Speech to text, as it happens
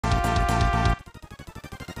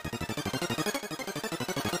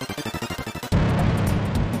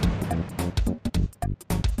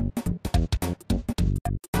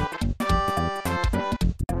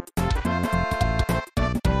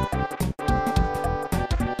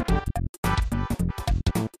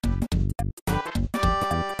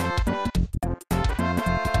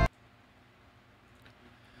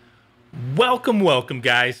Welcome,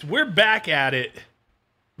 guys. We're back at it.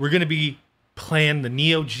 We're going to be playing the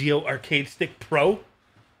Neo Geo Arcade Stick Pro.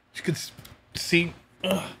 You can see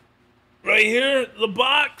right here, the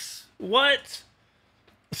box. What?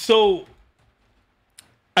 So,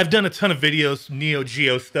 I've done a ton of videos, Neo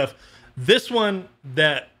Geo stuff. This one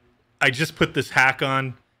that I just put this hack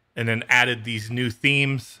on and then added these new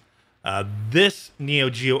themes. This Neo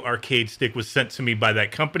Geo Arcade Stick was sent to me by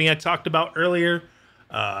that company I talked about earlier.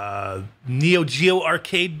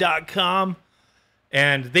 NeoGeoArcade.com,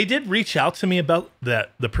 and they did reach out to me about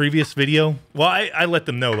the previous video. Well, I let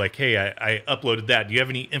them know, like, hey, I uploaded that. Do you have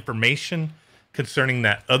any information concerning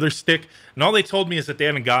that other stick? And all they told me is that they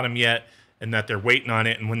haven't got them yet and that they're waiting on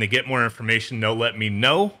it, and when they get more information, they'll let me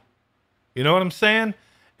know. You know what I'm saying?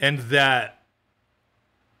 And that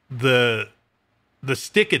the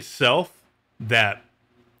stick itself, that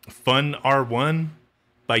Fun R1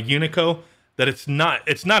 by Unico, that it's not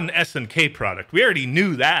an SNK product. We already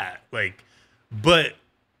knew that, like, but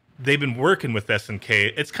they've been working with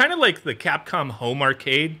SNK. It's kind of like the Capcom Home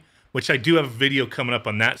Arcade, which I do have a video coming up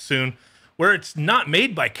on that soon, where it's not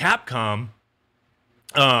made by Capcom,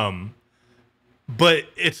 but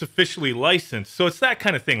it's officially licensed. So it's that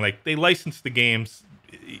kind of thing. Like, they license the games.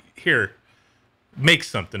 Here, make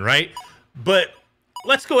something, right? But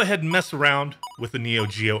let's go ahead and mess around with the Neo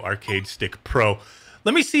Geo Arcade Stick Pro.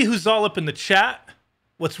 Let me see who's all up in the chat.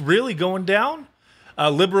 What's really going down?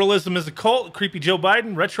 Liberalism is a cult. Creepy Joe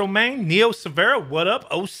Biden. Retro Mang. Neo Severa. What up?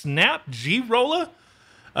 Oh snap. G Rolla.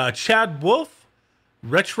 Chad Wolf.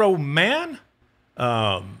 Retro Man.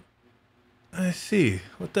 Let's see.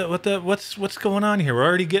 What's going on here? We're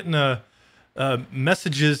already getting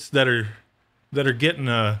messages that are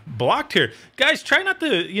getting blocked here. Guys, try not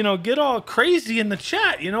to, get all crazy in the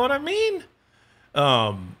chat. You know what I mean?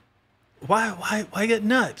 Why get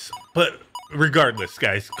nuts? But regardless,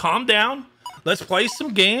 guys, calm down. Let's play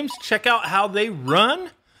some games. Check out how they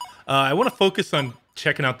run. I want to focus on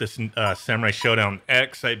checking out this Samurai Showdown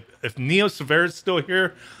X. If Neo Severa is still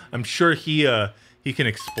here, I'm sure he can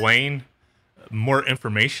explain more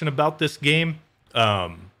information about this game.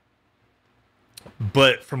 But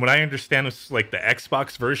from what I understand, it's like the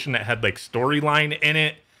Xbox version that had like storyline in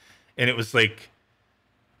it, and it was like,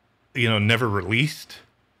 never released.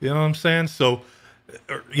 You know what I'm saying? So,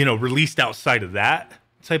 released outside of that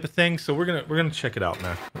type of thing. So we're gonna check it out,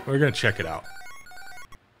 man. We're gonna check it out.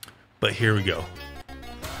 But here we go.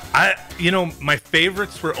 My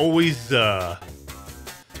favorites were always my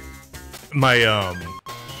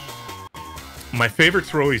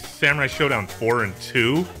favorites were always Samurai Showdown 4 and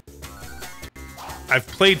 2. I've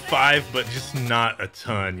played 5, but just not a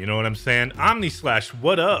ton. You know what I'm saying? Omni/,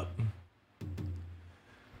 what up?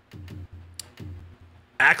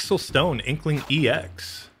 Axel Stone, Inkling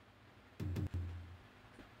EX.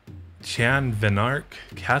 Chan Venark,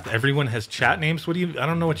 Kath, everyone has chat names? I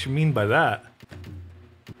don't know what you mean by that.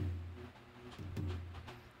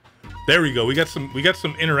 There we go. We got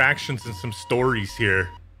some interactions and some stories here.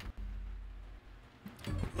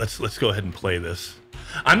 Let's go ahead and play this.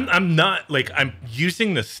 I'm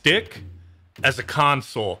using the stick as a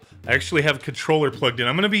console. I actually have a controller plugged in.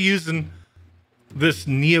 I'm gonna be using this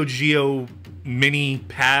Neo Geo mini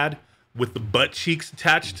pad with the butt cheeks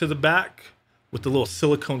attached to the back with the little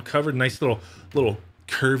silicone cover. Nice little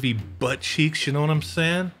curvy butt cheeks, you know what I'm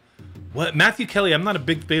saying? What? Matthew Kelly, I'm not a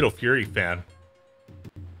big Fatal Fury fan.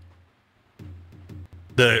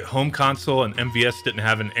 The home console and MVS didn't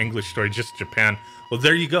have an English story, just Japan. Well,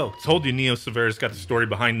 there you go. Told you Neo Severa's got the story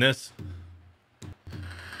behind this.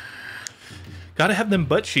 Gotta have them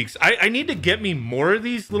butt cheeks. I need to get me more of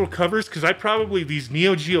these little covers, because these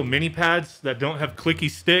Neo Geo mini pads that don't have clicky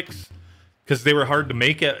sticks, because they were hard to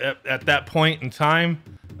make at that point in time.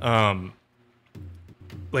 I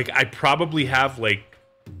probably have like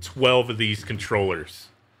 12 of these controllers.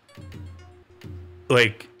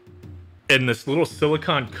 And this little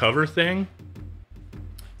silicone cover thing,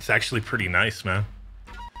 it's actually pretty nice, man.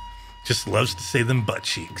 Just loves to say them butt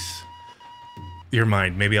cheeks. Your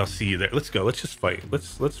mind. Maybe I'll see you there. Let's go. Let's just fight.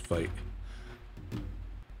 Let's fight.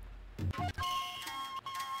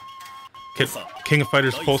 King of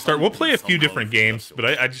Fighters full start. We'll play a few different games, but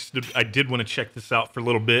I did want to check this out for a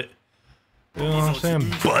little bit. You know what I'm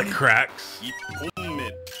saying? Butt cracks.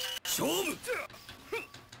 All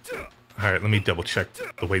right, let me double check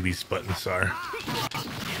the way these buttons are.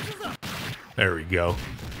 There we go.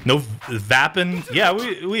 No vapping. Yeah,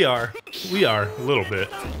 we are a little bit.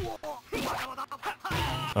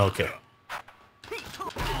 Okay.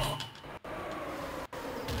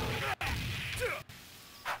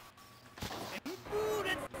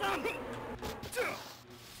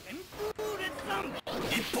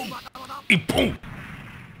 Boom.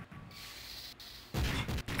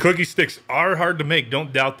 Cookie sticks are hard to make.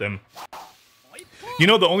 Don't doubt them. You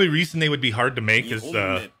know, the only reason they would be hard to make is,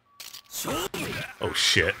 oh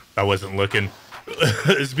shit, I wasn't looking.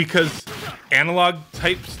 Is because analog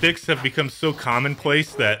type sticks have become so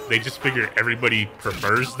commonplace that they just figure everybody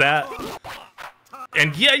prefers that.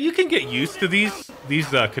 And yeah, you can get used to these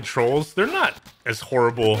controls. They're not as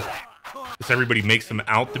horrible as everybody makes them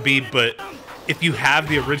out to be, but if you have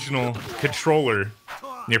the original controller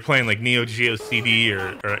and you're playing like Neo Geo CD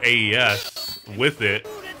or AES with it,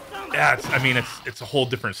 yeah, it's a whole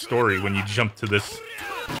different story when you jump to this,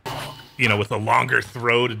 you know, with a longer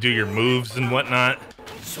throw to do your moves and whatnot.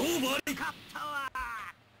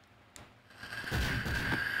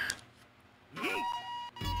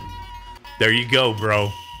 There you go, bro.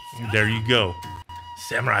 There you go.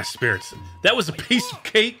 Samurai Spirits. That was a piece of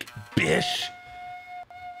cake, bish.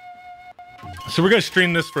 So we're gonna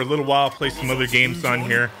stream this for a little while, play some other games on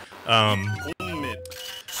here. I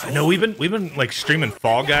know we've been like streaming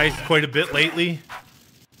Fall Guys quite a bit lately,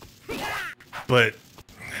 but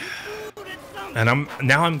I'm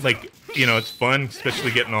like, you know, it's fun, especially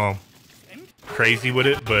getting all crazy with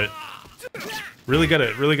it. But really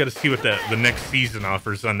gotta see what the next season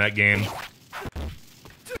offers on that game.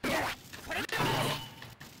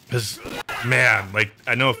 Because, man, like,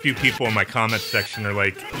 I know a few people in my comment section are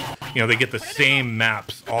like, you know, they get the same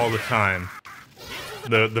maps all the time.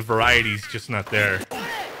 The variety's just not there.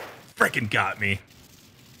 Frickin' got me.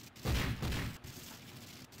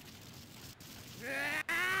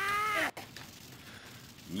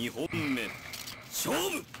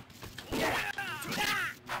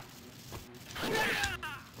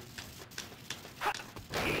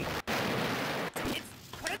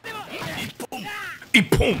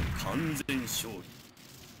 Boom.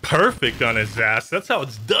 Perfect on his ass. That's how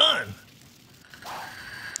it's done.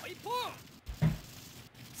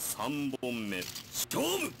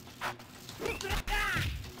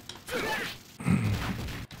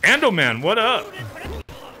 Andoman, what up?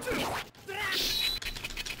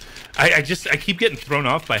 I keep getting thrown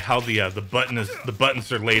off by how the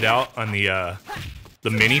buttons are laid out on the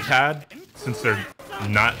mini pad, since they're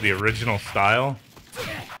not the original style,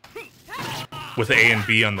 with A and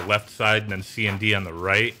B on the left side and then C and D on the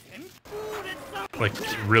right. Like,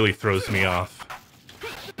 really throws me off.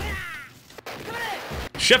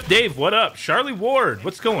 Chef Dave, what up? Charlie Ward,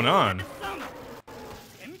 what's going on?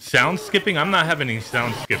 Sound skipping? I'm not having any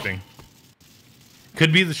sound skipping.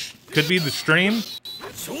 Could be the stream.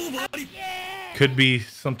 Could be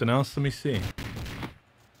something else. Let me see.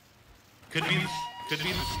 Could be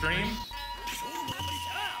the stream.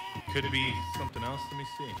 Could be something else. Let me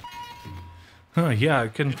see. Huh, yeah, I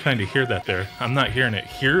can kind of hear that there. I'm not hearing it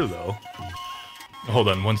here, though. Hold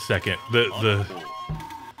on one second. The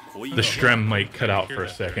stream might cut out for a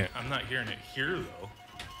second. I'm not hearing it here, though.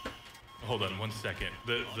 Hold on one second.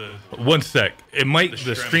 One sec.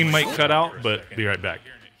 The stream might cut out, but be right back.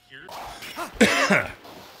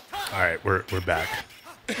 All right, we're back.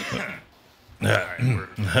 All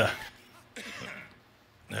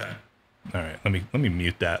right, let me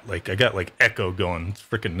mute that. Like, I got like echo going. It's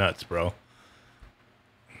freaking nuts, bro.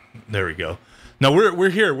 There we go. No, we're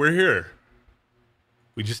here. We're here.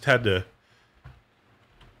 We just had to.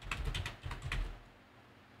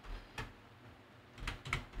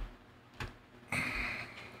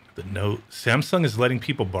 The Note. Samsung is letting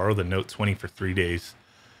people borrow the Note 20 for 3 days.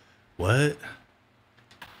 What?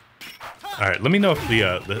 All right. Let me know if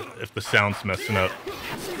the sound's messing up.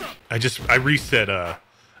 I reset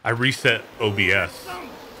OBS.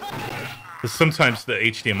 Because sometimes the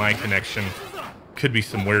HDMI connection could be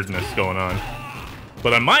some weirdness going on.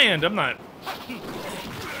 But on my end, I'm not.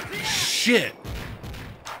 Shit.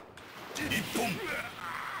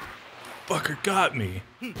 Fucker got me.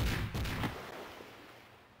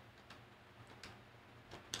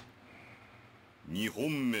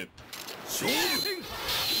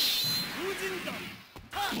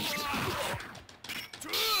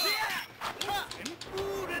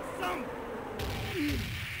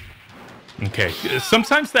 Okay,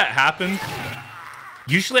 sometimes that happens.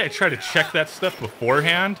 Usually I try to check that stuff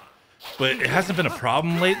beforehand, but it hasn't been a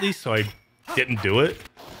problem lately, so I didn't do it.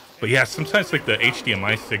 But yeah, sometimes like the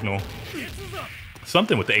HDMI signal,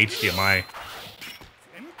 something with the HDMI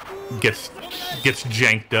gets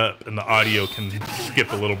janked up and the audio can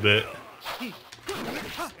skip a little bit.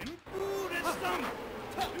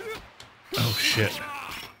 Oh shit.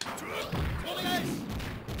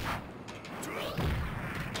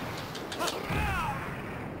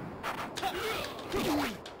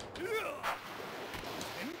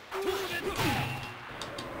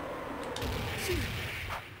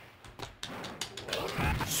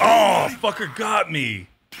 motherfucker got me.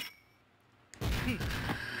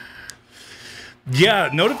 Yeah,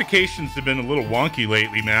 notifications have been a little wonky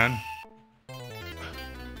lately, man.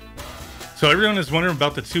 So everyone is wondering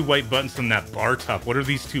about the 2 white buttons on that bar top. What are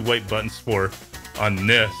these 2 white buttons for on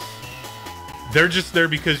this? They're just there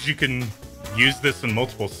because you can use this in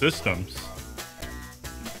multiple systems.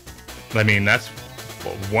 I mean, that's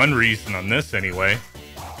one reason on this anyway.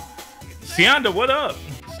 Sianda, what up?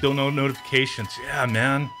 Still no notifications. Yeah,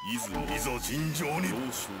 man.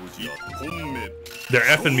 They're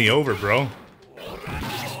effing me over, bro.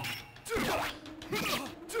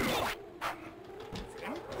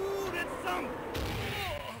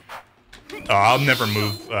 Oh, I'll never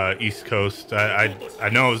move East Coast. I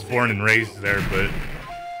know I was born and raised there, but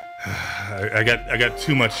I got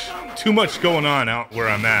too much going on out where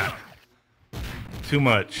I'm at. Too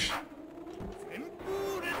much.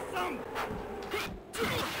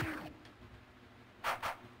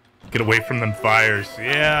 Get away from them fires.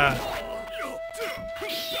 Yeah.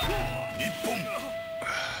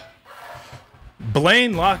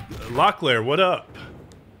 Blaine Locklear, what up?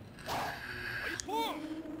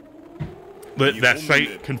 But that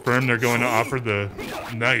site confirmed they're going to offer the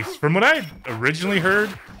nice. From what I originally heard,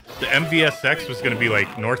 the MVSX was going to be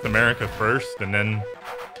like North America first and then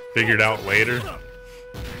figured out later.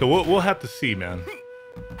 So we'll have to see, man.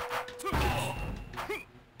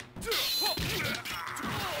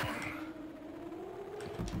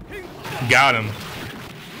 Got him.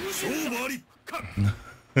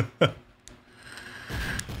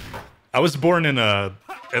 I was born in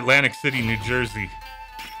Atlantic City, New Jersey.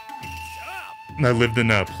 I lived in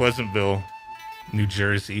Pleasantville, New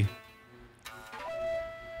Jersey.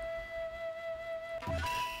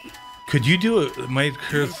 Could you do a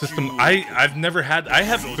micro system? I've never had. I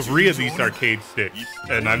have 3 of these arcade sticks,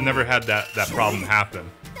 and I've never had that problem happen.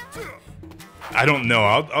 I don't know.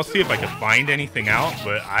 I'll see if I can find anything out,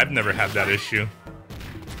 but I've never had that issue.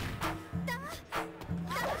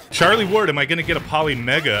 Charlie Ward, am I going to get a Poly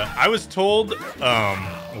Mega? I was told a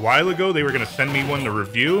while ago they were going to send me one to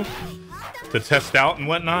review, to test out and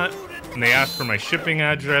whatnot. And they asked for my shipping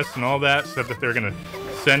address and all that, said that they're going to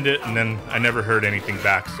send it, and then I never heard anything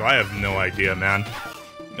back, so I have no idea, man.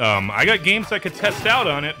 I got games I could test out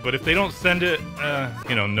on it, but if they don't send it,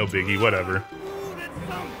 you know, no biggie, whatever.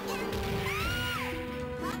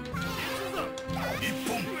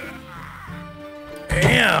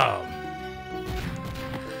 Damn!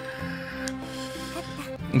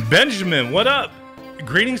 Benjamin, what up?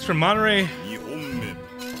 Greetings from Monterey,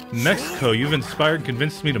 Mexico. You've inspired and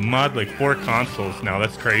convinced me to mod like 4 consoles now.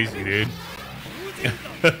 That's crazy, dude.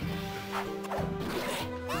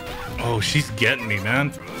 Oh, she's getting me,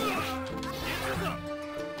 man.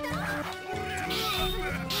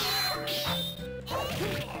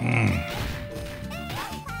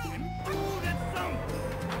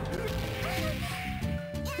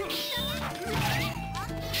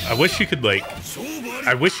 I wish you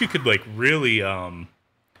could like really we're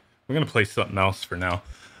gonna play something else for now,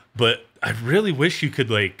 but I really wish you could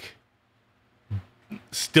like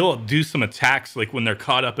still do some attacks like when they're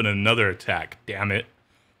caught up in another attack. Damn it.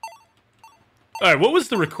 All right, what was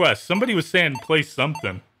the request? Somebody was saying play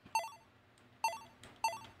something.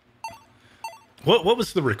 What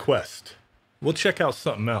was the request? We'll check out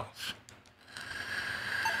something else.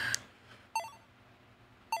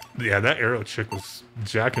 Yeah, that arrow chick was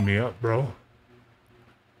jacking me up, bro.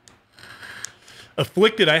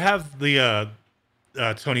 Afflicted, I have the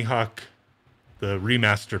Tony Hawk, the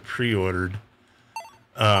remaster pre-ordered.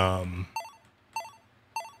 The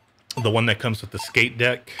one that comes with the skate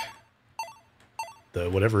deck. The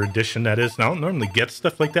whatever edition that is. Now, I don't normally get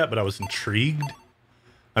stuff like that, but I was intrigued.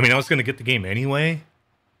 I mean, I was going to get the game anyway.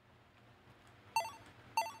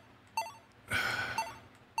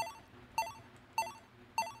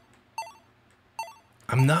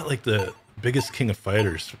 I'm not like the biggest King of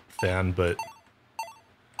Fighters fan, but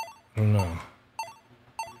I don't know.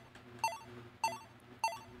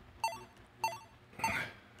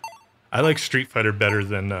 I like Street Fighter better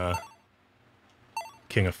than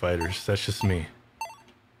King of Fighters. That's just me.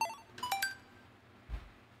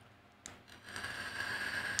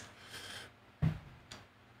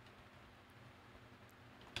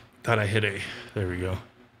 Thought I hit a... There we go.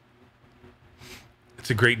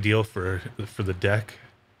 It's a great deal for the deck.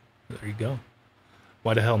 There you go.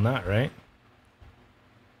 Why the hell not, right?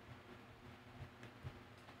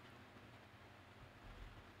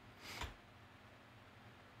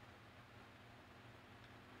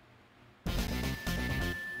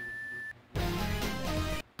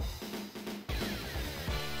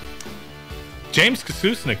 James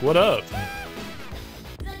Kasusnik, what up?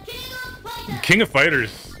 King of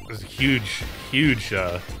Fighters is a huge, huge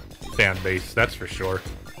fan base, that's for sure.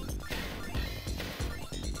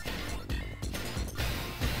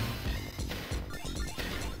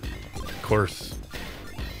 Of course,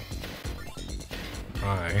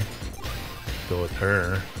 I go with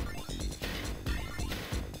her.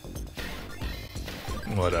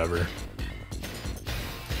 Whatever.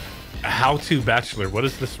 How to Bachelor. What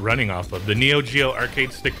is this running off of? The Neo Geo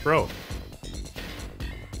Arcade Stick Pro.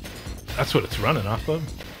 That's what it's running off of.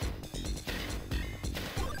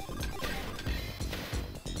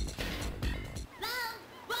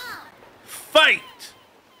 Fight!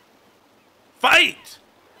 Fight!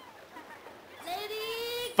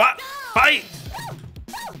 Fight!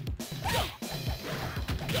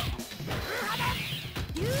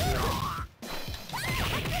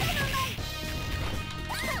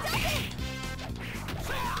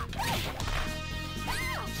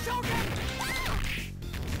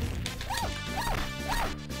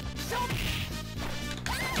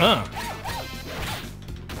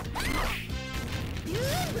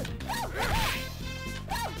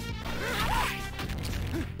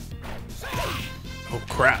 Oh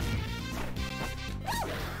crap.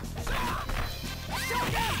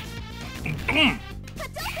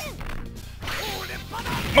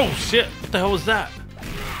 Oh shit, what the hell was that?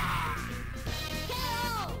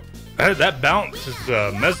 That bounce is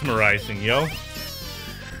mesmerizing, yo.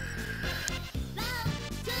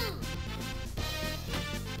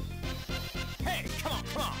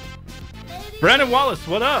 Brandon Wallace,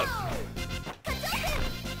 what up?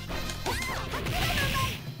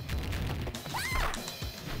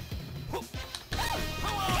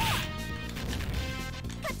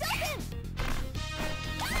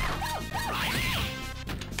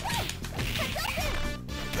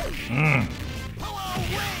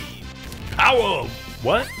 Power!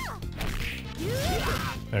 What?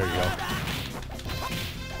 There you go.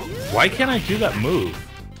 Why can't I do that move?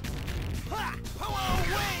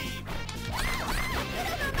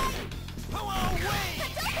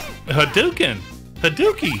 Hadouken!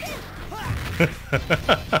 Hadouki!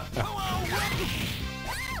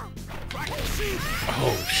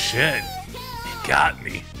 Oh shit! He got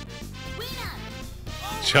me.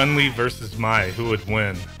 Chun-Li versus Mai. Who would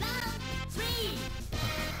win?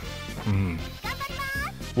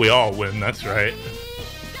 We all win, that's right.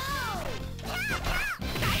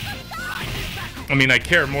 I mean, I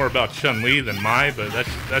care more about Chun-Li than Mai, but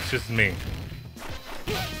that's just me.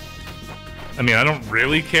 I mean, I don't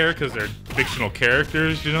really care because they're fictional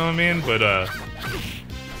characters, you know what I mean? But,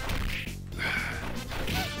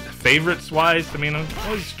 favorites-wise, I mean, I'm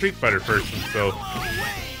always a Street Fighter person, so...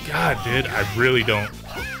 God, dude, I really don't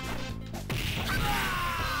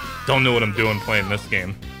know what I'm doing playing this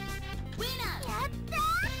game.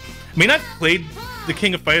 I mean, I've played the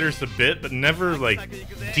King of Fighters a bit, but never, like,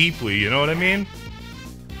 deeply, you know what I mean?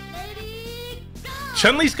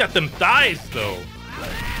 Chun-Li's got them thighs, though.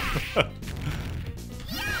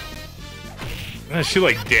 Is she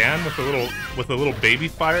like Dan with a little baby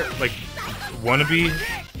fire, like wannabe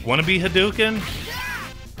Hadouken?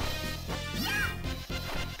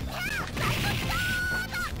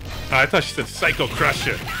 Oh, I thought she said Psycho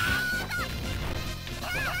Crusher.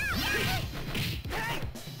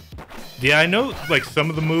 Yeah, I know like some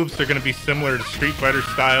of the moves are gonna be similar to Street Fighter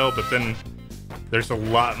style, but then there's a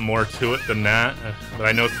lot more to it than that. But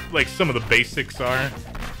I know like some of the basics are.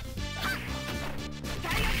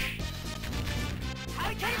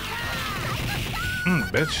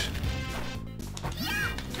 Bitch.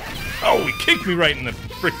 Oh, he kicked me right in the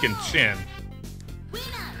freaking chin.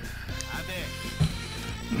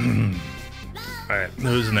 Alright,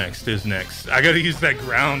 who's next? Who's next? I gotta use that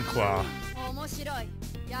ground claw.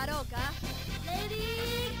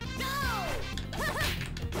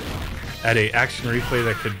 Add a action replay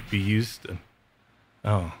that could be used.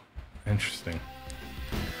 Oh, interesting.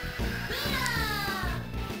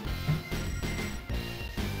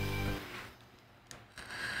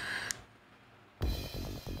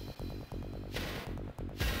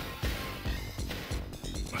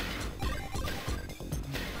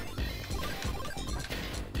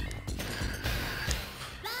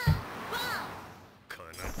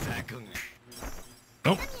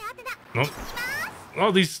 Nope. Nope.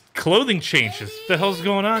 All these clothing changes. What the hell's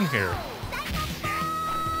going on here?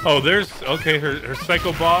 Oh, there's... Okay, her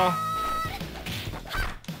Psycho Ball.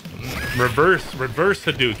 Reverse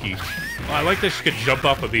Hadouki. Oh, I like that she could jump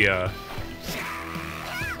off of the...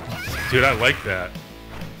 Dude, I like that.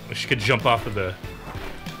 She could jump off of the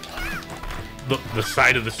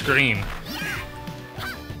side of the screen.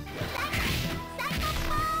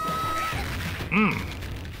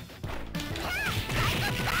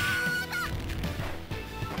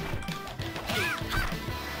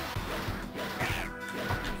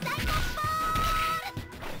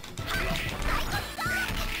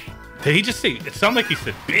 Did he just say, it sounded like he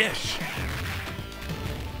said bish.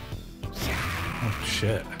 Oh,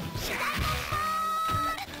 shit.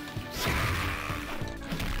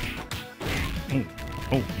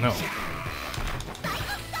 Oh, no.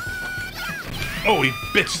 Oh, he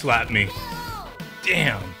bitch slapped me.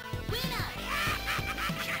 Damn.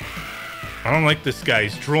 I don't like this guy.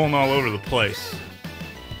 He's drooling all over the place.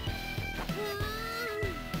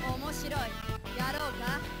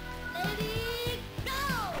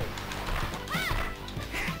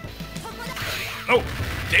 Oh,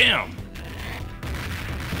 damn.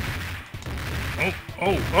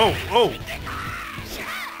 Oh.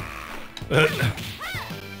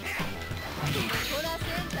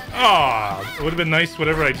 Ah, it would have been nice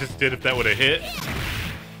whatever I just did if that would have hit.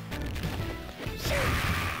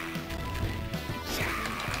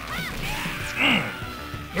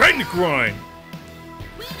 Right in the groin.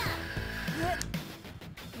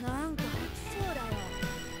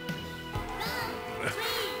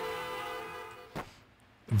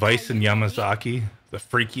 Vice and Yamazaki, the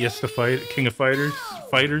freakiest of king of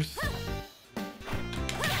fighters.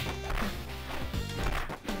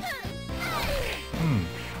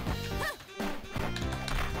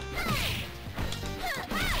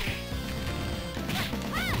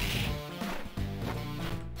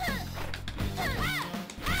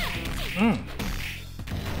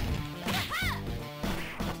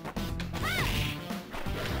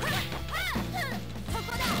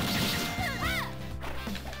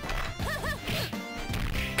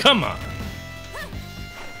 Come on.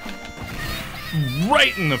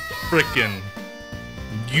 Right in the frickin',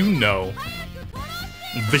 you know,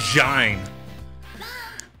 vagina.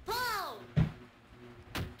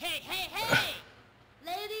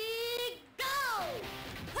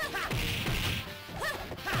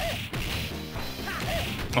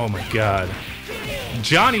 Oh my god.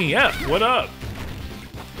 Johnny F, what up?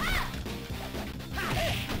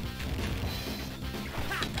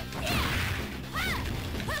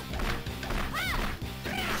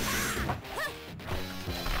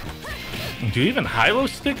 Do you even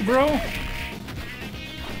Hylostick, bro? Oh,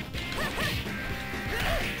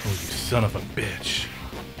 you son of a bitch.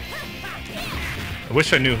 I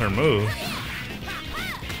wish I knew her move.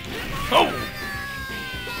 Oh!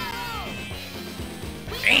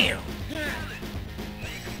 Damn!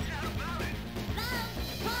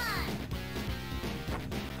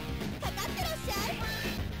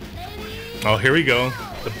 Oh, here we go.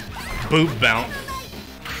 The boob bounce.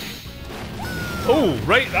 Oh,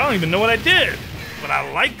 right. I don't even know what I did, but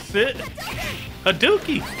I likes it.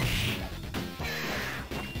 Hadouken.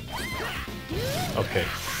 Okay.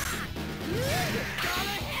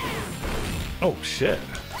 Oh, shit.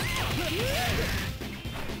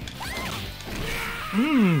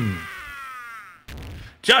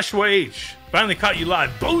 Joshua H. Finally caught you live.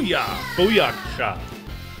 Booyah. Booyah shot.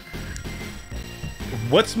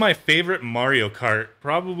 What's my favorite Mario Kart?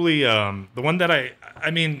 Probably the one that I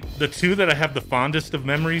mean, the two that I have the fondest of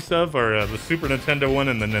memories of are the Super Nintendo one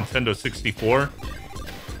and the Nintendo 64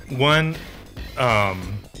 one.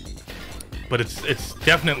 But it's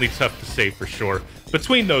definitely tough to say for sure.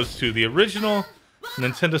 Between those two, the original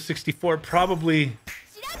Nintendo 64, probably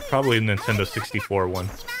the Nintendo 64 one.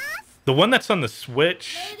 The one that's on the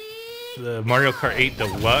Switch, the Mario Kart 8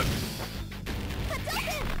 Deluxe.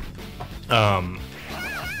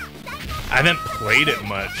 I haven't played it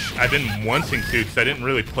much. I've been wanting to because I didn't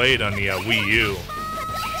really play it on the Wii U.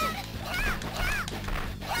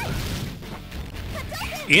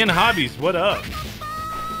 Ian Hobbies, what up?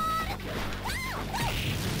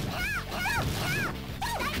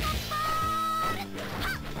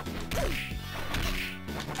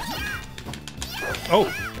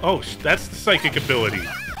 Oh, that's the psychic ability.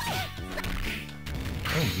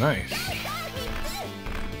 Oh, nice.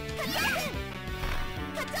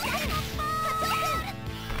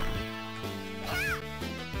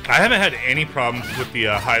 I haven't had any problems with the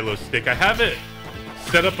Hylostick. I have it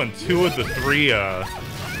set up on 2 of the 3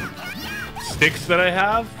 sticks that I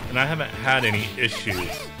have, and I haven't had any issues.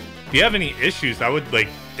 If you have any issues, I would like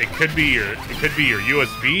it could be your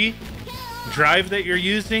USB drive that you're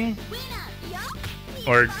using,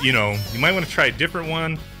 or you know, you might want to try a different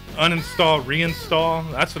one. Uninstall,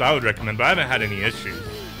 reinstall. That's what I would recommend. But I haven't had any issues.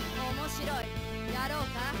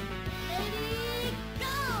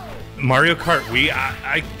 Mario Kart Wii,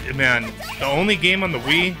 man, the only game on the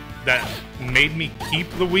Wii that made me keep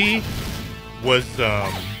the Wii was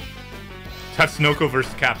Tatsunoko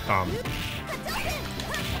vs. Capcom.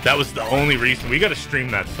 That was the only reason. We gotta stream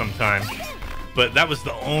that sometime. But that was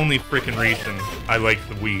the only freaking reason I liked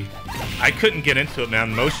the Wii. I couldn't get into it,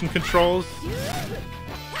 man. Motion controls.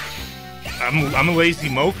 I'm a lazy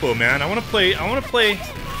mofo, man. I want to play.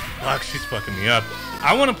 Fuck, she's fucking me up.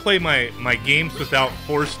 I want to play my games without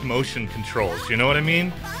forced motion controls. You know what I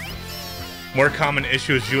mean? More common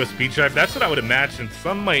issue is USB drive. That's what I would imagine.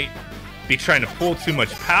 Some might be trying to pull too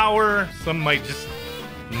much power. Some might just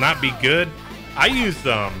not be good. I use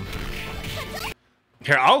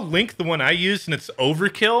here, I'll link the one I use, and it's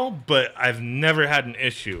overkill, but I've never had an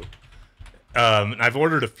issue. I've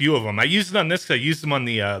ordered a few of them. I used it on this because I used them on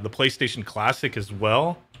the PlayStation Classic as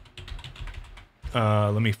well.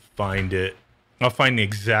 Let me find it. I'll find the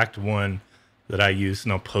exact one that I use,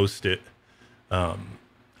 and I'll post it. Like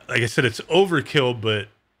I said, it's overkill, but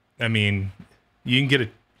I mean, you can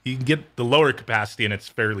get the lower capacity, and it's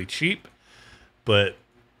fairly cheap. But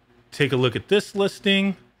take a look at this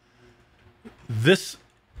listing. This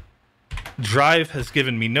drive has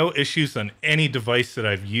given me no issues on any device that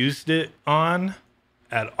I've used it on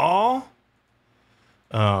at all.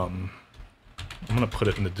 I'm going to put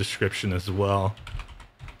it in the description as well.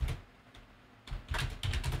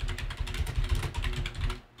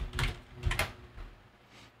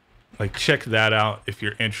 Like, check that out if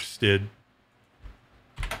you're interested.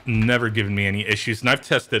 Never given me any issues. And I've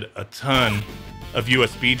tested a ton of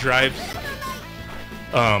USB drives.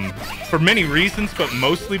 For many reasons, but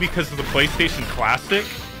mostly because of the PlayStation Classic.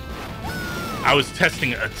 I was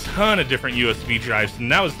testing a ton of different USB drives,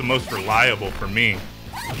 and that was the most reliable for me.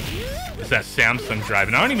 Is that Samsung drive,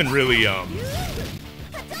 and I don't even really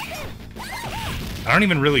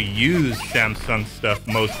use Samsung stuff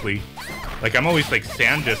mostly. Like, I'm always like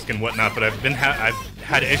SanDisk and whatnot, but I've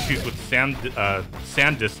had issues with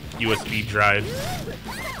SanDisk USB drives.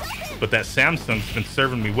 But that Samsung's been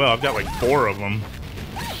serving me well. I've got like 4 of them.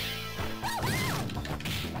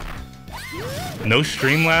 No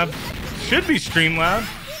Streamlabs. Should be Streamlabs.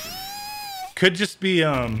 Could just be, you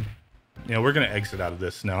know, we're going to exit out of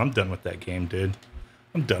this now. I'm done with that game, dude.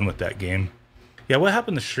 I'm done with that game. Yeah, what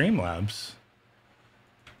happened to Streamlabs?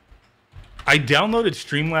 I downloaded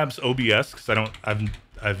Streamlabs OBS because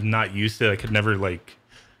I've not used it. I could never, like,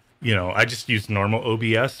 you know, I just use normal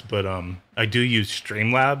OBS, but I do use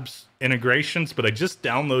Streamlabs integrations, but I just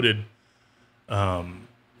downloaded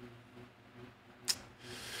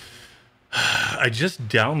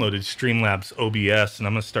Streamlabs OBS, and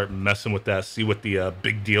I'm gonna start messing with that, see what the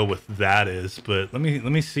big deal with that is. But let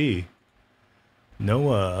me see.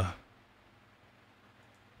 No,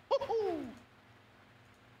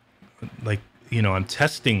 like, you know, I'm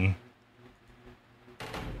testing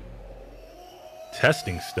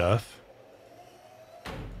stuff.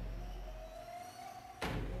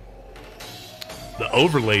 The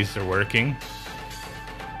overlays are working.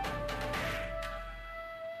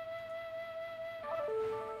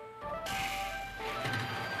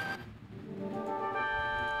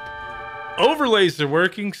 Overlays are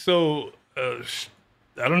working, so I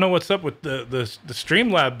don't know what's up with the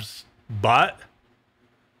Streamlabs bot.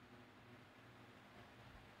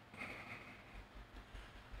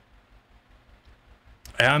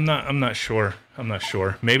 I'm not sure. I'm not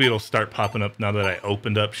sure. Maybe it'll start popping up now that I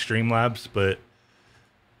opened up Streamlabs, but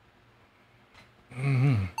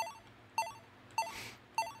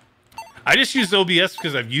I just use OBS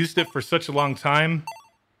because I've used it for such a long time.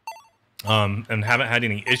 And haven't had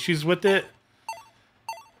any issues with it.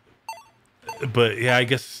 But yeah, I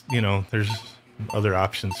guess, you know, there's other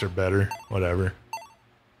options are better. Whatever.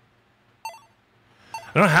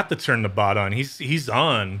 I don't have to turn the bot on. He's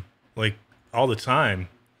on, like, all the time.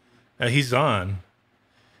 He's on.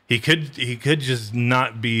 He could just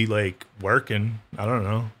not be, like, working. I don't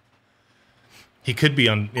know. He could be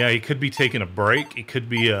on. Yeah, he could be taking a break. He could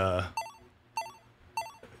be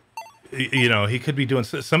you know, he could be doing...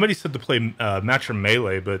 Somebody said to play Match or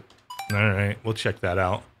Melee, but... Alright, we'll check that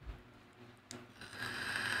out.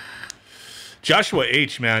 Joshua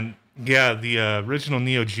H, man. Yeah, the original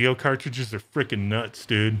Neo Geo cartridges are freaking nuts,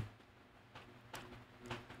 dude.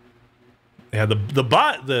 Yeah, the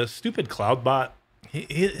bot, the stupid cloud bot,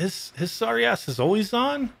 his sorry ass is always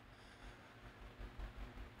on.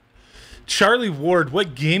 Charlie Ward,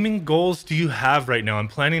 what gaming goals do you have right now? I'm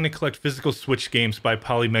planning to collect physical Switch games by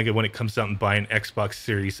Polymega when it comes out and buy an Xbox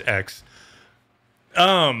Series X.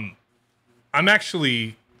 I'm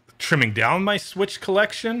actually trimming down my Switch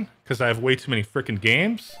collection because I have way too many freaking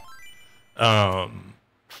games. The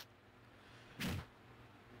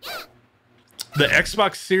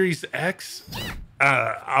Xbox Series X,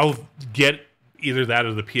 I'll get either that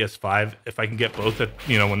or the PS5. If I can get both,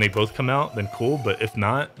 you know, when they both come out, then cool. But if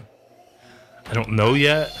not, I don't know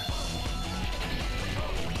yet.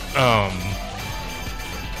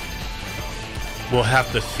 We'll have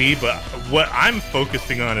to see. But what I'm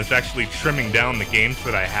focusing on is actually trimming down the games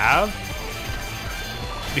that I have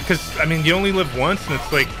because I mean, you only live once, and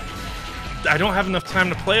it's like I don't have enough time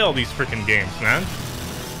to play all these freaking games, man.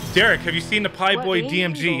 Derek, have you seen the Pie Boy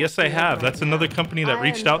DMG? Yes, I have. That's another company that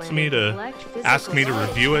reached out to me to ask me to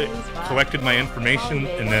review it, collected my information,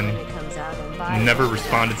 and then never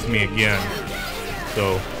responded to me again.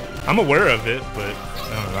 So I'm aware of it, but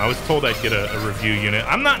I don't know. I was told I'd get a review unit.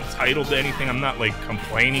 I'm not entitled to anything. I'm not like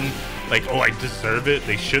complaining, like, oh, I deserve it.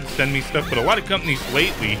 They should send me stuff. But a lot of companies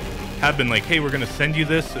lately have been like, hey, we're going to send you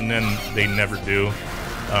this, and then they never do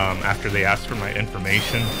after they ask for my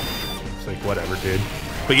information. It's like, whatever, dude.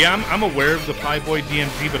 But yeah, I'm aware of the Pie Boy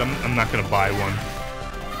DMG, but I'm not gonna buy one.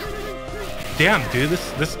 Damn, dude,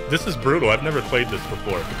 this is brutal. I've never played this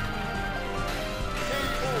before.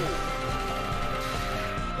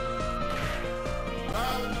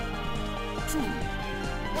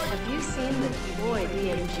 Have you seen the Boy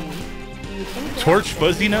DMG? Do you think Torch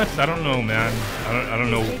Fuzzy Nuts? I don't know, man. I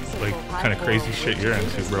don't know, like, kind of crazy shit you're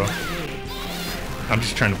into, bro. I'm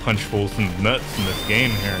just trying to punch fools in the nuts in this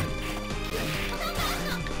game here.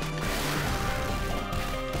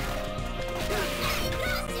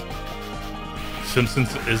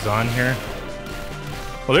 Simpsons is on here.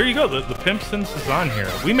 Well, there you go. The Pimpsons is on here.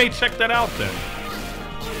 We may check that out then.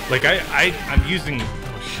 Like I'm using,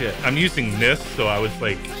 oh shit, I'm using this, so I was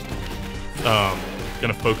like,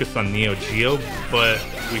 gonna focus on Neo Geo, but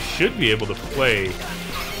we should be able to play.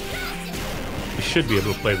 We should be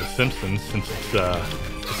able to play the Simpsons since it's just a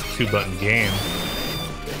 2-button game.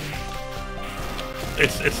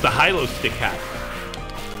 It's the Hylostick hack.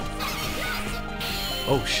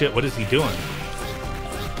 Oh shit, what is he doing?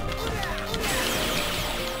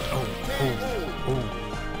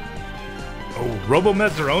 Oh,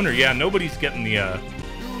 Robomeds are owner. Yeah, nobody's getting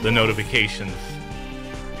the notifications.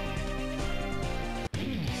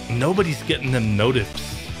 Nobody's getting them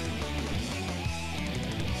notifs.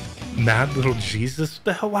 Mad Little Jesus? What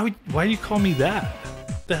the hell? Why do you call me that?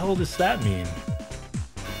 What the hell does that mean?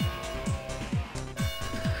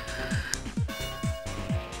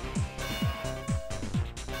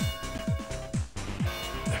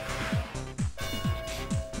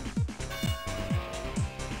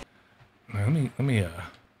 Let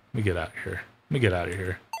me get out of here. Let me get out of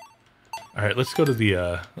here. All right, let's go to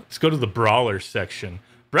the brawler section.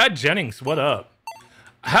 Brad Jennings, what up?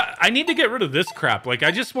 I need to get rid of this crap. Like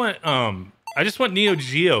I just want Neo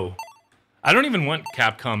Geo. I don't even want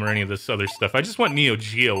Capcom or any of this other stuff. I just want Neo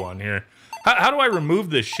Geo on here. How do I remove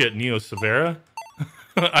this shit, Neo Severa?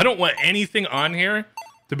 I don't want anything on here,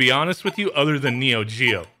 to be honest with you, other than Neo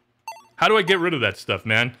Geo. How do I get rid of that stuff,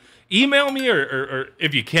 man? Email me or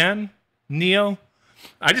if you can, Neo.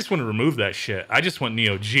 I just want to remove that shit. I just want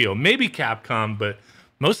Neo Geo. Maybe Capcom, but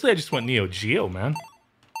mostly I just want Neo Geo, man.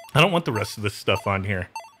 I don't want the rest of this stuff on here.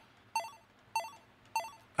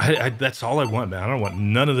 That's all I want, man. I don't want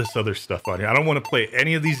none of this other stuff on here. I don't want to play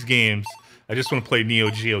any of these games. I just want to play Neo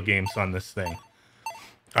Geo games on this thing.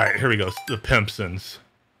 All right, here we go. The Pimpsons.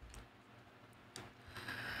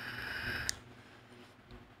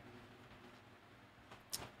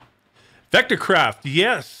 Vectorcraft,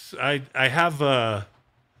 yes, I have.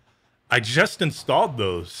 I just installed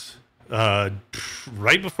those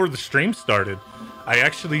right before the stream started. I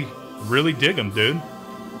actually really dig them, dude.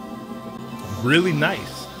 Really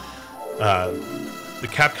nice. The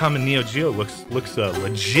Capcom and Neo Geo looks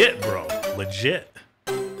legit, bro. Legit.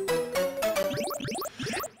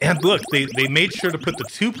 And look, they made sure to put the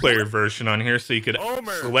 2-player version on here so you could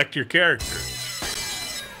select your character.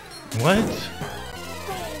 What?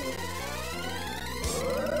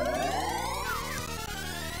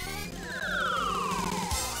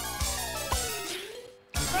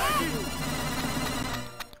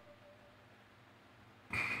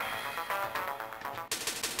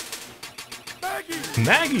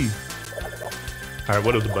 Maggie! Alright,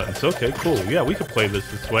 what are the buttons? Okay, cool. Yeah, we could play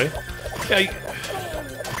this way. Yeah,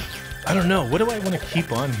 I don't know. What do I want to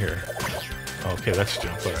keep on here? Okay, that's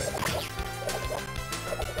jump. Alright.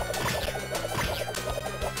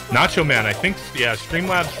 Nacho Man, I think, yeah,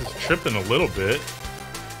 Streamlabs is tripping a little bit.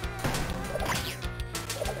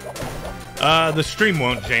 The stream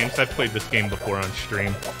won't, James. I've played this game before on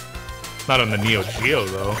stream. Not on the Neo Geo,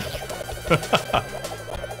 though.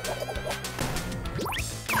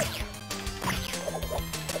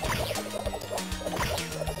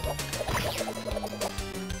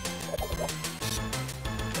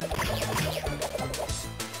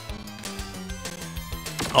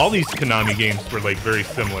 All these Konami games were like very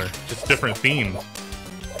similar, just different themes.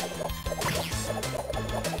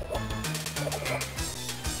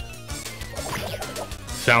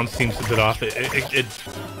 Sound seems a bit off. It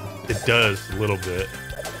does a little bit.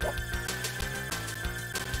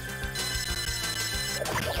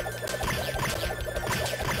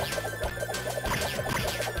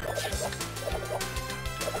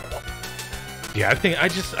 Yeah, I think I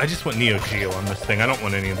just want Neo Geo on this thing. I don't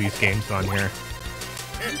want any of these games on here.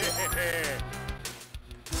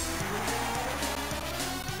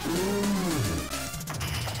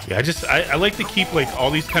 Yeah, I like to keep like all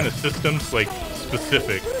these kind of systems like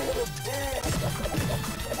specific.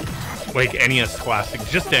 Like NES Classic,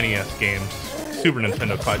 just NES games. Super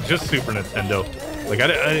Nintendo Classic, just Super Nintendo. Like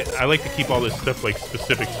I like to keep all this stuff like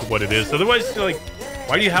specific to what it is. Otherwise, like,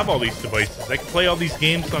 why do you have all these devices? I can play all these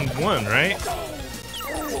games on one, right?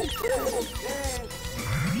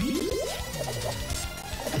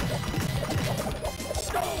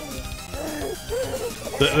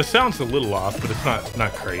 The sound's a little off, but it's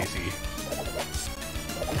not crazy.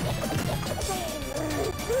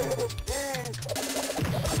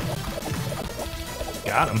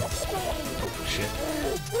 Got him. Oh, shit.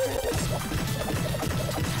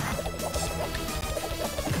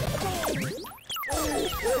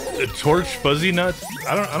 The Torch Fuzzy Nuts.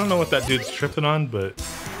 I don't know what that dude's tripping on, but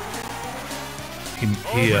he's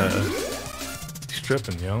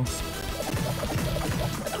tripping, yo.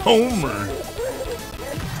 Homer.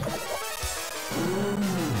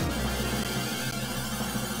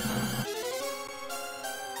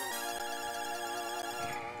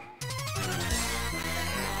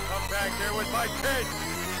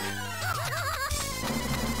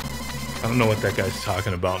 I don't know what that guy's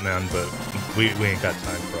talking about, man, but we ain't got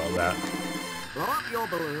time for all that. Blow up your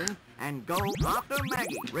balloon and go after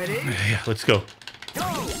Maggie. Ready? Yeah, let's go. Go!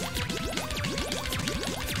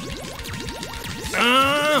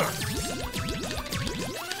 Ah!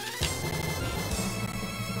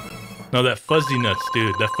 No, that Fuzzy Nuts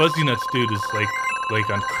dude. That Fuzzy Nuts dude is like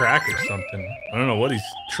on crack or something. I don't know what he's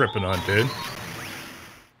tripping on, dude.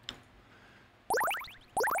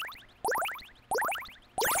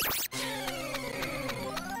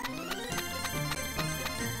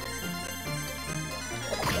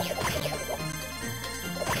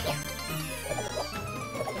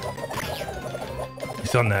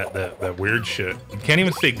 He's on that weird shit. You can't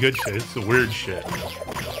even say good shit. It's the weird shit.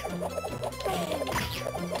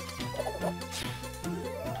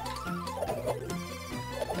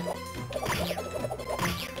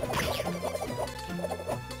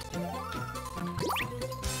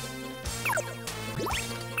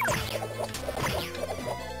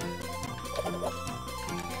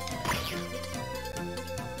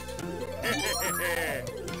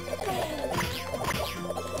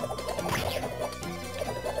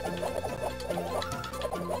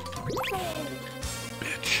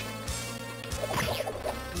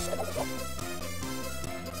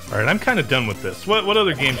 Alright, I'm kind of done with this. What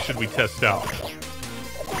other games should we test out?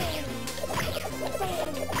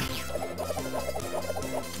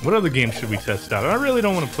 What other games should we test out? I really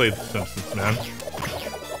don't want to play The Simpsons, man.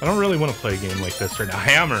 I don't really want to play a game like this right now.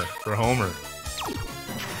 Hammer for Homer.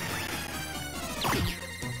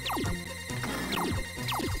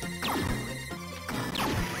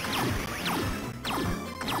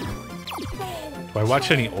 Do I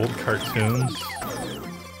watch any old cartoons?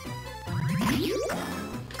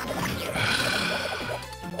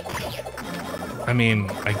 I mean,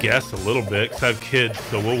 I guess a little bit, because I have kids,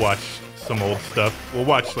 so we'll watch some old stuff. We'll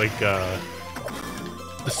watch, like, the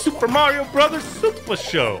Super Mario Brothers Super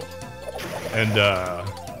Show. And,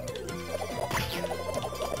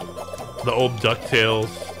 the old DuckTales,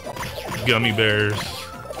 Gummy Bears.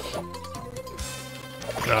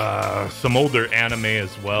 Some older anime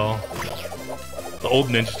as well. The old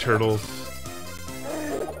Ninja Turtles.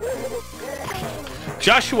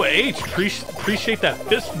 Joshua H, appreciate that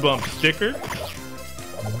fist bump sticker.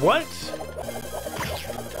 What?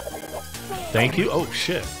 Thank you. Oh,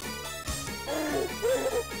 shit.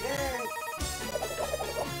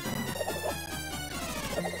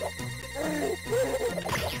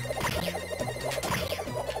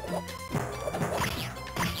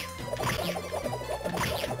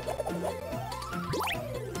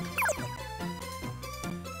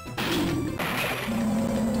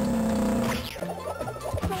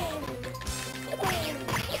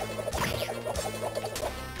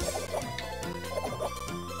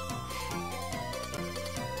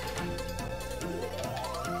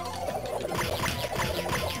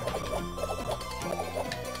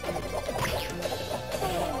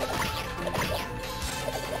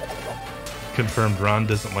 Confirmed Ron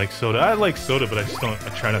doesn't like soda. I like soda, but I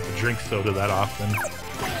try not to drink soda that often.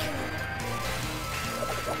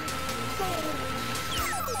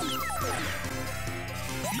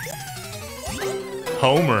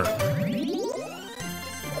 Homer.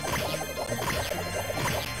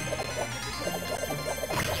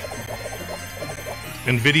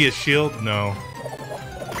 Nvidia Shield? No.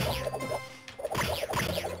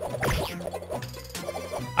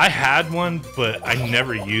 I had one, but I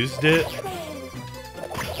never used it.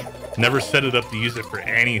 Never set it up to use it for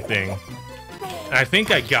anything. And I think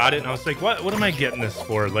I got it, and I was like, what am I getting this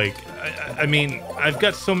for? Like, I mean, I've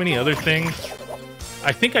got so many other things.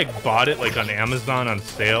 I think I bought it, like, on Amazon on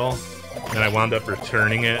sale, and I wound up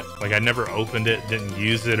returning it. Like, I never opened it, didn't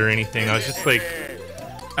use it or anything. I was just like,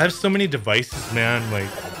 I have so many devices, man. Like,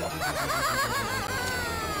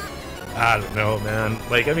 I don't know, man.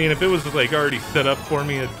 Like, I mean, if it was, like, already set up for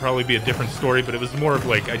me, it'd probably be a different story, but it was more of,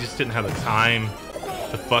 like, I just didn't have the time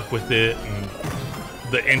to fuck with it and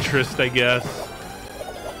the interest, I guess.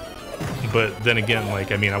 But then again,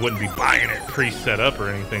 like, I mean, I wouldn't be buying it pre-set up or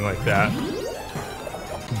anything like that.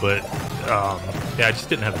 But, yeah, I just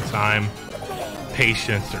didn't have the time,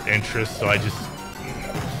 patience, or interest, so I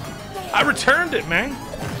returned it, man.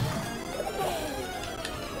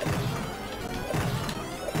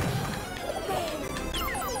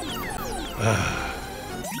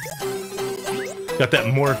 Got that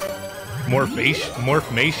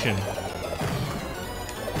morphmation.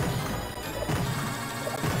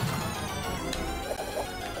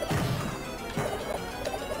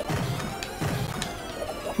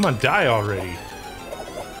 Come on, die already.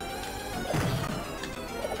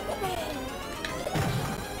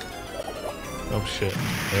 Oh shit.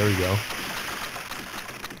 There we go.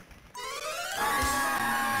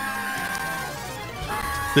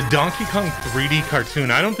 The Donkey Kong 3D cartoon.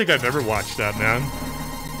 I don't think I've ever watched that, man.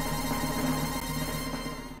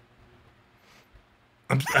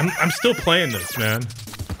 I'm still playing this, man.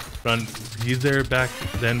 Ron, you there back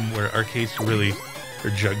then where arcades really, or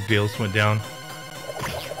drug deals went down?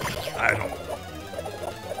 I don't.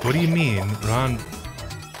 What do you mean, Ron?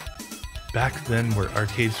 Back then where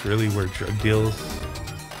arcades really were drug deals?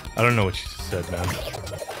 I don't know what you just said, man.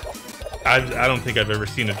 I don't think I've ever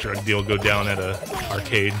seen a drug deal go down at a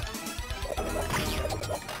arcade.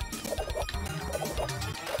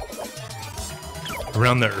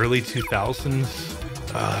 Around the early 2000s?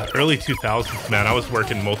 Early 2000s, man, I was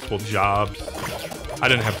working multiple jobs. I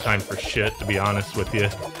didn't have time for shit, to be honest with you.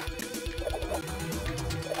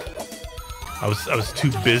 I was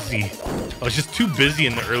too busy. I was just too busy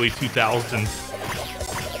in the early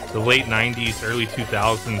 2000s. The late 90s, early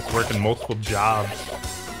 2000s, working multiple jobs.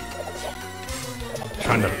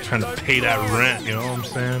 Trying to pay that rent, you know what I'm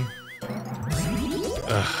saying?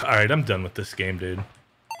 Alright, I'm done with this game, dude.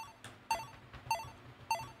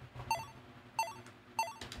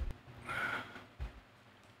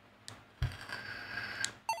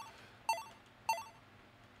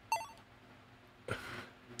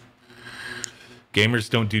 Gamers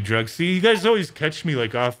don't do drugs. See, you guys always catch me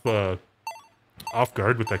like off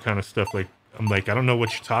guard with that kind of stuff. Like, I'm like, I don't know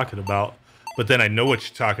what you're talking about, but then I know what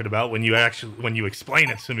you're talking about when you explain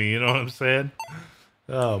it to me. You know what I'm saying?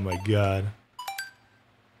 Oh my god.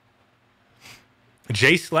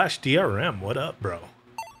 J/DRM, what up, bro?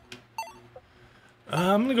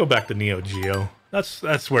 I'm gonna go back to Neo Geo.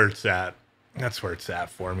 That's where it's at. That's where it's at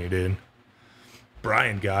for me, dude.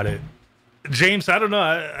 Brian got it. James, I don't know.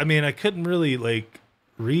 I mean, I couldn't really, like,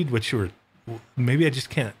 read what you were... Maybe I just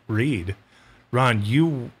can't read. Ron,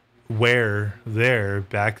 you were there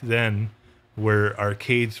back then where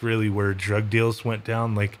arcades really where drug deals went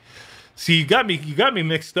down. Like, see, you got me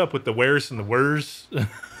mixed up with the wheres and the wers.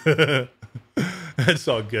 That's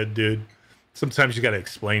all good, dude. Sometimes you got to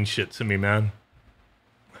explain shit to me, man.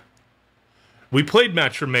 We played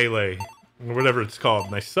Match for Melee, or whatever it's called,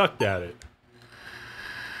 and I sucked at it.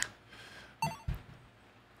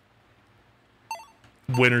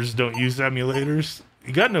 Winners don't use emulators.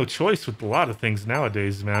 You got no choice with a lot of things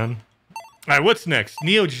nowadays, man. All right, what's next?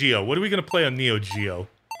 Neo Geo. What are we going to play on Neo Geo?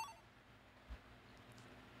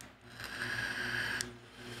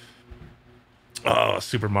 Oh,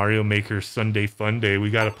 Super Mario Maker Sunday Fun Day. We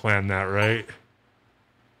got to plan that, right?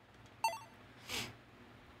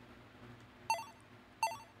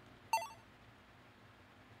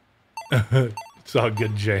 It's all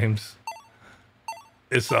good, James.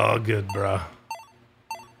 It's all good, bro.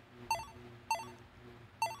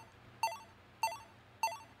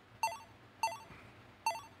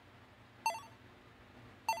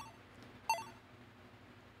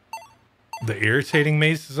 The irritating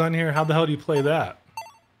maze is on here? How the hell do you play that?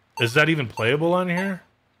 Is that even playable on here?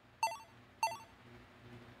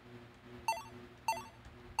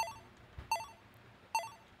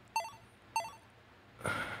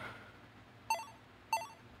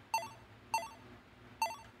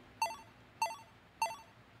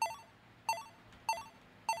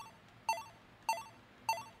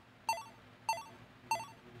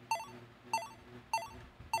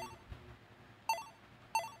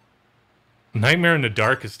 Nightmare in the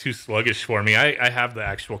Dark is too sluggish for me. I have the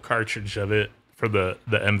actual cartridge of it for the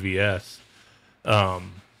MVS.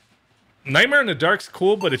 Nightmare in the Dark's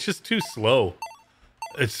cool, but it's just too slow.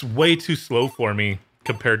 It's way too slow for me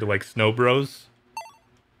compared to like Snow Bros.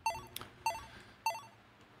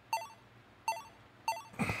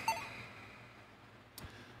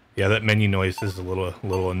 Yeah, that menu noise is a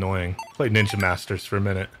little annoying. Play Ninja Masters for a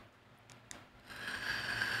minute.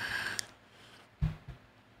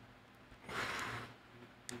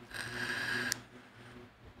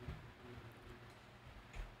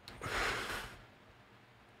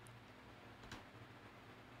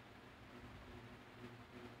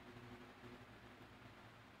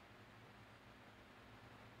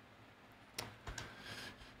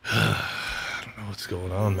 I don't know what's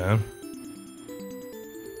going on, man.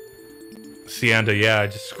 Sianda, yeah, I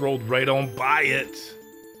just scrolled right on by it.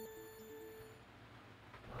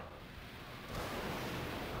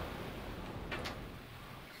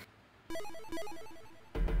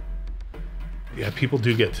 Yeah, people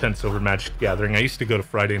do get tense over Magic the Gathering. I used to go to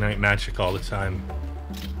Friday Night Magic all the time.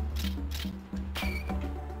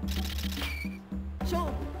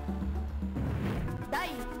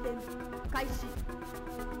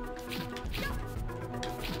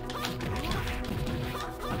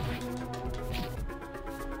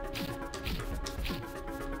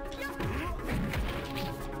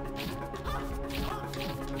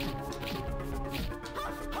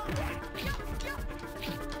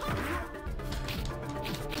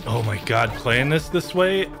 Oh my god, playing this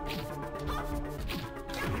way?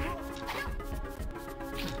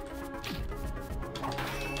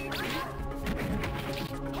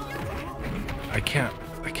 I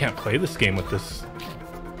can't play this game with this.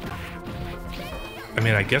 I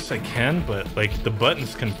mean, I guess I can, but like the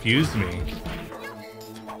buttons confuse me.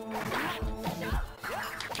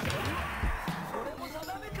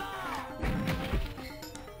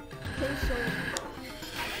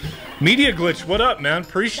 Media Glitch, what up, man?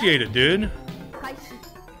 Appreciate it, dude.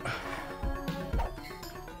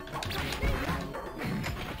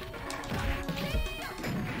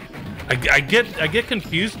 I get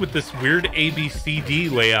confused with this weird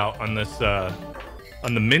ABCD layout on this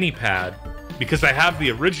on the mini pad because I have the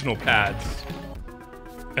original pads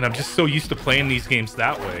and I'm just so used to playing these games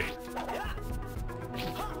that way.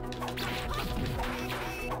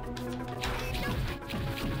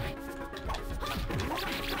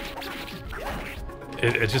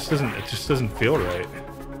 It just doesn't feel right.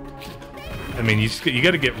 I mean, you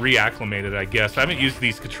got to get reacclimated, I guess. I haven't used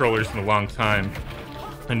these controllers in a long time.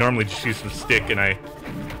 I normally just use the stick and I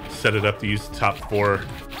set it up to use the top 4.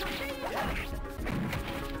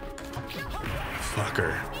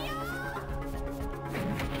 Fucker.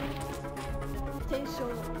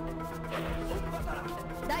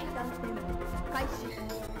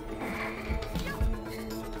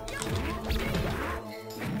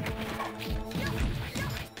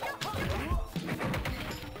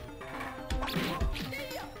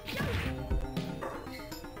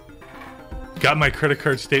 Got my credit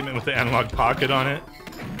card statement with the analog pocket on it.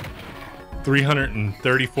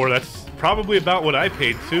 334. That's probably about what I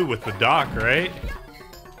paid too with the dock, right?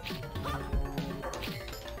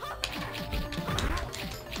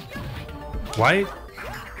 Why?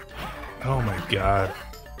 Oh my god.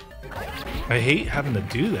 I hate having to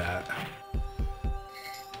do that.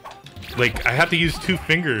 Like, I have to use 2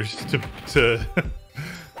 fingers to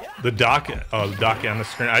the dock. Oh, the dock on the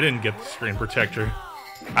screen. I didn't get the screen protector.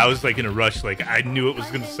 I was like in a rush, like I knew it was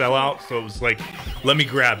gonna sell out, so it was like, let me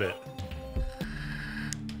grab it.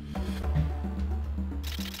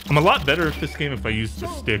 I'm a lot better at this game if I use the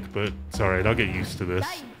stick, but it's alright, I'll get used to this.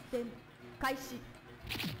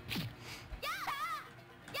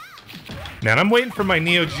 Man, I'm waiting for my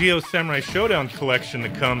Neo Geo Samurai Showdown collection to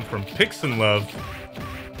come from Pixin Love.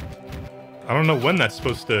 I don't know when that's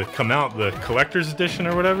supposed to come out, the collector's edition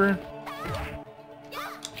or whatever.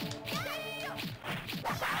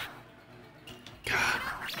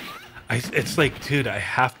 It's like, dude, I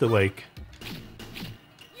have to like...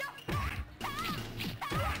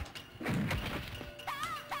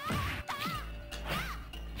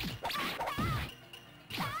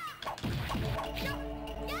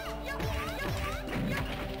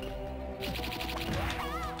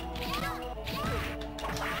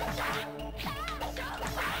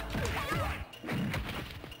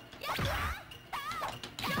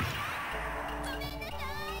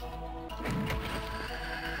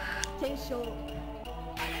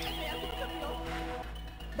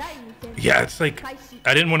 Yeah, it's like,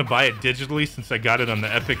 I didn't want to buy it digitally since I got it on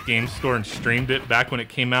the Epic Games Store and streamed it back when it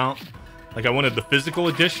came out. Like, I wanted the physical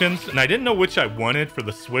editions, and I didn't know which I wanted for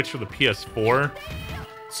the Switch or the PS4.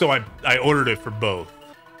 So I ordered it for both.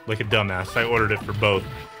 Like a dumbass, I ordered it for both.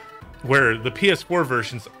 Where the PS4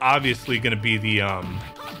 version's obviously going to be the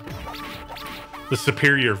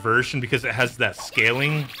superior version because it has that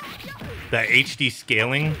scaling, that HD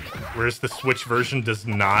scaling, whereas the Switch version does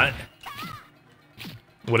not.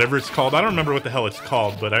 Whatever it's called. I don't remember what the hell it's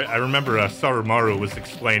called, but I remember Sarumaru was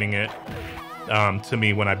explaining it to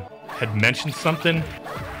me when I had mentioned something,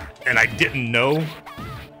 and I didn't know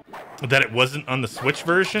that it wasn't on the Switch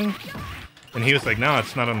version. And he was like, no,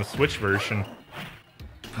 it's not on the Switch version.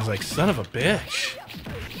 I was like, son of a bitch.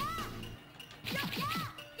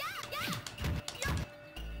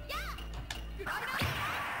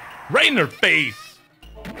 Right in their face.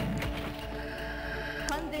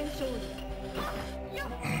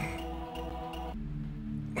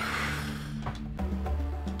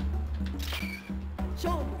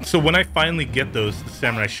 So when I finally get the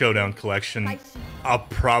Samurai Showdown collection, I'll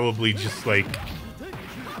probably just like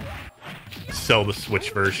sell the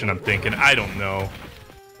Switch version, I'm thinking. I don't know.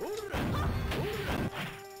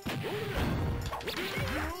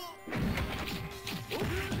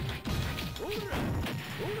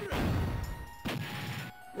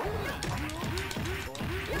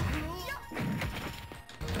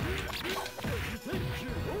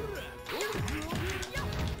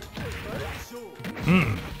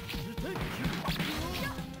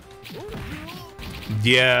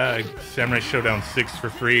 Yeah, Samurai Showdown 6 for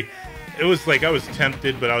free. It was like, I was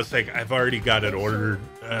tempted, but I was like, I've already got it ordered.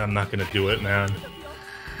 I'm not going to do it, man.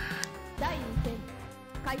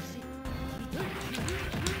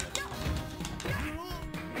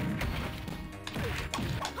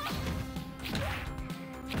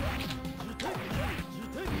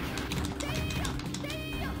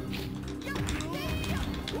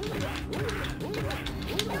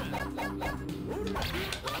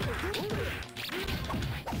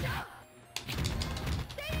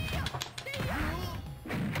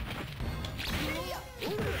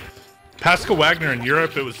 Pascal Wagner in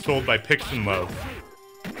Europe, it was sold by Pix and Love.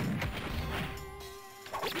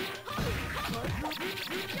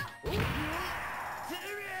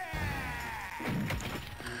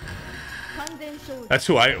 That's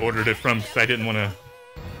who I ordered it from because I didn't want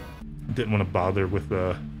to bother with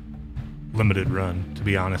the limited run, to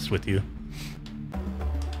be honest with you.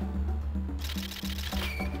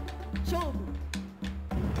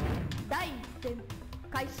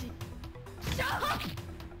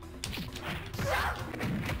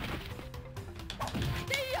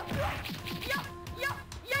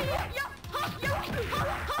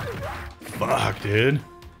 Fuck, dude.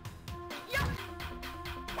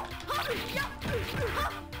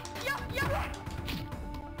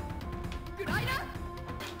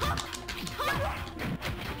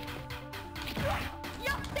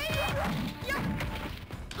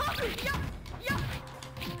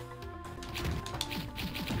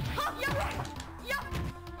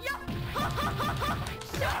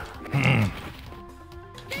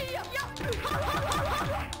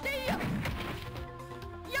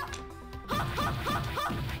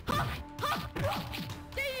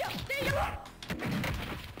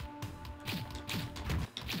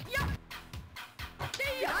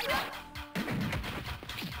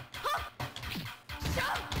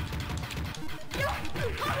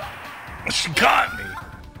 She got me.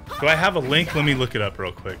 Do I have a link? Let me look it up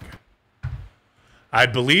real quick. I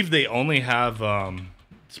believe they only have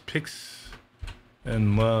it's Pix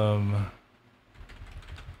and Love.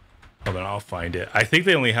 Hold on, I'll find it. I think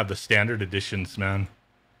they only have the standard editions, man,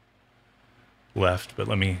 left. But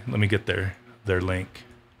let me get their link.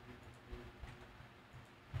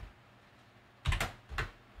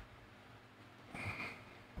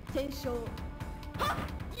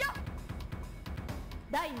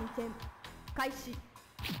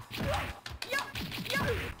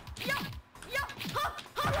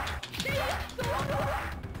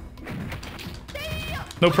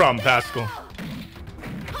 No problem, Pascal.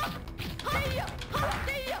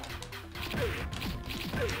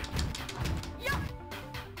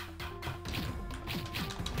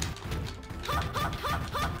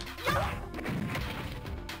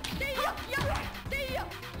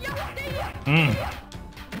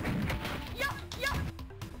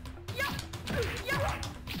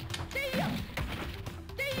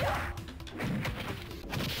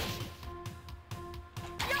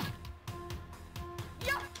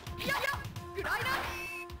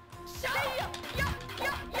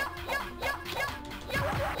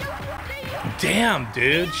 Damn,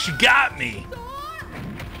 dude, she got me.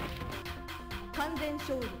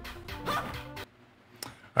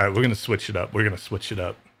 All right, we're gonna switch it up.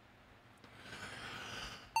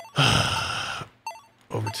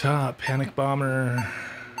 Over top, Panic Bomber.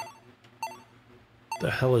 The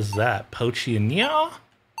hell is that? Pochi and Nya?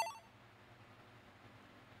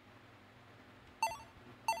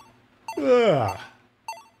 Ugh.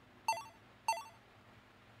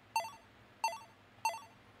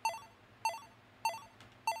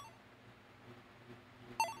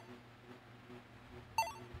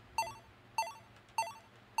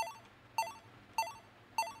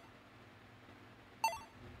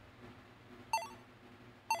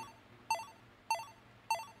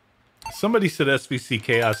 Somebody said SVC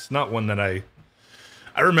Chaos, not one that I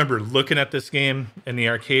remember looking at this game in the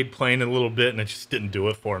arcade, playing it a little bit, and it just didn't do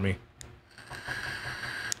it for me.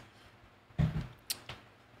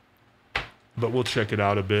 But we'll check it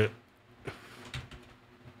out a bit.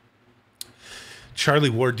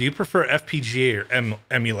 Charlie Ward, do you prefer FPGA or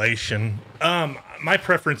emulation? My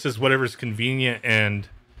preference is whatever's convenient and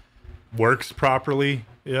works properly.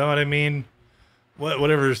 You know what I mean?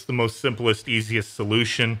 Whatever's the most simplest, easiest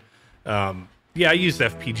solution. Yeah, I use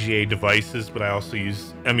FPGA devices, but I also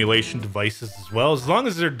use emulation devices as well. As long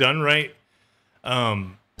as they're done right,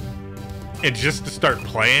 and just to start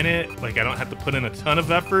playing it, like I don't have to put in a ton of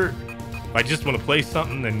effort. If I just want to play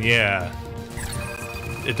something, then yeah,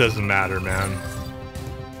 it doesn't matter, man.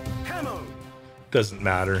 Doesn't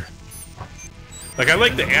matter. Like I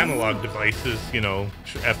like the analog devices, you know,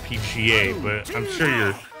 FPGA, but I'm sure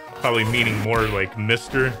you're probably meaning more like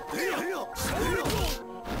Mr.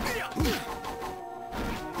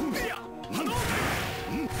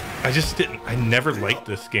 I never liked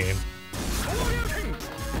this game.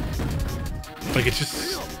 Like it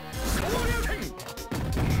just...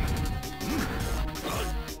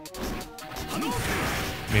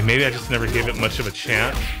 I mean, maybe I just never gave it much of a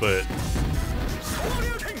chance, but...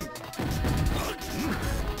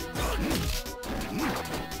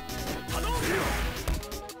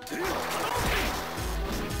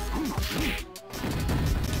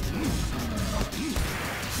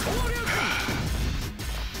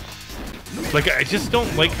 Like, I just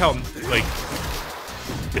don't like how, like,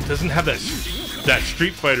 it doesn't have that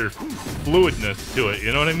Street Fighter fluidness to it,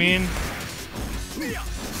 you know what I mean?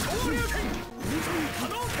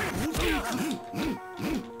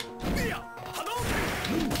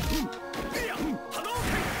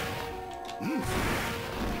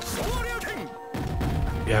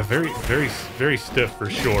 Yeah, very stiff for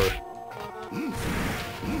sure.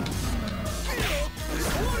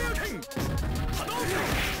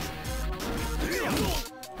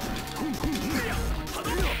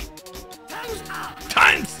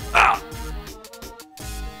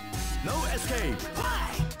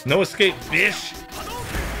 No escape, bitch!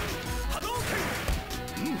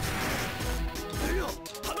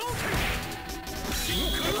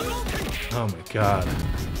 Oh my god.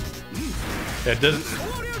 That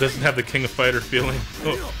doesn't have the King of Fighter feeling.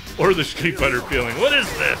 Oh, or the Street Fighter feeling. What is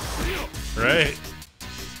this? Right?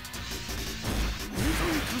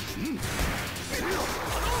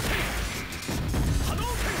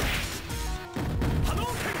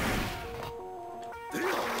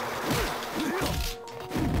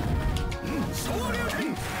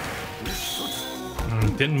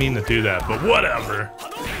 Didn't mean to do that, but whatever.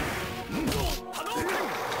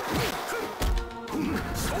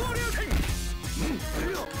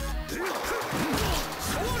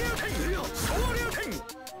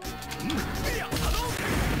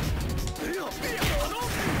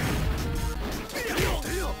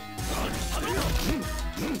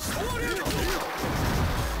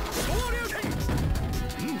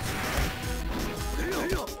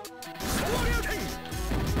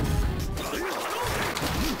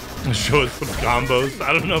 Show us some combos.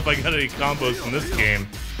 I don't know if I got any combos in this game.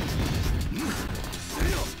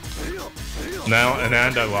 Now, and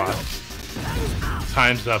I lost.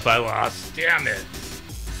 Time's up, I lost. Damn it.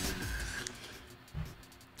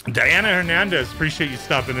 Diana Hernandez, appreciate you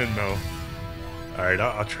stopping in, though. Alright,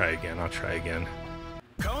 I'll try again. I'll try again.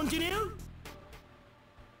 Continue.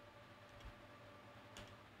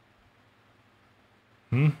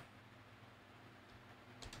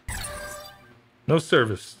 No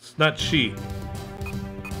service. It's not cheap.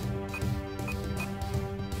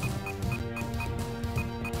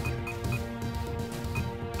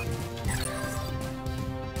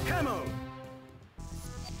 Camo.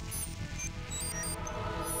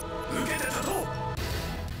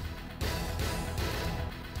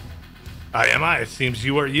 It seems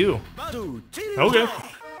you are you. Okay.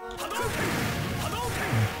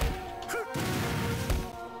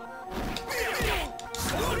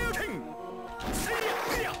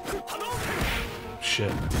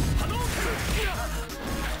 Shit.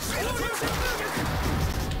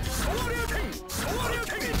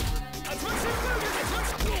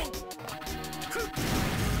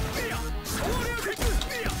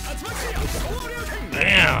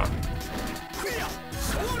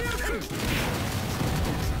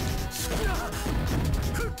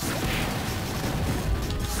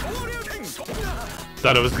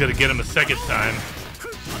 Thought I was gonna get him a second time.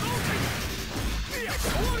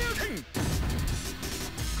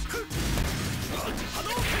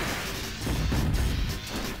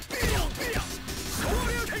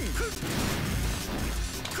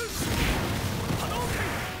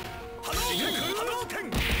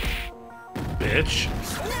 Bitch.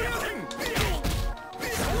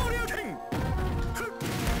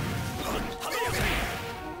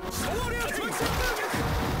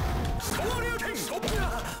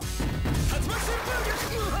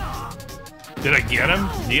 Did I get him?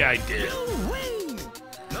 Yeah, I did.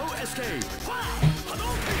 No escape.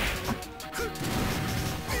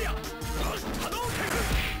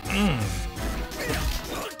 Ooh.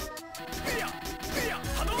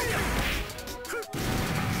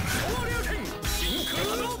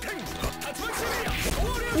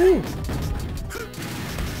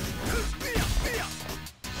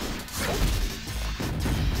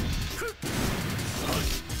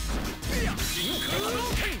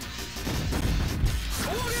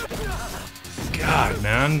 God,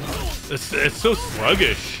 man, it's so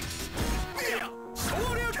sluggish.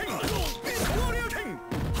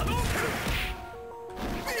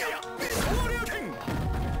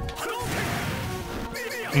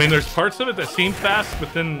 I mean, there's parts of it that seem fast,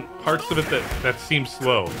 but then parts of it that seem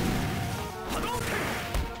slow.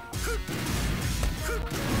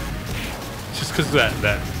 Just because that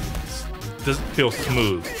doesn't feel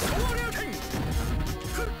smooth.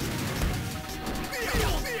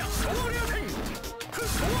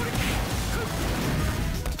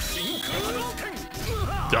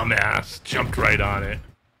 Dumbass jumped right on it.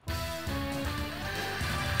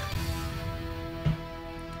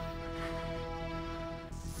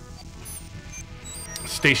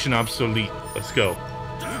 Station obsolete. Let's go.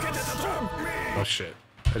 Oh shit!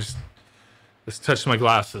 I just touched my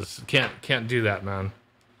glasses. Can't do that, man.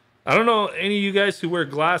 I don't know any of you guys who wear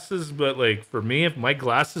glasses, but like for me, if my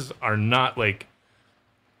glasses are not like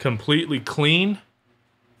completely clean,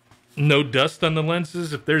 no dust on the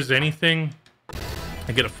lenses, if there's anything,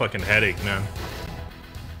 I get a fucking headache, man.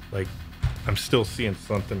 Like, I'm still seeing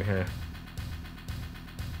something here.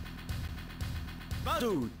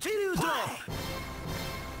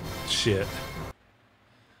 Shit.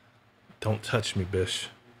 Don't touch me, bish.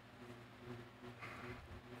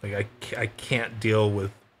 Like, I can't deal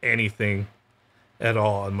with anything at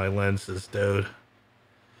all on my lenses, dude.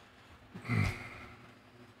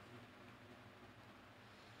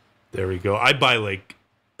 There we go. I buy like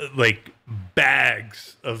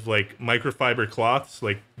bags of like microfiber cloths,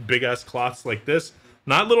 like big ass cloths like this,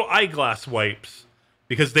 not little eyeglass wipes,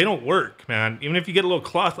 because they don't work, man. Even if you get a little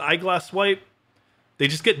cloth eyeglass wipe, they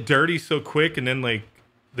just get dirty so quick, and then like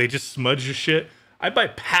they just smudge your shit. I buy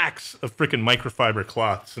packs of freaking microfiber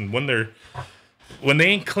cloths, and when they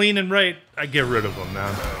ain't clean and right, I get rid of them,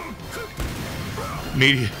 man.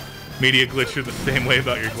 Media glitch, you're the same way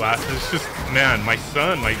about your glasses. It's just, man, my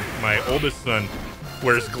son, my oldest son,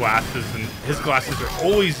 wears glasses, and his glasses are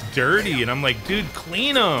always dirty, and I'm like, dude,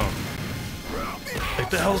 clean them. Like,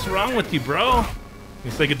 the hell's wrong with you, bro?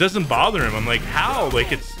 He's like, it doesn't bother him. I'm like, how?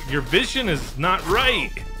 Like, it's your vision is not right.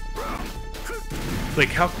 Like,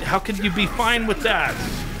 how can you be fine with that?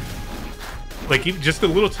 Like, even just a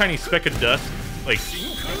little tiny speck of dust, like,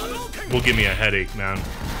 will give me a headache, man.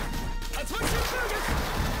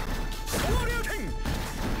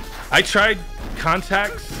 I tried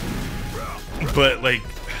contacts, but like,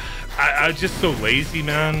 I'm just so lazy,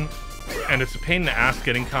 man. And it's a pain in the ass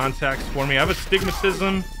getting contacts for me. I have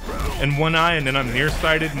astigmatism in one eye, and then I'm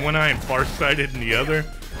nearsighted in one eye and farsighted in the other.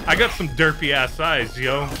 I got some derpy ass eyes,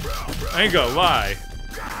 yo. I ain't gonna lie.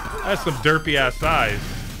 I have some derpy ass eyes.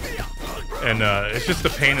 And it's just a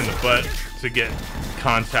pain in the butt to get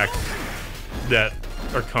contacts that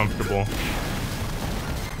are comfortable.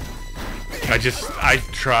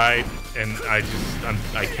 I've tried, and I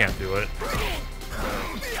can't do it.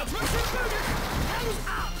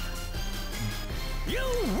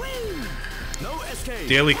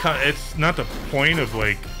 Daily it's not the point of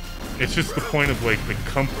like, it's just the point of like the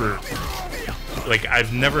comfort. Like,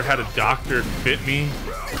 I've never had a doctor fit me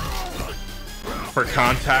for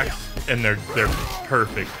contacts, and they're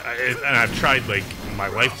perfect. And I've tried like in my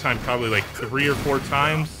lifetime probably like 3 or 4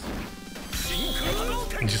 times.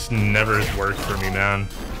 It just never has worked for me, man.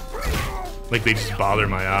 Like, they just bother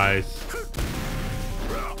my eyes.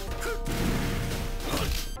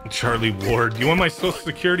 Charlie Ward, you want my social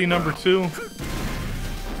security number too?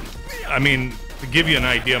 I mean, to give you an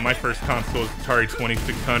idea, my first console was Atari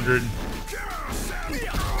 2600.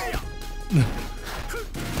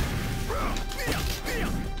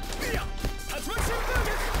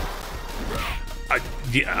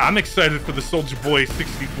 Yeah, I'm excited for the Soldier Boy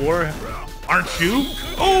 64. Aren't you?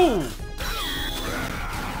 Oh!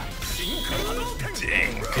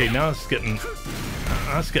 Dang. Okay, now it's getting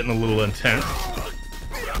a little intense.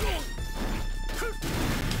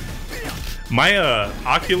 My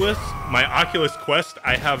Oculus Quest,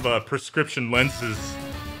 I have prescription lenses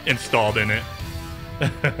installed in it.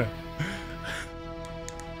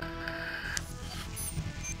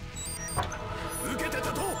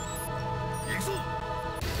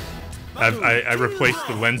 I replaced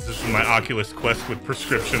the lenses in my Oculus Quest with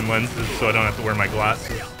prescription lenses so I don't have to wear my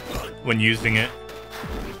glasses when using it.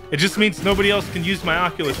 It just means nobody else can use my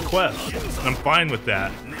Oculus Quest, and I'm fine with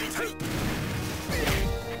that.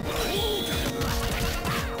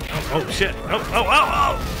 Oh shit.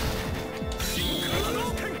 Oh.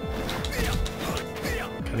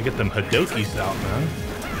 Gotta get them Hadokis out, man.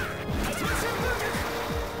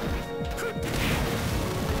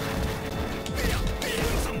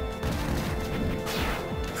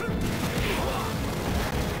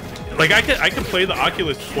 Like I could play the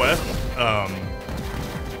Oculus Quest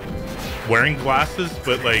wearing glasses,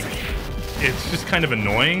 but like it's just kind of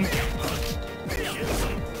annoying.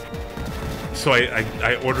 So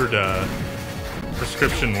I ordered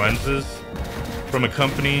prescription lenses from a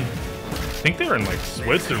company. I think they were in like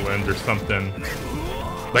Switzerland or something.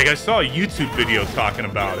 Like I saw a YouTube video talking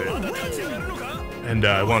about it, and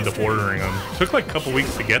I wound up ordering them. It took like a couple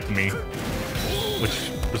weeks to get to me, which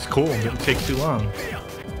was cool. It didn't take too long.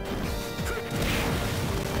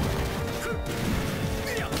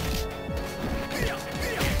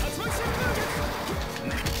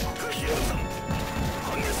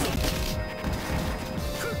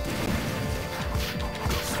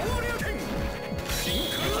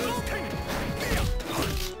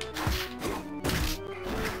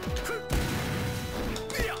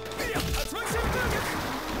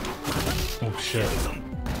 Oh shit.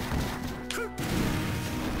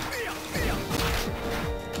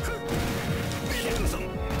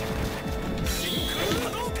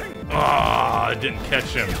 Ah, I didn't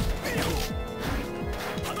catch him.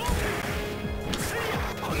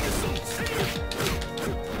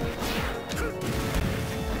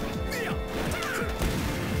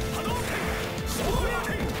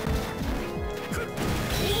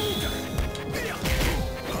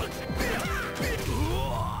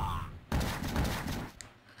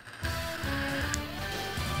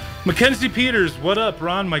 Mackenzie Peters, what up,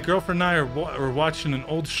 Ron? My girlfriend and I are watching an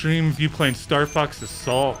old stream of you playing Star Fox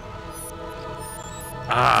Assault.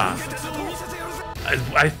 Ah.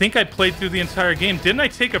 I think I played through the entire game. Didn't I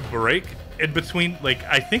take a break in between? Like,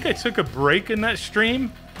 I think I took a break in that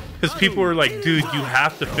stream because people were like, dude, you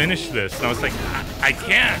have to finish this. And I was like, I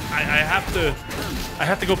can't. I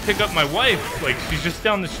have to go pick up my wife. Like, she's just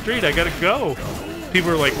down the street. I gotta go.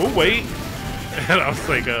 People were like, we'll wait. And I was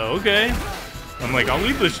like, okay. I'm like, I'll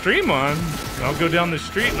leave the stream on, and I'll go down the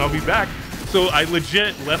street, and I'll be back. So I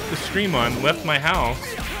legit left the stream on, left my house,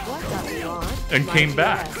 and came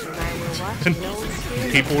back. And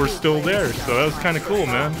people were still there, so that was kind of cool,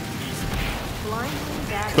 man.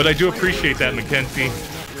 But I do appreciate that, Mackenzie.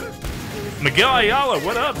 Miguel Ayala,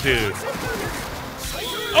 what up, dude?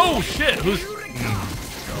 Oh, shit, who's...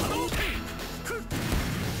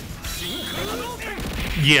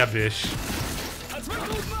 Yeah, bish.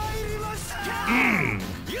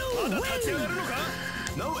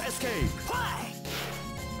 No escape.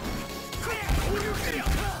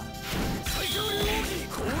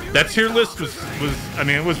 That tier list was I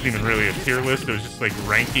mean, it wasn't even really a tier list. It was just like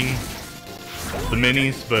ranking the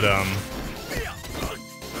minis, but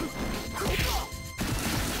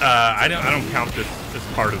I don't count this as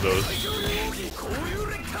part of those,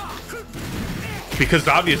 because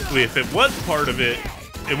obviously if it was part of it,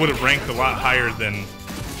 it would have ranked a lot higher than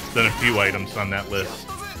a few items on that list.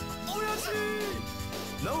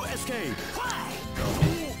 No escape.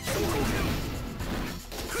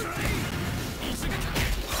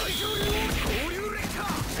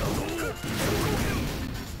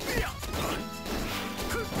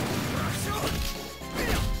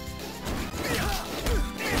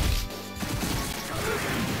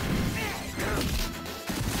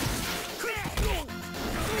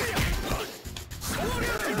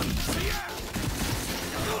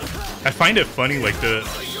 I find it funny, like the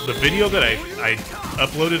video that I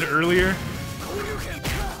uploaded earlier,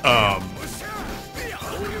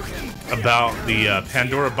 about the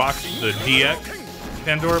Pandora box, the DX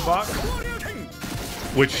Pandora box,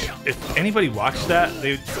 which if anybody watched that,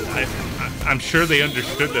 I'm sure they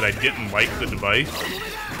understood that I didn't like the device.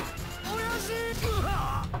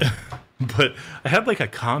 But I had like a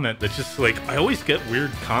comment that just like, I always get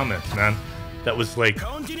weird comments, man, that was like,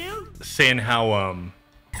 saying how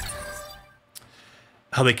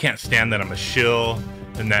they can't stand that I'm a shill,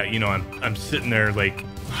 and that, you know, I'm sitting there like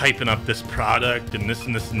hyping up this product and this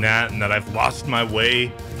and this and that, and that I've lost my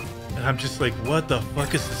way. And I'm just like, what the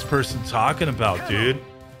fuck is this person talking about, dude?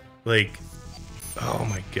 Like, oh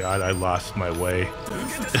my god, I lost my way.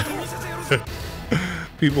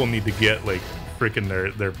 People need to get like freaking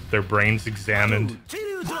their brains examined.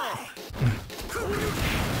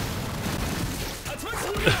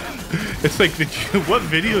 It's like, what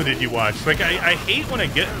video did you watch? Like, I hate when I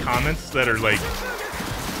get comments that are like,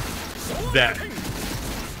 that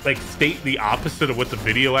like state the opposite of what the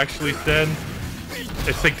video actually said.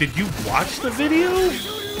 It's like, did you watch the video?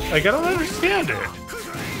 Like, I don't understand it.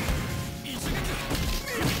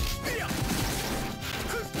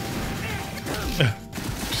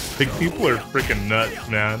 Just like, people are freaking nuts,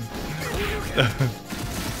 man.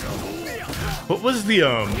 What was the,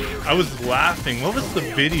 I was laughing. What was the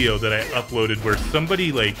video that I uploaded where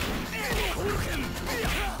somebody, like,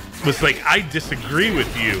 was like, I disagree with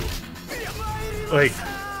you? Like,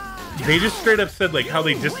 they just straight up said, like, how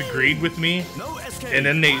they disagreed with me. And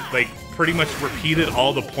then they, like, pretty much repeated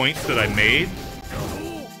all the points that I made.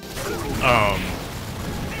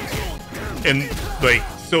 And, like,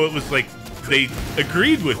 so it was like, they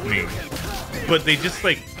agreed with me. But they just,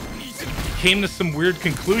 like, came to some weird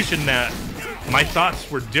conclusion that my thoughts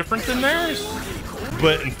were different than theirs,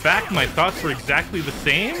 but in fact my thoughts were exactly the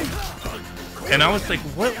same. And I was like,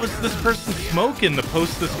 what was this person smoking to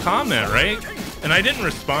post this comment, right? And I didn't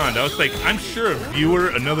respond. I was like, I'm sure a viewer,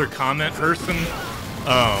 another comment person,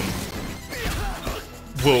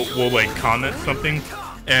 will like comment something.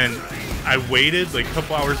 And I waited like a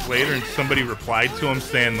couple hours later, and somebody replied to him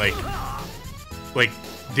saying like,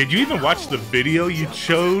 did you even watch the video you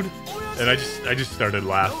showed? And I just started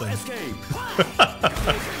laughing.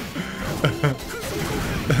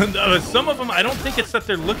 Some of them, I don't think it's that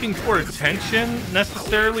they're looking for attention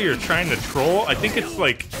necessarily or trying to troll. I think it's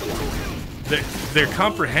like their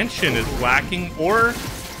comprehension is lacking, or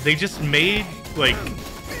they just made like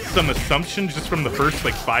some assumptions just from the first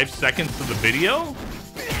like 5 seconds of the video,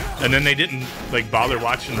 and then they didn't like bother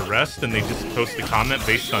watching the rest, and they just post a comment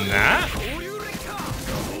based on that.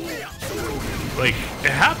 Like, it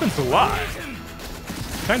happens a lot.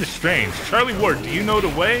 Kind of strange. Charlie Ward, do you know the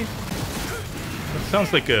way? That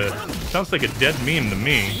sounds like a dead meme to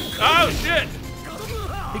me. Oh shit!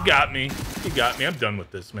 He got me. He got me. I'm done with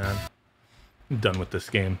this, man. I'm done with this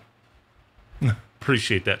game.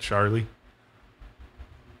 Appreciate that, Charlie.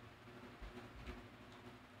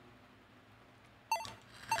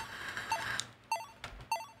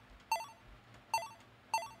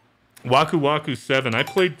 Waku Waku 7. I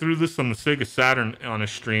played through this on the Sega Saturn on a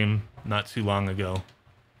stream not too long ago.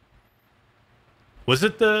 Was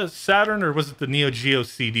it the Saturn or was it the Neo Geo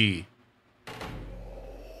CD?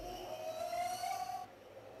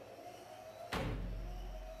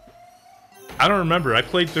 I don't remember. I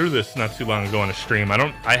played through this not too long ago on a stream.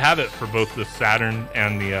 I have it for both the Saturn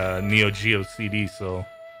and the Neo Geo CD, so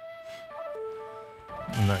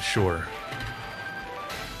I'm not sure.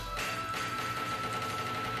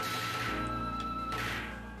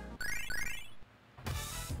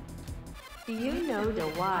 Do you know the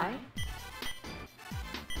why?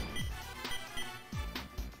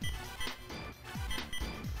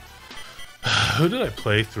 Who did I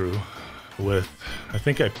play through with? I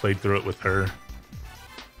think I played through it with her.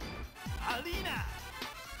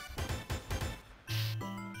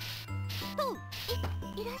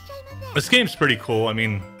 This game's pretty cool. I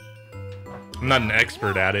mean, I'm not an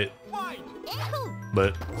expert at it,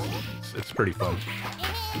 but it's pretty fun.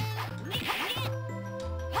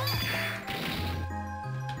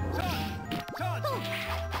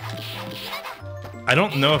 I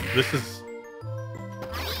don't know if this is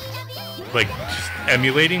like just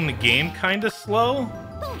emulating the game kind of slow,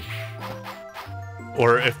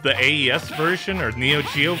 or if the AES version or Neo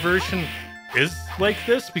Geo version is like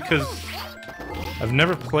this, because I've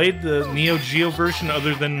never played the Neo Geo version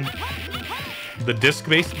other than the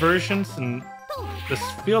disc-based versions, and this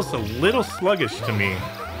feels a little sluggish to me.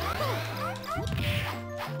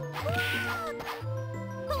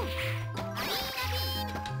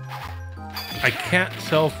 I can't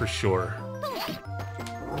tell for sure.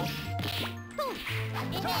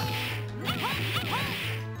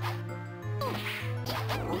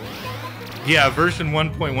 Yeah, version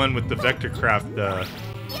 1.1 with the Vectorcraft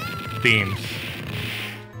themes.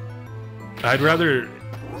 I'd rather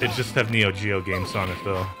it just have Neo Geo games on it,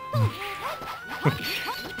 though.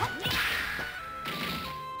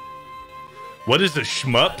 What is a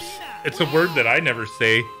shmups? It's a word that I never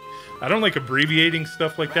say. I don't like abbreviating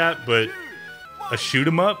stuff like that, but a shoot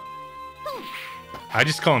 'em up? I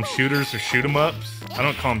just call them shooters or shoot 'em ups. I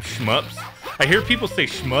don't call them shmups. I hear people say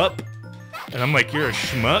shmup, and I'm like, you're a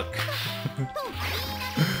schmuck.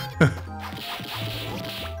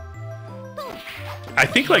 I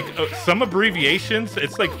think like some abbreviations,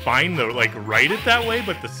 it's like fine to like write it that way,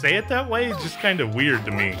 but to say it that way is just kind of weird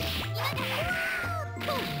to me.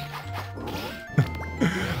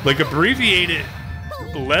 Like abbreviate it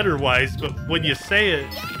letter-wise, but when you say it,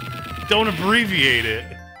 don't abbreviate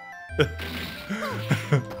it.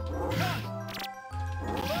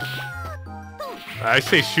 I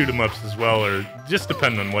say shoot 'em ups as well, or just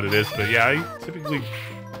depending on what it is, but yeah, I typically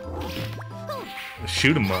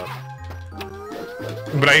shoot 'em up.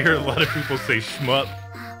 But I hear a lot of people say shmup.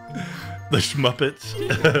 The shmuppets.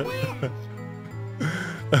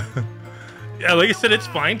 Yeah, like I said, it's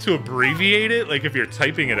fine to abbreviate it, like if you're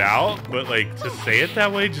typing it out, but like to say it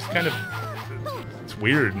that way, just kind of, it's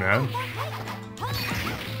weird, man.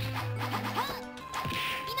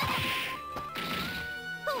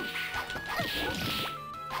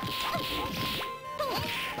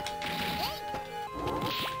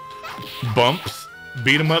 Bumps,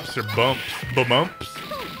 beat 'em ups or bumps, bumps,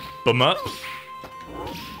 bum ups.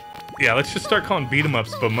 Yeah, let's just start calling beat 'em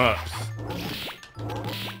ups bum ups.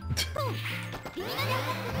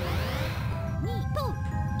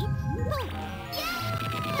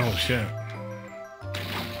 Oh shit.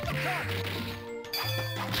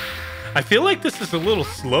 I feel like this is a little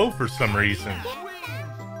slow for some reason.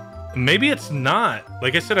 Maybe it's not.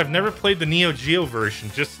 Like I said, I've never played the Neo Geo version,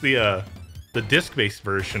 just the disc-based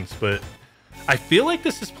versions, but I feel like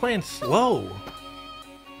this is playing slow.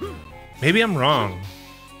 Maybe I'm wrong.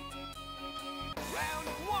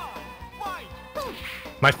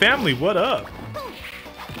 My family, what up?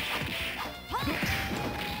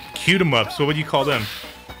 Cute 'em ups. What would you call them?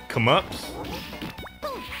 Come ups?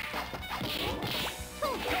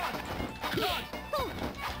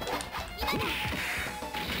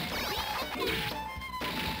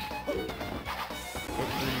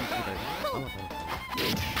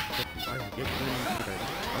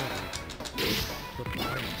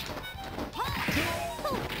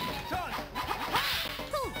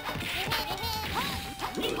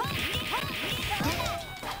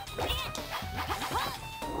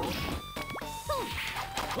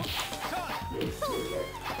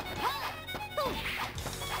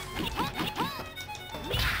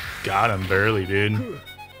 Got him barely, dude.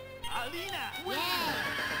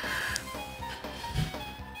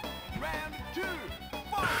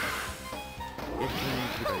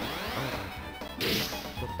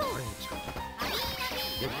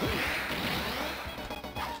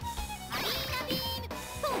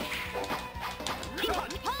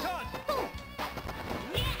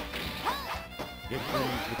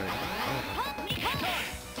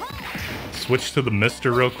 Switch to the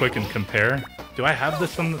Mister real quick and compare. Do I have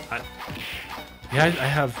this on the? Yeah, I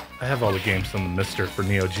have all the games on the Mister for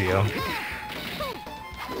Neo Geo.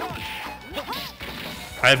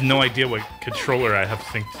 I have no idea what controller I have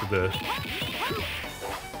synced to the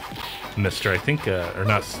Mister. I think, or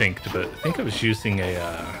not synced, but I think I was using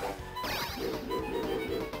a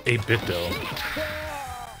Bitto.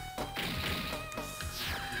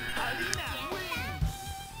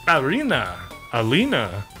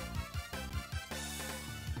 Alina.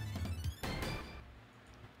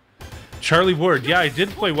 Charlie Ward, yeah, I did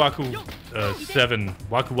play Waku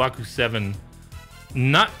 7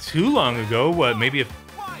 not too long ago. What, maybe a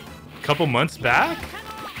couple months back?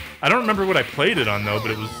 I don't remember what I played it on though,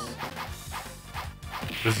 but it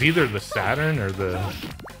was either the Saturn or the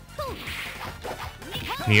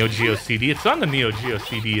Neo Geo CD. It's on the Neo Geo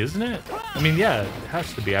CD, isn't it? I mean, yeah, it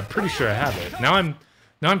has to be. I'm pretty sure I have it. Now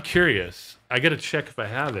I'm curious. I gotta check if I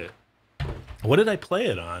have it. What did I play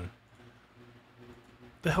it on?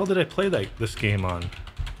 The hell did I play this game on?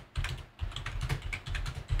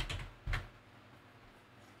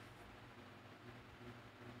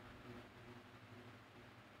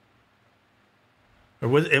 Or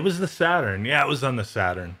was it was the Saturn? Yeah, it was on the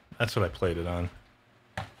Saturn. That's what I played it on.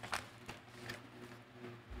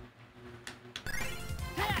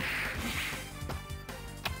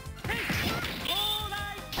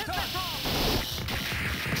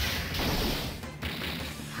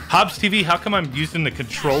 Hobbs TV, how come I'm using the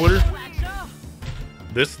controller,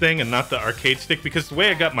 this thing, and not the arcade stick? Because the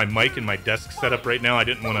way I got my mic and my desk set up right now, I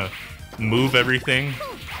didn't want to move everything.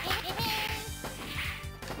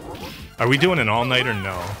 Are we doing an all-nighter?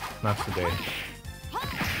 No, not today.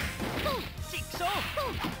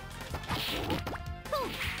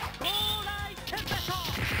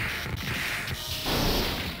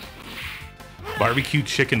 Barbecue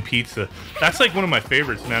chicken pizza. That's like one of my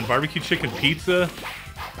favorites, man. Barbecue chicken pizza.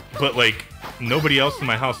 but like nobody else in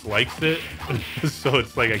my house likes it. So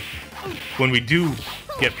it's like when we do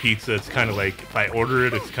get pizza, it's kind of like if I order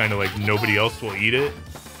it, it's kind of like nobody else will eat it.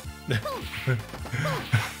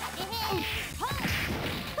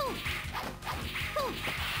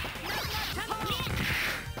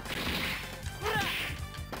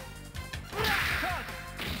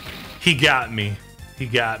 He got me. He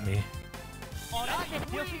got me.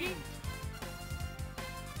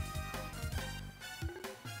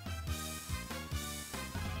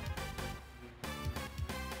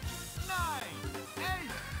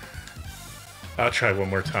 I'll try one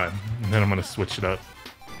more time, and then I'm gonna switch it up.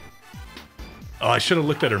 Oh, I should have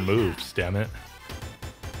looked at her moves, damn it.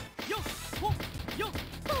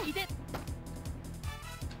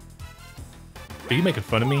 Are you making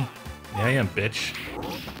fun of me? Yeah, I am, bitch.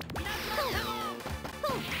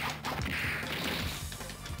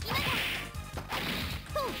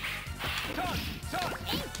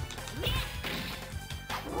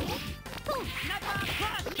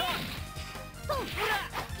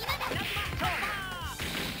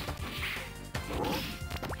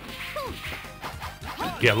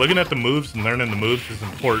 Yeah, looking at the moves and learning the moves is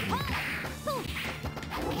important.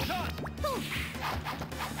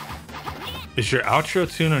 Is your outro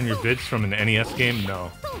tune on your vids from an NES game?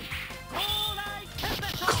 No.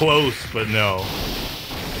 Close, but no.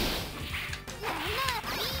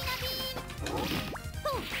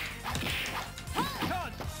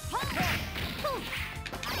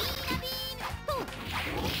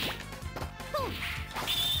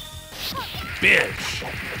 Bitch!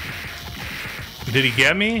 Did he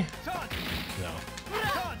get me? No.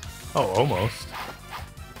 Oh, almost.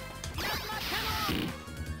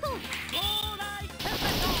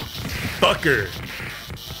 Fucker!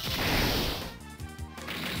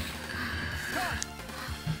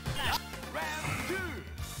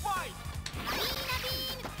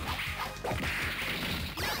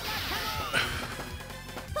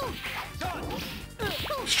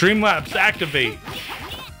 Streamlabs activate!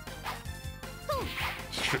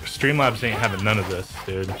 Streamlabs ain't having none of this,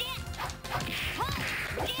 dude.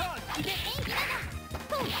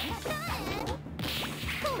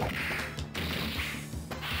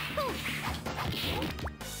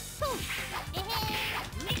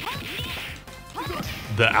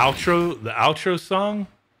 The outro song?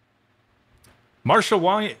 Marshall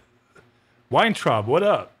Weintraub, what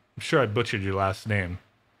up? I'm sure I butchered your last name.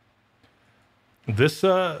 This,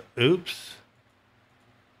 oops.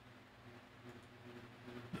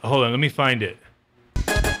 Hold on, let me find it.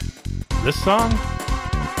 This song?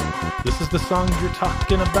 This is the song you're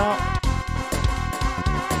talking about?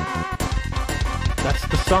 That's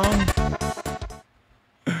the song?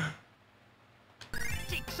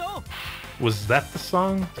 Was that the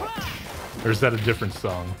song? Or is that a different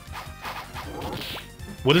song?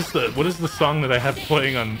 What is the song that I have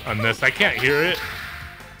playing on this? I can't hear it.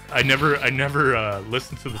 I never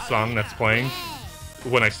listen to the song that's playing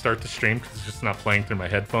when I start the stream because it's just not playing through my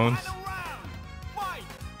headphones.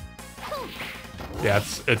 Yeah,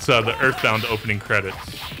 it's the Earthbound opening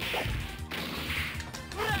credits.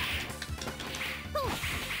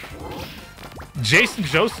 Jason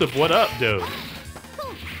Joseph, what up, dude?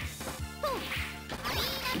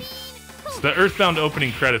 It's the Earthbound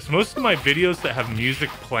opening credits. Most of my videos that have music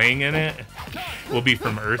playing in it will be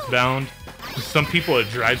from Earthbound. Some people, it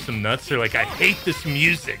drives them nuts. They're like, I hate this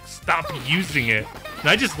music. Stop using it. And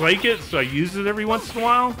I just like it, so I use it every once in a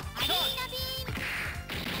while.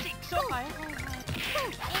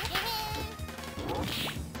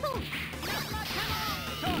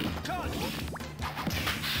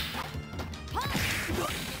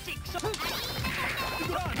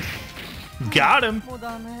 Got him.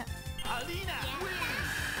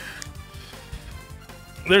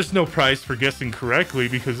 There's no prize for guessing correctly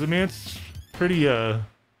because, I mean, it's a pretty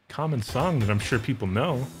common song that I'm sure people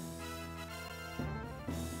know.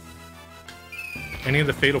 Any of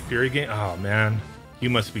the Fatal Fury game? Oh, man.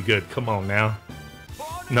 You must be good. Come on now.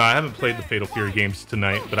 No, I haven't played the Fatal Fury games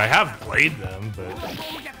tonight, but I have played them, but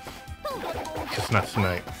just not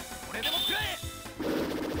tonight.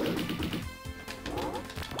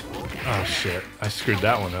 Oh, shit. I screwed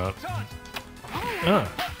that one up.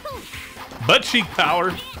 Butt cheek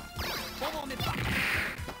power.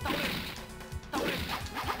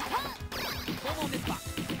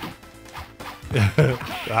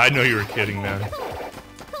 I know you were kidding, man.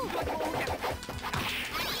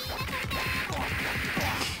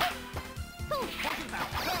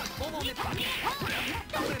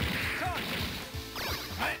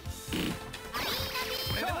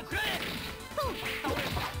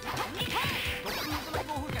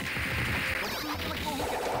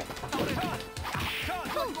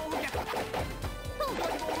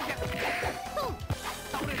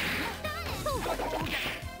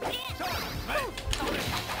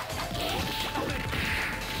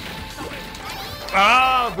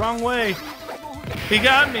 Wrong way. He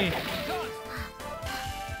got me.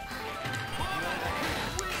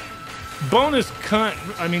 Bonus cunt.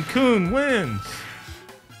 I mean, Coon wins.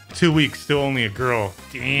 2 weeks, still only a girl.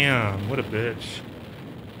 Damn, what a bitch.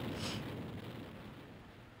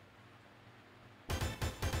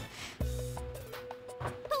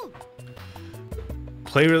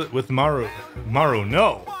 Play with Maru. Maru,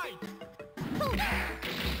 no.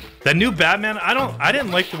 That new Batman, I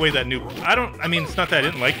didn't like the way that new, I mean, it's not that I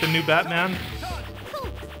didn't like the new Batman.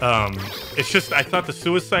 It's just, I thought the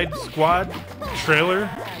Suicide Squad trailer,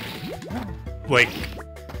 like,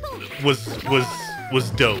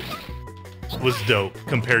 was dope. Was dope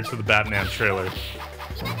compared to the Batman trailer.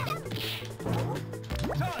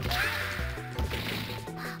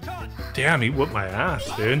 Damn, he whooped my ass,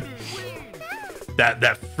 dude.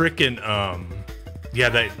 That frickin', yeah,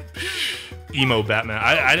 that emo Batman.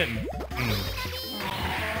 I didn't.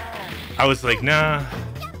 I was like, nah.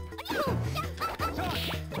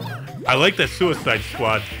 I like that Suicide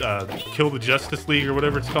Squad, Kill the Justice League or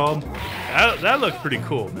whatever it's called. That looked pretty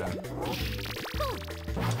cool, man.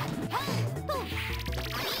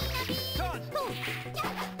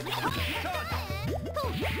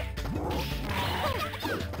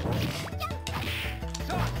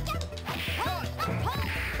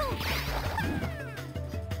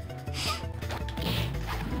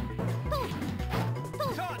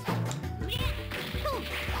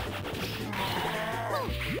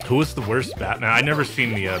 Who was the worst Batman? I never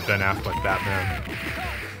seen the Ben Affleck Batman.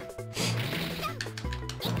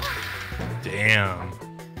 Damn.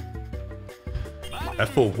 That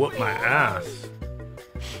fool whooped my ass.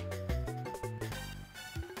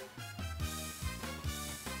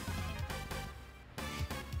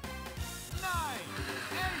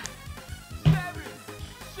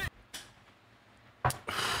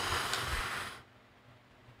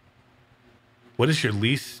 What is your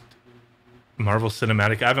least Marvel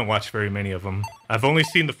Cinematic? I haven't watched very many of them. I've only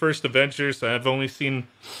seen the first Avengers. I've only seen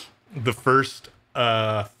the first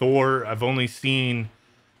Thor. I've only seen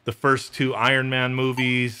the first 2 Iron Man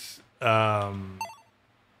movies. That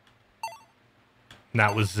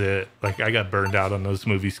was it. Like, I got burned out on those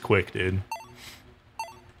movies quick, dude.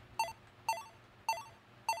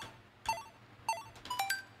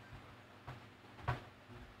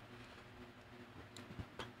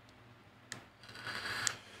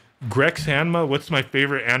 Grex Hanma, what's my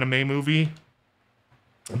favorite anime movie?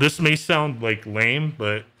 This may sound like lame,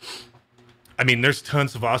 but I mean, there's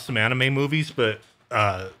tons of awesome anime movies, but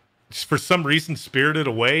for some reason, Spirited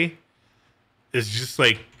Away is just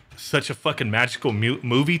like such a fucking magical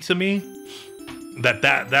movie to me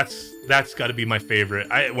that's got to be my favorite.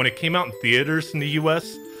 When it came out in theaters in the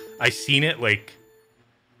US, I seen it like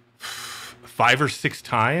 5 or 6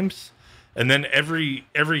 times, and then every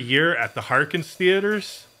year at the Harkins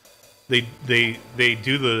theaters, they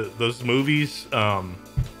do those movies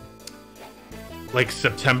like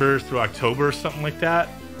September through October or something like that,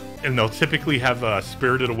 and they'll typically have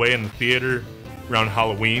Spirited Away in the theater around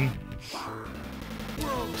Halloween.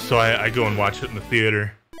 So I go and watch it in the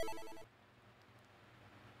theater.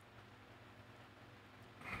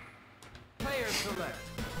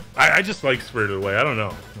 I just like Spirited Away. I don't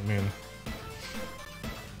know. I mean,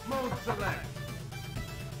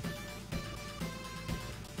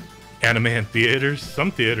 anime in theaters? Some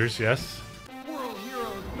theaters, yes. World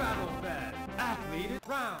Heroes Battle Fed. Athlete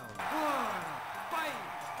round 1, fight!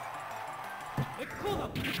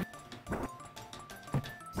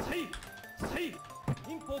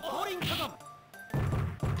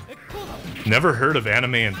 Never heard of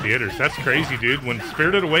anime in theaters. That's crazy, dude. When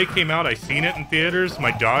Spirited Away came out, I seen it in theaters. My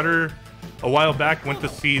daughter, a while back, went to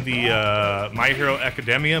see the My Hero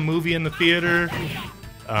Academia movie in the theater.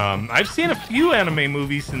 I've seen a few anime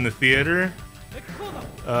movies in the theater.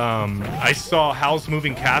 I saw Howl's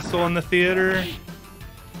Moving Castle in the theater.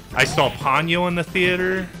 I saw Ponyo in the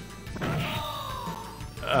theater.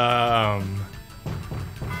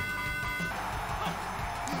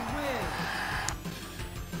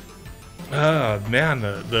 Man,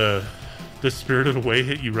 the Spirited Away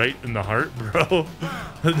hit you right in the heart, bro.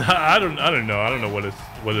 I don't know. I don't know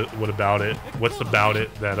what about it. What's about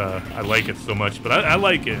it that I like it so much, but I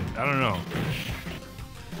like it. I don't know.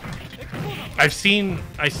 I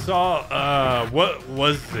saw what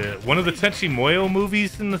was it? One of the Tenchi Muyo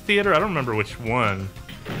movies in the theater. I don't remember which one.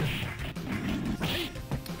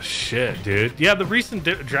 Shit, dude. Yeah, the recent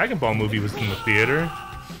Dragon Ball movie was in the theater.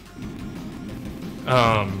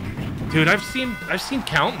 Dude, I've seen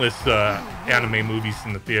countless anime movies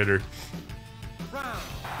in the theater.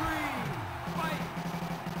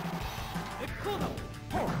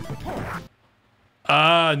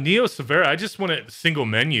 Neo Severa. I just want a single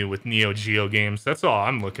menu with Neo Geo games. That's all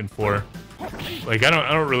I'm looking for. Like, I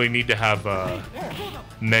don't really need to have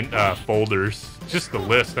folders. Just the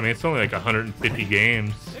list. I mean, it's only like 150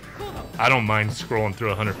 games. I don't mind scrolling through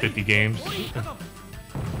 150 games.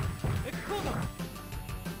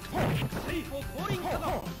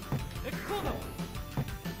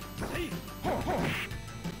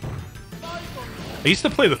 I used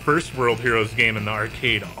to play the first World Heroes game in the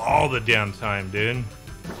arcade all the damn time, dude.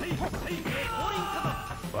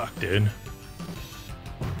 Fuck, dude.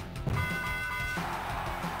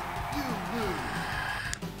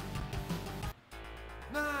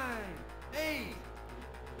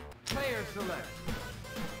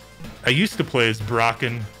 I used to play as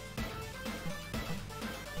Brocken.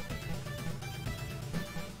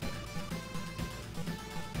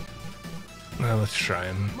 Well, let's try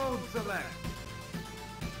him.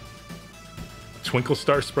 Twinkle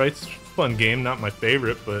Star Sprites, fun game, not my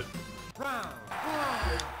favorite, but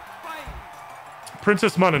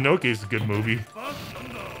Princess Mononoke is a good movie.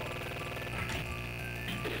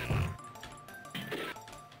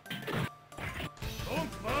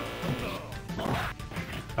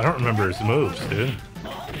 I don't remember his moves, dude.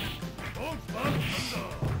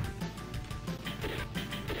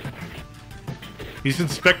 He's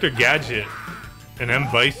Inspector Gadget and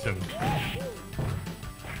M. Bison.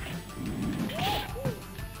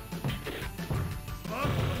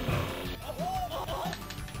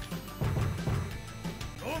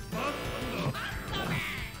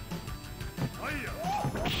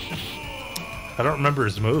 I don't remember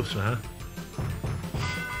his moves, man.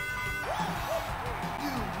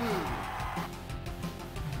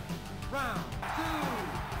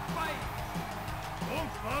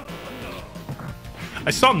 I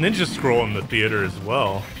saw Ninja Scroll in the theater as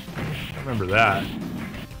well. I remember that.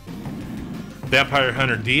 Vampire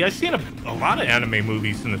Hunter D. I've seen a lot of anime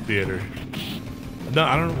movies in the theater. No,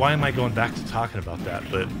 I don't know why am I going back to talking about that,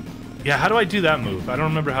 but yeah, how do I do that move? I don't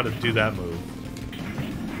remember how to do that move.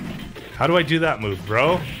 How do I do that move,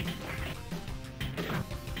 bro?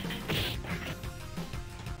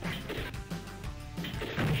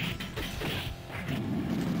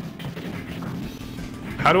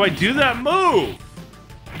 How do I do that move?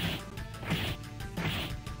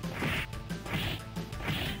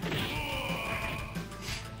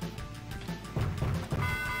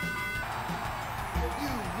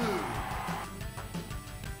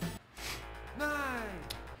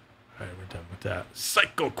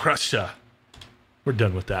 Psycho Crusher. We're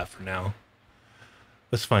done with that for now.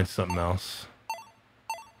 Let's find something else.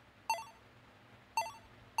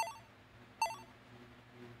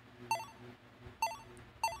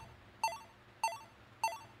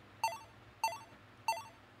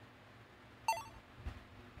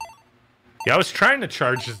 Yeah, I was trying to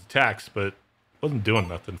charge his attacks, but it wasn't doing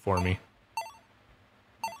nothing for me.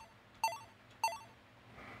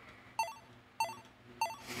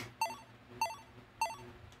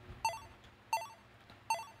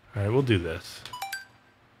 All right, we'll do this.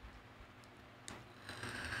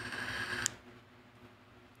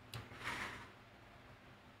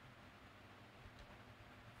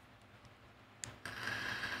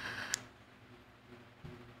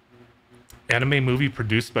 Anime movie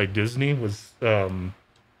produced by Disney was,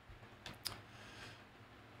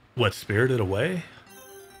 what, Spirited Away?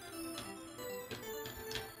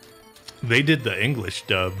 They did the English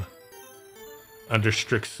dub under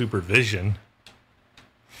strict supervision.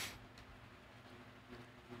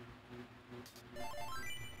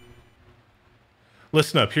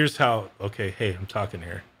 Listen up, here's how... Okay, hey, I'm talking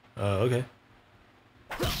here. Okay.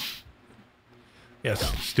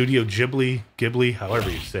 Yes, Studio Ghibli, however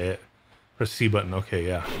you say it. Press C button, okay,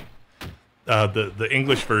 yeah. The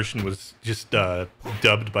English version was just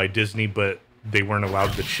dubbed by Disney, but they weren't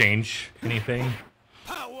allowed to change anything.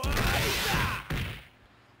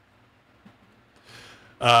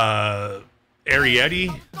 Arietti?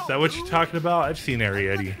 Is that what you're talking about? I've seen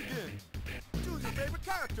Arietti.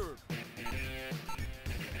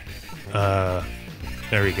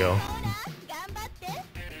 There we go.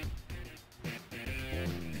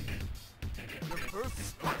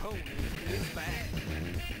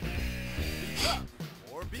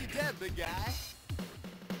 Or be dead, big guy.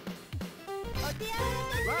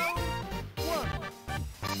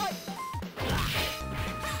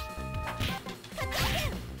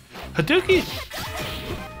 Hadouken!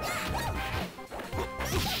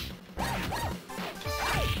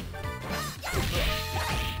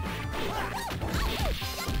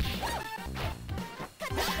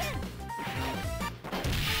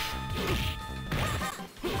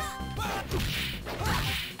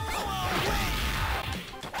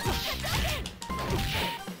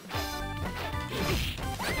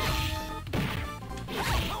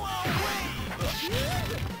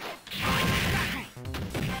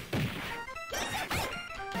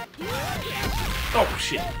 Oh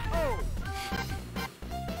shit.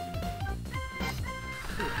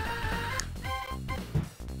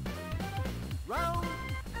 Round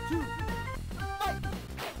 2. Fight.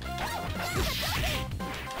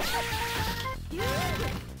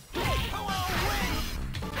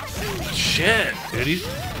 Shit, dude,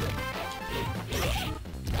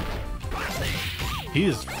 he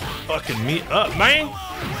is fucking me up, man.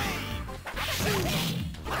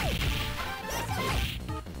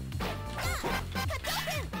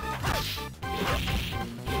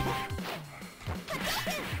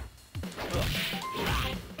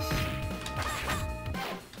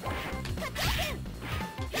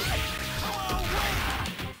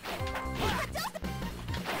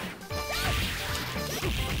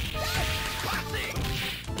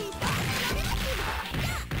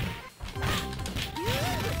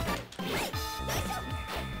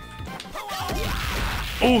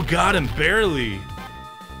 Oh, got him barely.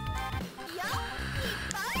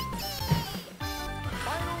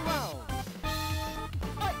 Final round.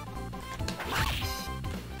 Fight.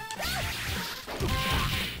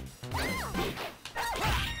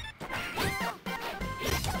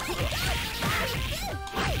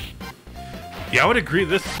 Yeah, I would agree.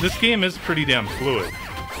 This game is pretty damn fluid.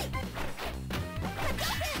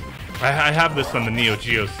 I have this on the Neo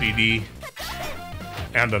Geo CD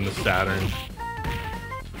and on the Saturn.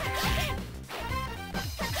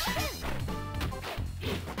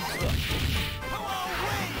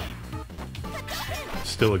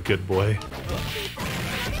 Still a good boy.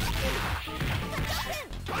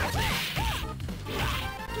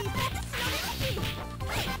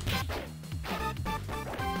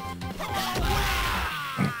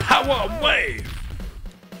 Power wave.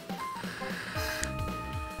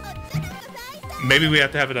 Maybe we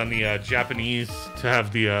have to have it on the Japanese to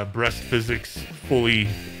have the breast physics fully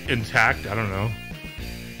intact. I don't know.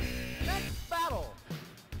 Next battle.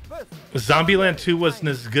 Zombieland 2 wasn't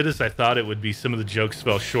as good as I thought it would be. Some of the jokes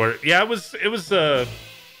fell short. Yeah, it was a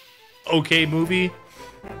okay movie.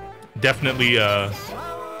 Definitely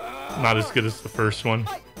not as good as the first one.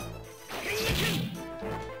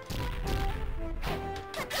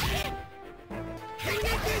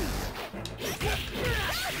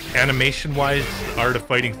 Animation-wise, Art of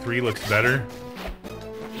Fighting 3 looks better.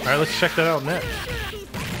 Alright, let's check that out next.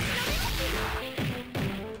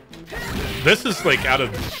 This is like out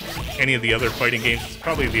of any of the other fighting games, it's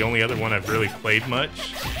probably the only other one I've really played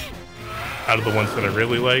much. Out of the ones that I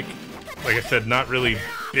really like. Like I said, not really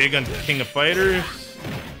big on King of Fighters.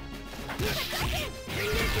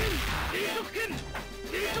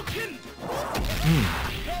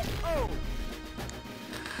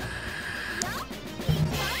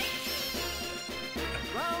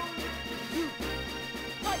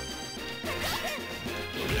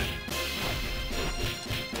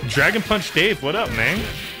 Dragon Punch Dave, what up, man?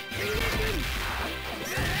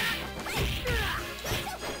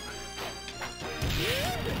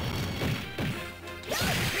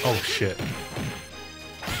 Oh shit.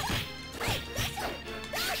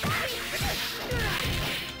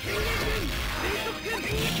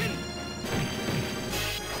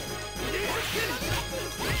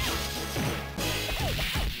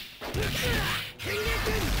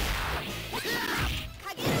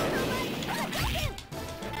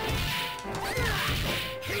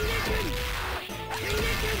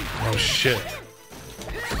 Oh shit.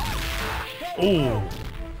 Oh.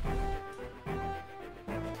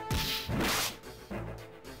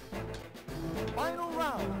 Final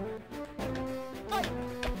round. Fight.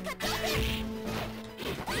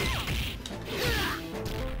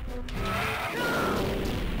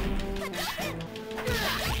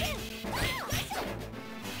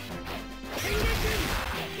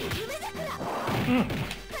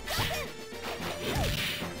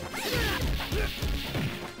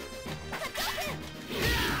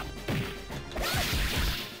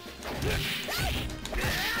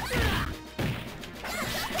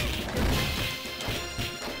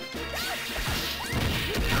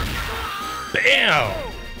 Bam!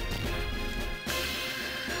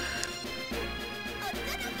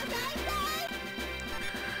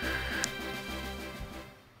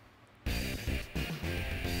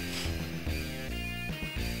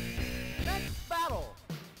 Next battle.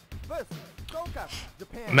 Versus Goka,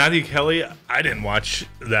 Japan. Matthew Kelly, I didn't watch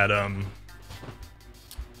that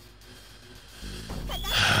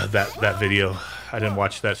that video. I didn't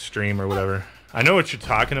watch that stream or whatever. I know what you're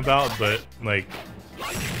talking about, but like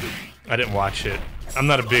I didn't watch it. I'm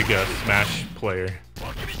not a big Smash player.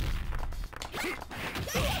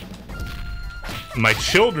 My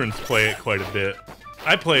children's play it quite a bit.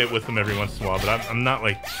 I play it with them every once in a while, but I'm not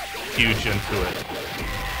like huge into it.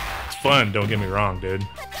 fun, don't get me wrong, dude.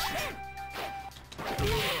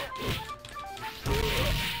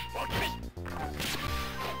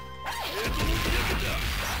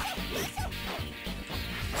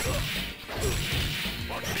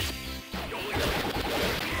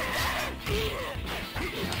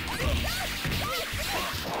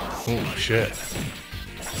 Oh shit.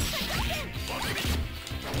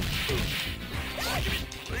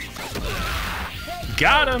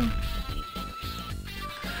 Got him.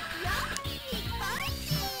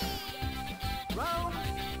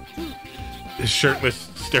 This shirtless,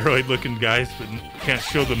 steroid-looking guys, but can't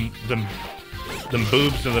show them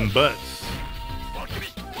boobs and them butts.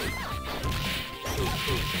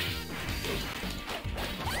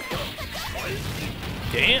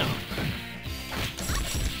 Damn.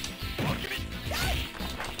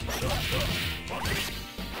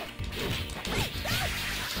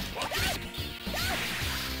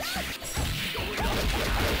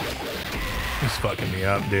 He's fucking me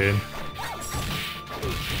up, dude.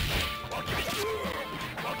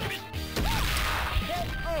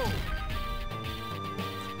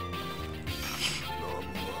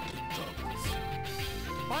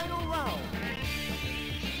 Final round.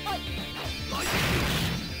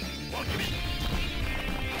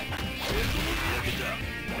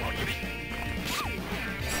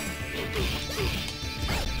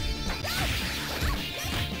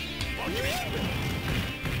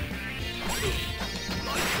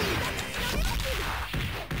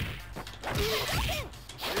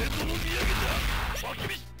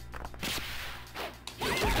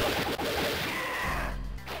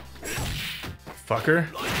 Fucker.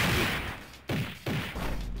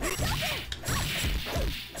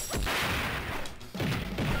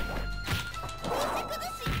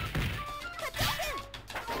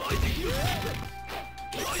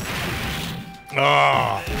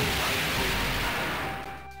 Oh.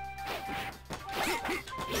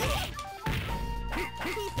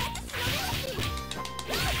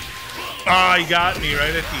 Oh, he got me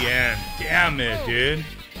right at the end. Damn it, dude.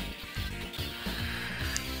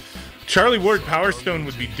 Charlie Ward Power Stone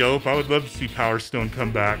would be dope. I would love to see Power Stone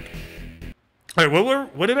come back. All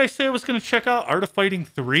right, what did I say I was going to check out? Art of Fighting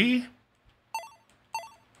 3?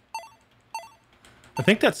 I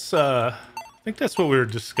think that's what we were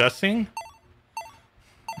discussing.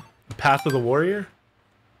 Path of the Warrior.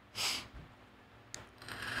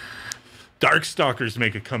 Darkstalkers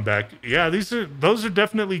make a comeback. Yeah, those are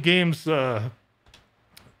definitely games that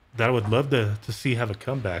I would love to see have a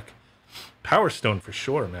comeback. Power Stone for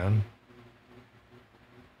sure, man.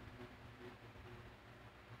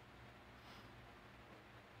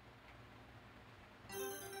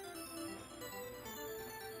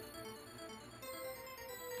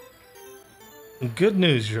 Good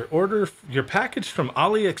news, your package from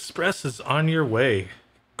AliExpress is on your way.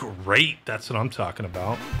 Great, that's what I'm talking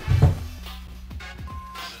about.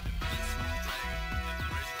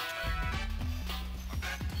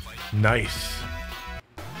 Nice.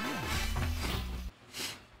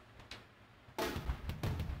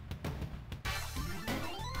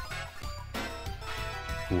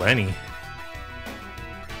 Lenny.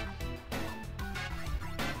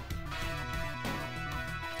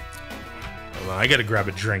 Hold on, I gotta grab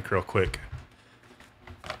a drink real quick.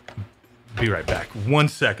 Be right back. 1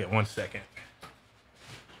 second, 1 second.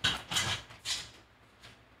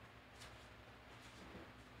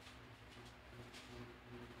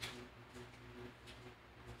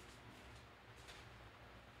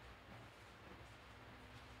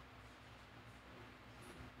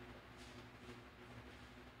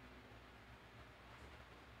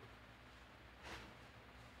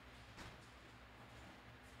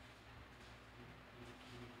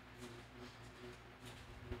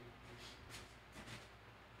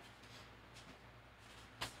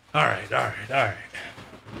 All right.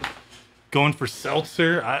 Going for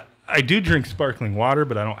seltzer. I do drink sparkling water,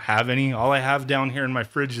 but I don't have any. All I have down here in my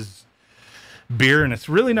fridge is beer, and it's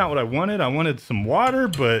really not what I wanted. I wanted some water,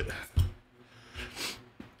 but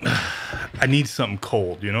I need something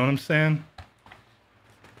cold. You know what I'm saying?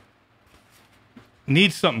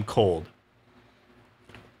 Need something cold.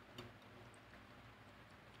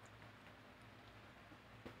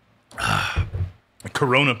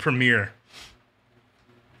 Corona Premier.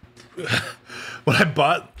 When I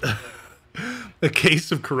bought a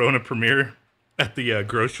case of Corona Premier at the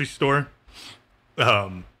grocery store,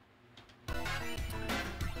 I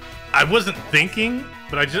wasn't thinking,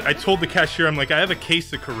 but I told the cashier, I'm like, I have a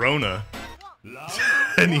case of Corona.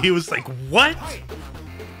 And he was like, what?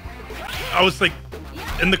 I was like,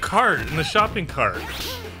 in the shopping cart.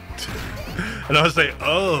 And I was like,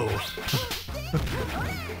 oh.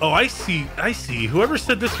 Oh, I see. I see. Whoever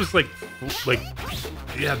said this was like,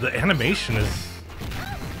 yeah, the animation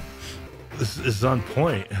is on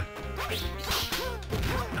point.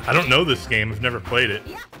 I don't know this game. I've never played it.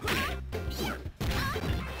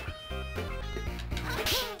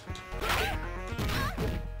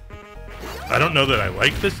 I don't know that I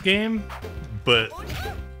like this game, but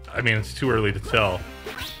I mean, it's too early to tell.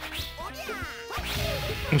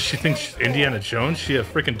 She thinks she's Indiana Jones? She a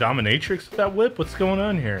freaking dominatrix with that whip? What's going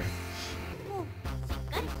on here?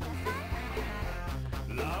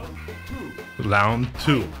 Round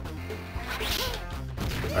two.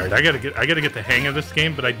 Alright, I gotta get the hang of this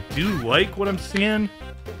game, but I do like what I'm seeing.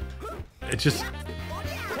 It just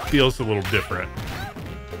feels a little different.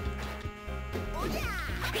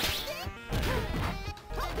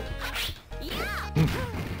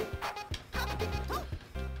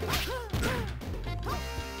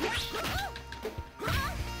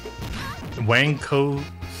 Wang Ko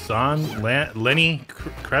San, Lenny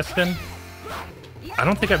Creston. I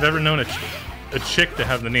don't think I've ever known a chick to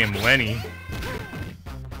have the name Lenny.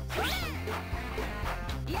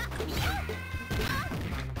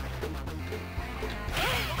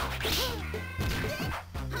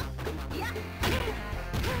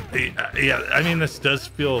 Yeah, I mean, this does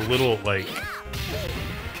feel a little like...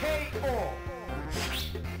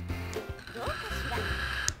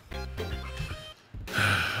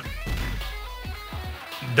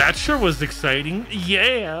 That sure was exciting.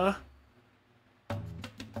 Yeah.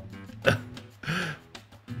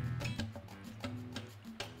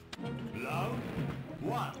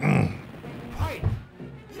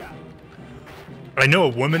 I know a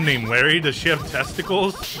woman named Larry. Does she have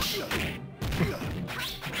testicles?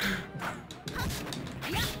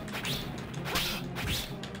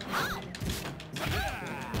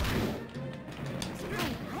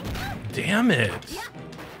 Damn it.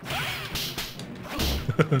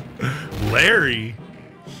 Larry.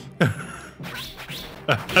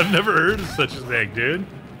 I've never heard of such a thing, dude.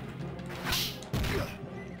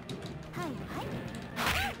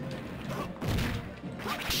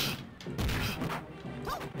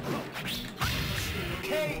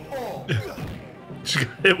 She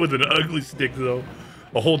got hit with an ugly stick, though.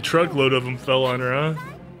 A whole truckload of them fell on her, huh?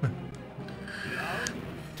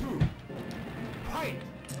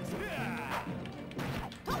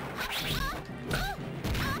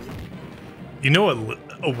 You know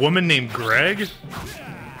a woman named Greg?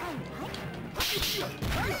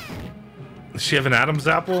 Does she have an Adam's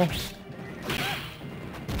apple?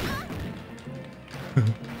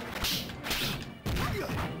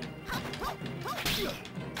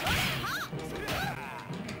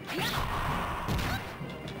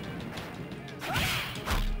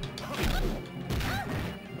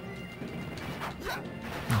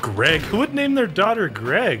 Greg? Who would name their daughter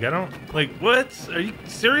Greg? I don't... Like, what? Are you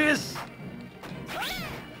serious?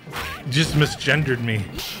 You just misgendered me.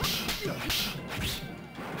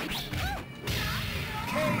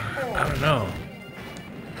 I don't know.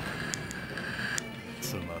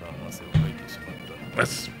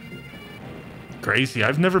 That's crazy.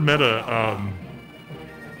 I've never met a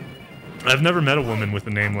woman with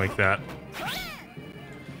a name like that.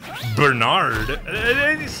 Bernard?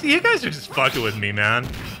 You guys are just fucking with me, man.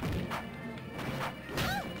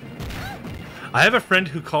 I have a friend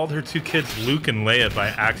who called her two kids Luke and Leia by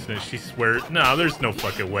accident. She swears... No, there's no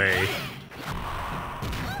fucking way.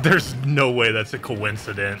 There's no way that's a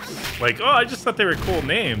coincidence. Like, oh, I just thought they were cool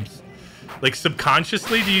names. Like,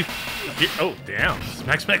 subconsciously, do you... Oh, damn.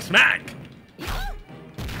 Smack, smack, smack.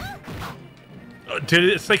 Oh, dude,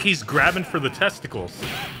 it's like he's grabbing for the testicles.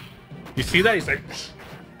 You see that? He's like...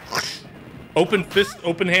 Open fist,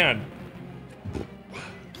 open hand.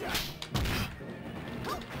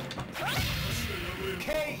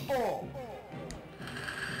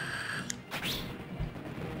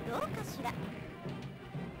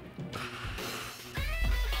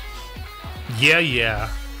 Yeah, yeah.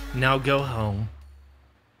 Now go home.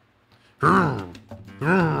 That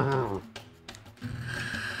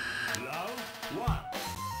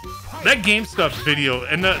GameStop video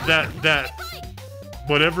and that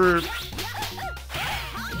whatever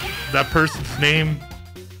that person's name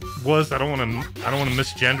was, I don't want to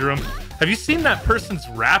misgender them. Have you seen that person's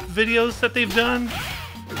rap videos that they've done?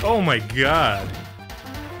 Oh my god.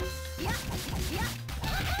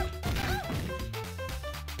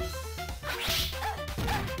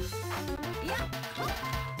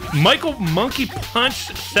 Michael Monkey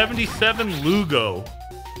Punch 77 Lugo.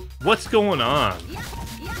 What's going on?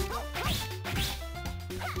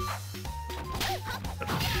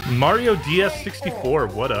 Mario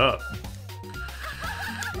DS64, what up?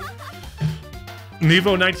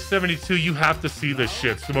 Nevo 1972, you have to see this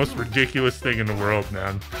shit. It's the most ridiculous thing in the world,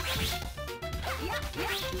 man.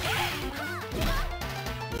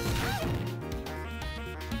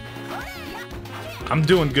 I'm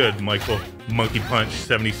doing good, Michael. Monkey Punch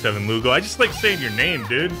 77 Lugo. I just like saying your name,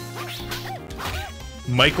 dude.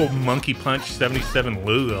 Michael Monkey Punch 77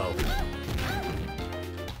 Lugo.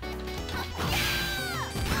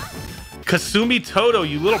 Kasumi Toto,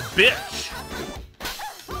 you little bitch.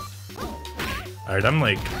 Alright, I'm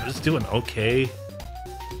just doing okay.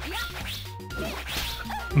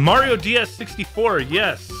 Mario DS64,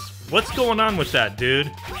 yes. What's going on with that,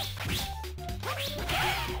 dude?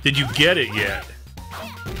 Did you get it yet?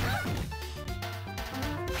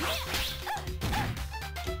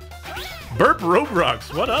 Burp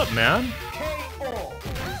Roblox, what up, man?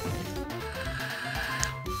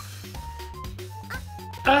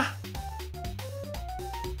 Ah.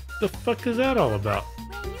 The fuck is that all about?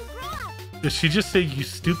 Did she just say, you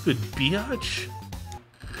stupid biatch?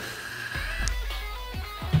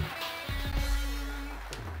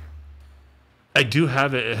 I do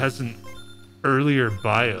have it. It has an earlier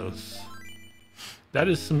BIOS. That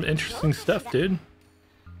is some interesting stuff, dude.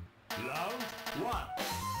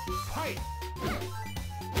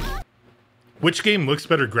 Which game looks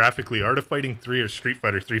better graphically, Art of Fighting 3 or Street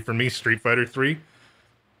Fighter 3? For me, Street Fighter 3.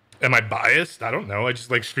 Am I biased? I don't know. I just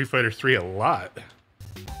like Street Fighter 3 a lot.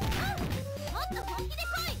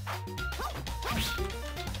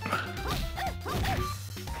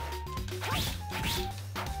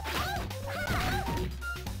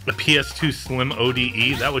 The PS2 Slim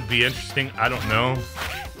ODE, that would be interesting. I don't know.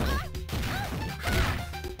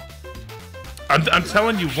 I'm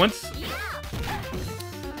telling you, once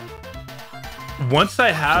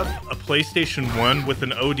I have a PlayStation 1 with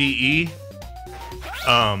an ODE,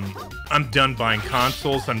 I'm done buying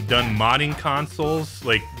consoles. I'm done modding consoles.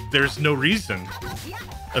 Like, there's no reason.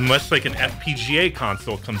 Unless, like, an FPGA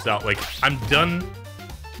console comes out. Like, I'm done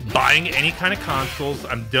buying any kind of consoles.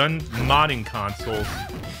 I'm done modding consoles.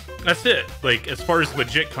 That's it. Like, as far as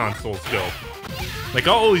legit consoles go. Like,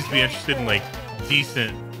 I'll always be interested in, like,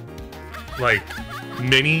 decent, like,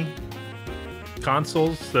 mini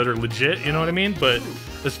consoles that are legit, you know what I mean? But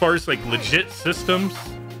as far as, like, legit systems,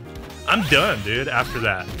 I'm done, dude, after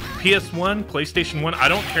that. PS1, PlayStation 1, I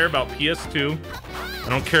don't care about PS2. I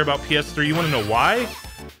don't care about PS3. You want to know why?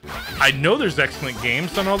 I know there's excellent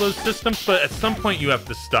games on all those systems, but at some point you have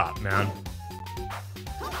to stop, man.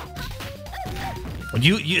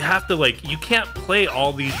 You have to, like, you can't play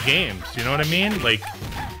all these games, you know what I mean? Like,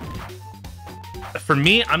 for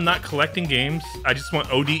me, I'm not collecting games. I just want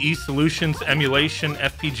ODE solutions, emulation,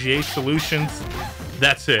 FPGA solutions.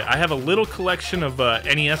 That's it. I have a little collection of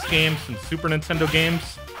NES games and Super Nintendo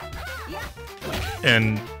games.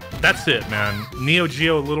 And that's it, man. Neo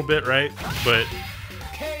Geo a little bit, right? But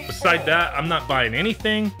beside that, I'm not buying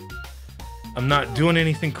anything. I'm not doing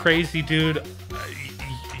anything crazy, dude.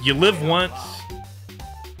 You live once.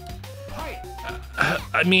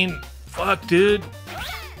 I mean, fuck, dude.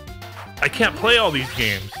 I can't play all these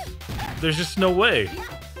games. There's just no way.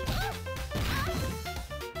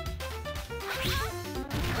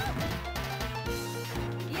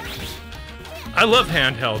 I love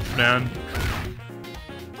handhelds, man.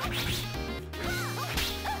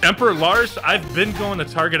 Emperor Lars, I've been going to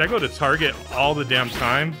Target. I go to Target all the damn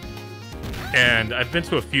time. And I've been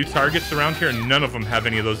to a few Targets around here, and none of them have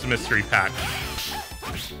any of those mystery packs.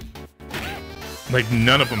 Like,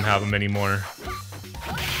 none of them have them anymore.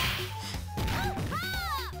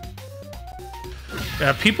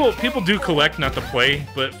 Yeah, people do collect, not to play.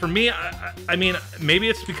 But for me, I mean, maybe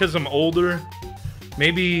it's because I'm older.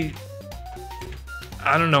 Maybe,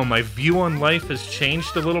 I don't know, my view on life has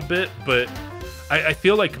changed a little bit. But I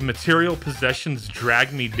feel like material possessions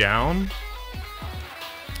drag me down.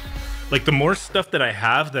 Like, the more stuff that I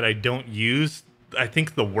have that I don't use, I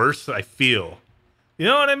think the worse I feel. You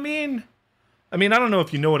know what I mean? I mean, I don't know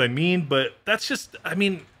if you know what I mean, but that's just, I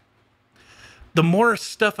mean, the more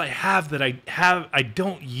stuff I have that I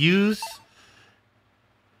don't use,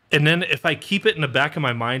 and then if I keep it in the back of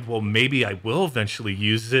my mind, well, maybe I will eventually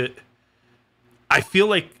use it, I feel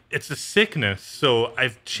like it's a sickness. So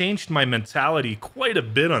I've changed my mentality quite a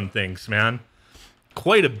bit on things, man.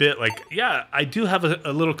 Quite a bit. Like, yeah, I do have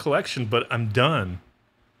a little collection, but I'm done.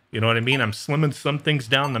 You know what I mean? I'm slimming some things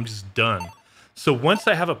down and I'm just done. So once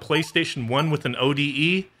I have a PlayStation 1 with an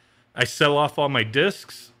ODE, I sell off all my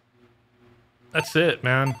discs. That's it,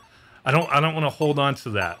 man. I don't want to hold on to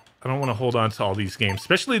that. I don't want to hold on to all these games,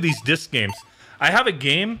 especially these disc games. I have a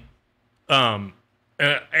game, and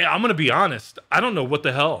I'm going to be honest, I don't know what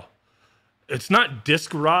the hell. It's not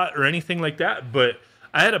disc rot or anything like that, but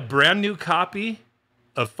I had a brand new copy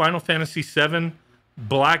of Final Fantasy VII,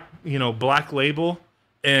 black label,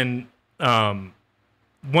 and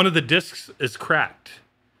one of the discs is cracked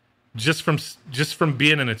just from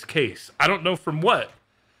being in its case. I don't know from what,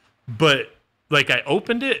 but like I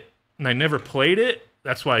opened it and I never played it.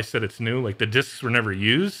 That's why I said it's new. Like the discs were never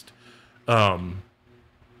used. And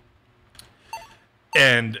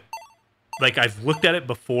like I've looked at it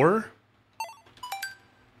before,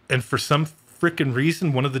 and for some freaking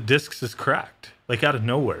reason, one of the discs is cracked, like out of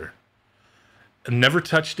nowhere. I never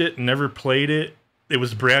touched it, never played it. It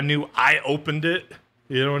was brand new. I opened it.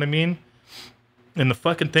 You know what I mean? And the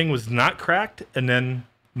fucking thing was not cracked, and then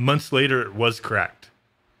months later it was cracked.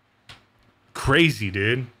 Crazy,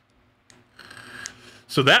 dude.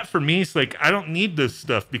 So that for me is like, I don't need this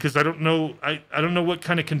stuff because I don't know. I don't know what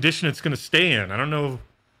kind of condition it's going to stay in. I don't know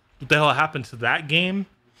what the hell happened to that game.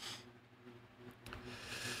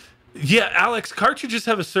 Yeah, Alex, cartridges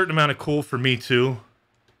have a certain amount of cool for me too.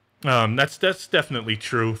 That's definitely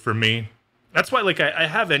true for me. That's why like I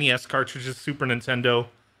have NES cartridges, Super Nintendo,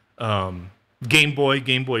 Game Boy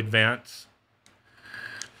Advance,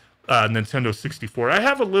 Nintendo 64. I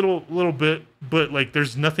have a little bit, but like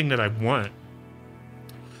there's nothing that I want.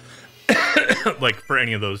 Like for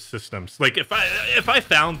any of those systems. Like if I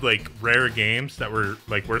found like rare games that were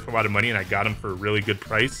like worth a lot of money and I got them for a really good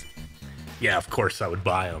price, yeah, of course I would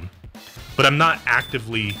buy them. But I'm not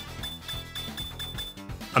actively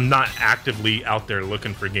out there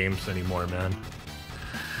looking for games anymore, man.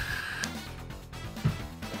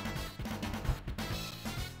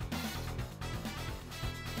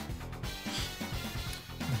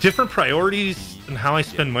 Different priorities and how I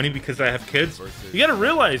spend money because I have kids. You gotta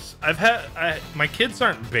realize my kids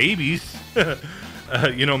aren't babies.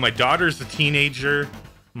 You know, my daughter's a teenager.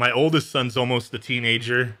 My oldest son's almost a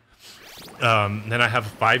teenager. Then I have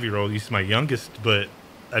a 5-year-old. He's my youngest, but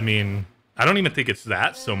I mean, I don't even think it's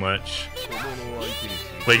that so much.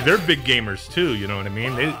 Like they're big gamers too. You know what I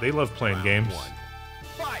mean? They love playing games.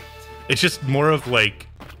 It's just more of like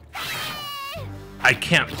I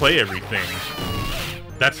can't play everything.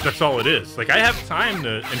 That's all it is. Like I have time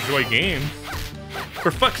to enjoy games.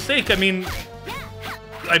 For fuck's sake, I mean,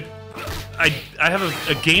 I have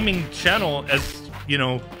a gaming channel as, you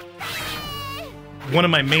know, one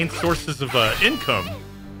of my main sources of income.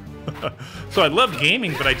 So I love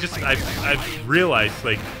gaming, but I've realized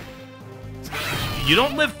like you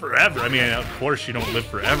don't live forever. I mean, of course you don't live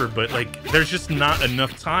forever, but like there's just not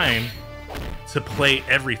enough time to play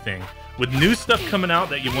everything. With new stuff coming out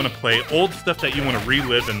that you want to play, old stuff that you want to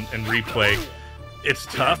relive and replay, it's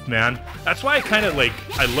tough, man. That's why I kind of like,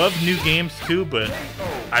 I love new games too, but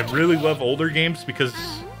I really love older games because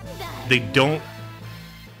they don't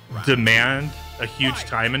demand a huge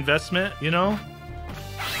time investment, you know?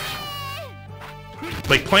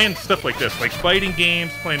 Like playing stuff like this, like fighting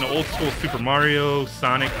games, playing the old school Super Mario,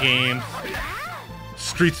 Sonic games,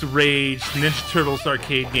 Streets of Rage, Ninja Turtles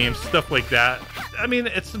arcade games, stuff like that. I mean,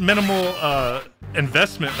 it's minimal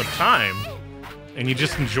investment of time, and you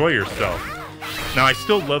just enjoy yourself. Now, I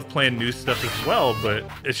still love playing new stuff as well, but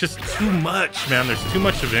it's just too much, man. There's too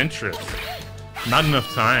much of interest. Not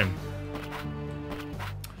enough time.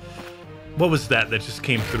 What was that just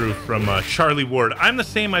came through from Charlie Ward? I'm the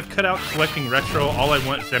same. I've cut out collecting retro. All I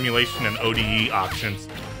want is emulation and ODE options.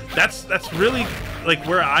 That's really like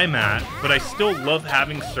where I'm at, but I still love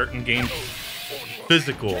having certain games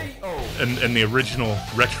physical and the original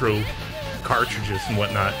retro cartridges and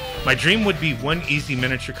whatnot. My dream would be one easy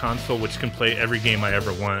miniature console which can play every game I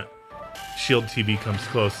ever want. Shield TV comes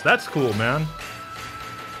close. That's cool, man.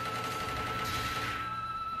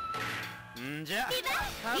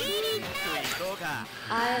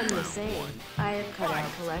 I am the same. I have cut out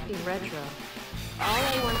collecting retro. All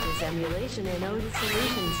I want is emulation and OD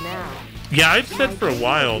solutions now. Yeah, I've said for a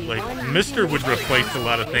while, like, Mr. would replace a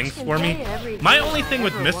lot of things for me. My only thing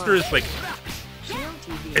with Mr. is, like,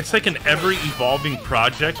 it's like an ever-evolving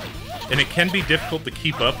project, and it can be difficult to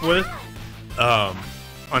keep up with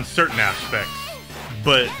on certain aspects.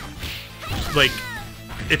 But, like,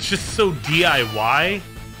 it's just so DIY,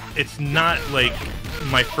 it's not, like,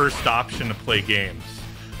 my first option to play games.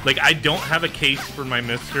 Like, I don't have a case for my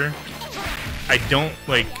Mr. I don't,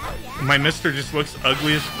 like, my Mr. just looks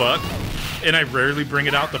ugly as fuck, and I rarely bring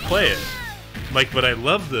it out to play it. Like, but I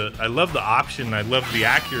love the option, I love the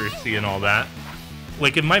accuracy and all that.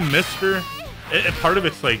 Like, in my Mr., part of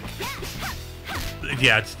it's like,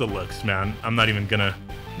 yeah, it's the looks, man. I'm not even gonna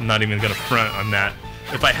front on that.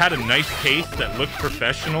 If I had a nice case that looked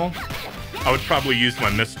professional, I would probably use my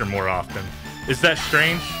Mr. more often. Is that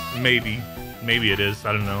strange? Maybe. Maybe it is,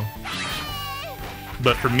 I don't know.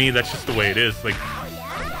 But for me, that's just the way it is. Like,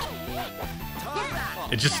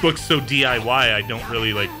 It just looks so DIY, I don't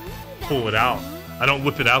really like pull it out. I don't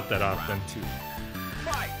whip it out that often.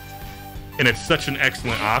 And it's such an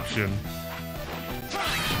excellent option.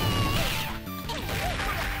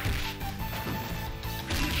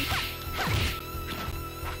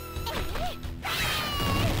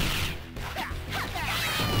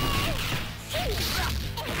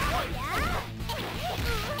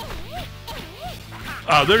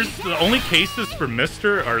 There's the only cases for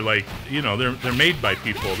Mister are like, you know, they're made by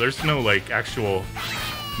people. There's no like actual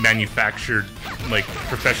manufactured, like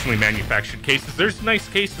professionally manufactured cases. There's nice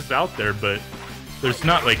cases out there, but there's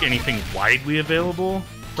not like anything widely available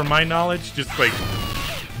from my knowledge. Just like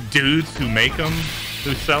dudes who make them,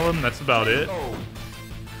 who sell them. That's about it.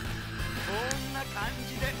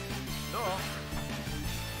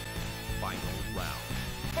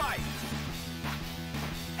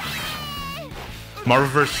 Marvel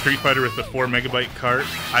vs. Street Fighter with the 4 megabyte cart.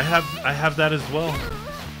 I have that as well.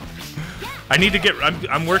 I need to get.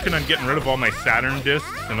 I'm working on getting rid of all my Saturn discs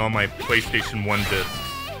and all my PlayStation 1 discs.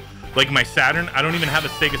 Like my Saturn, I don't even have a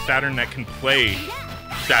Sega Saturn that can play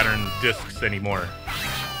Saturn discs anymore.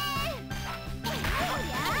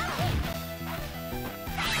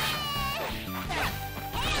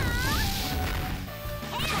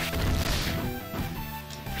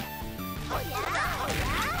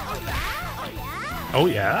 Oh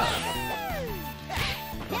yeah.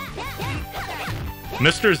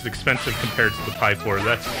 Mister is expensive compared to the Pi 4.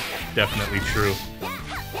 That's definitely true.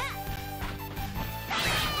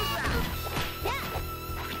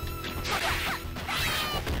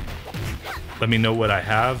 Let me know what I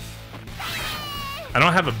have. I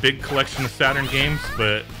don't have a big collection of Saturn games,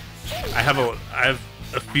 but I have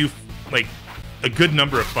a few, like a good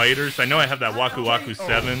number of fighters. I know I have that Waku Waku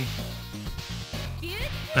 7.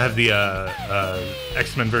 I have the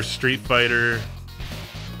X-Men vs. Street Fighter,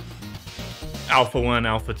 Alpha 1,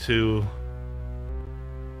 Alpha 2,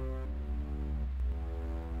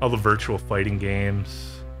 all the virtual fighting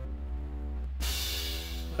games,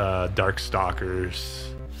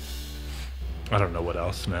 Darkstalkers. I don't know what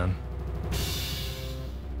else, man.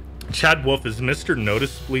 Chad Wolf, is Mister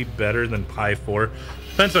noticeably better than Pi 4?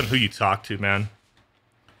 Depends on who you talk to, man.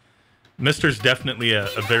 Mister's definitely a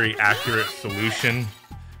very accurate solution.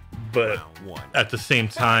 But at the same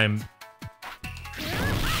time,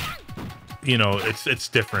 you know, it's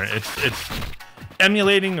different. It's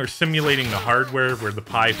emulating or simulating the hardware, where the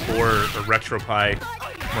Pi 4 or RetroPie,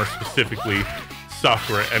 more specifically,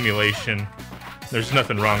 software emulation. There's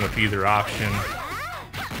nothing wrong with either option.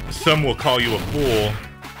 Some will call you a fool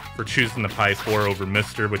for choosing the Pi 4 over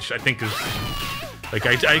Mister, which I think is like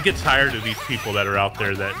I get tired of these people that are out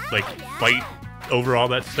there that like fight over all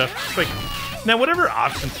that stuff. Just like, now, whatever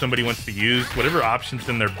option somebody wants to use, whatever option's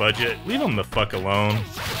in their budget, leave them the fuck alone.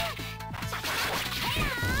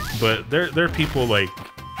 But there are people like,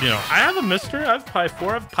 you know, I have a Mister, I have Pi 4,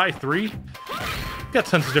 I have Pi 3. Got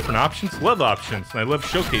tons of different options, love options, and I love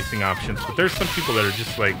showcasing options. But there's some people that are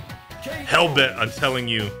just like hell-bent on telling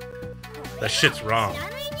you that shit's wrong.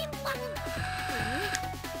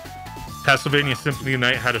 Castlevania Symphony of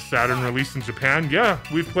Night had a Saturn release in Japan. Yeah,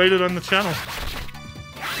 we've played it on the channel.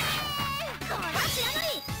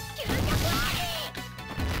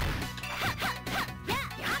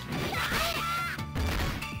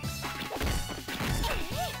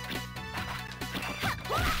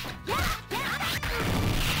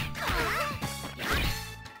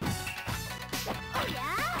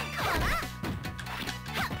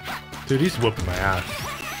 Dude, he's whooping my ass.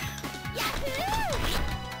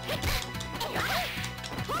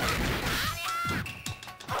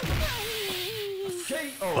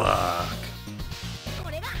 Fuck.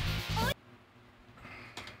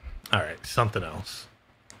 Alright, something else.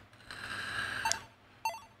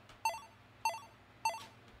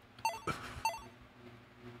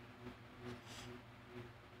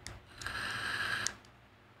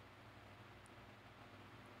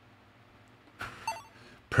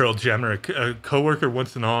 Pearl Jammer, a coworker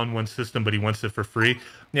wants an all-in-one system, but he wants it for free.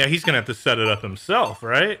 Yeah, he's gonna have to set it up himself,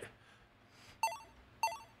 right?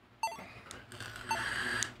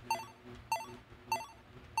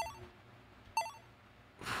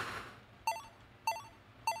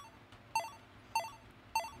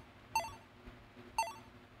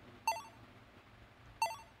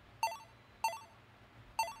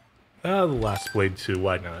 The Last Blade 2,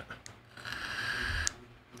 why not?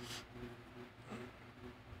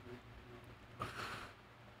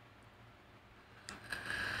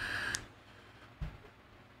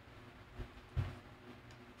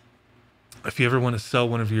 If you ever want to sell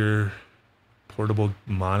one of your portable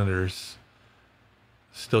monitors,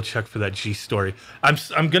 Still check for that G story.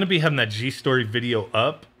 I'm gonna be having that G story video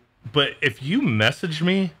up, but if you message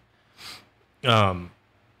me, I'll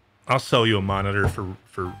sell you a monitor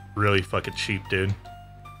for really fucking cheap, dude.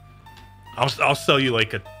 I'll sell you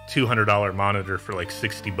like a $200 monitor for like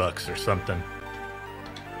 $60 or something.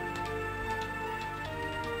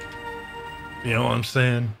 You know what I'm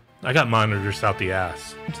saying? I got monitors out the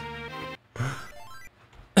ass.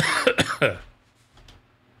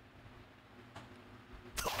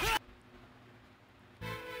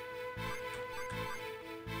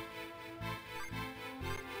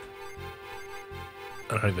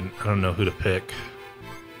 I don't know who to pick.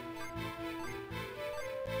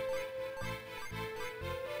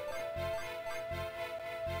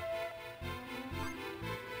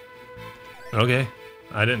 Okay,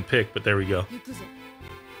 I didn't pick, but there we go.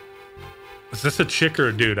 Is this a chick or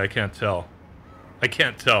a dude? I can't tell. I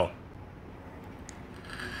can't tell.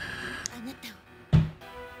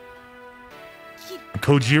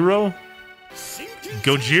 Kojiro?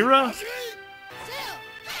 Gojira?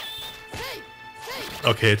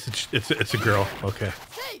 Okay, it's a girl. Okay.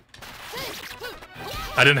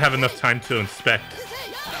 I didn't have enough time to inspect.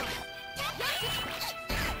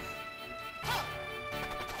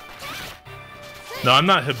 No, I'm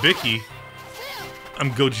not Hibiki.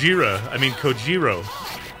 I'm Gojira. I mean Kojiro.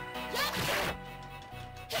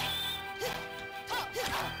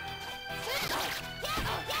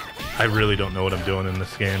 I really don't know what I'm doing in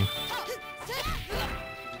this game.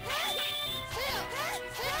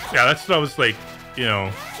 Yeah, that's what I was like, you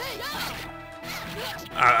know.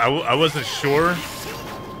 I wasn't sure.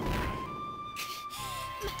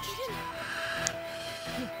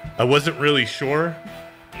 I wasn't really sure.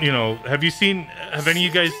 You know, have any of you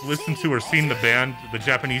guys listened to or seen the band, the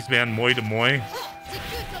Japanese band Moi to Moi?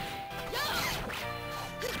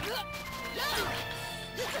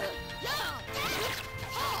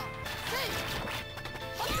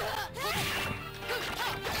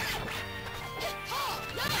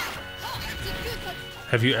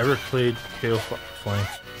 Have you ever played KO Flying?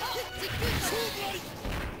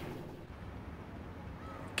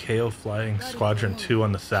 KO Flying Squadron 2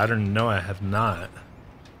 on the Saturn? No, I have not.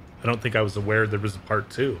 I don't think I was aware there was a part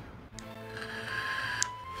 2.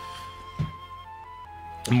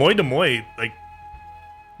 Moi to Moi, like,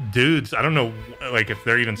 dudes, I don't know, like, if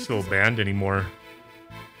they're even still a band anymore.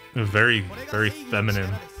 They're very, very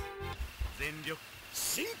feminine.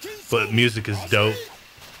 But music is dope.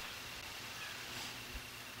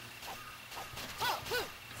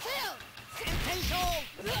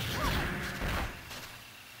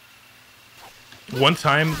 One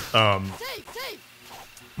time,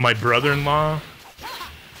 my brother-in-law,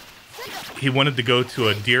 he wanted to go to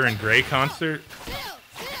a Deer and Grey concert.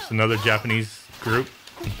 It's another Japanese group.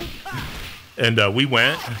 And we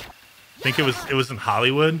went. I think it was in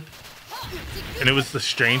Hollywood. And it was the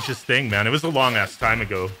strangest thing, man. It was a long-ass time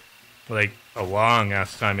ago. Like, a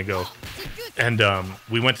long-ass time ago. And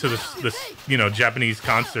we went to this you know, Japanese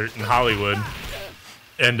concert in Hollywood.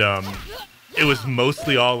 And it was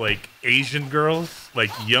mostly all, like, Asian girls. Like,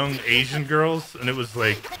 young Asian girls. And it was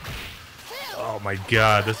like, oh my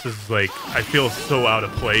god, this is like, I feel so out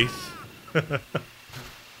of place.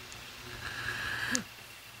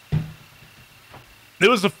 It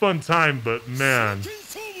was a fun time, but man,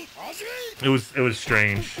 it was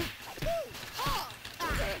strange.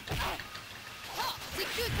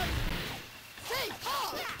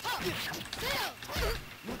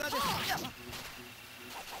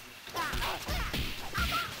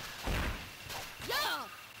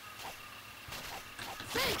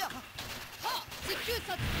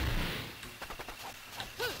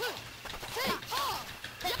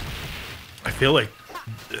 I feel like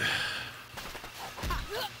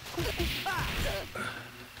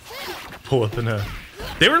pull up in a.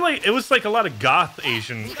 They were like, it was like a lot of goth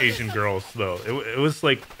Asian girls though. It was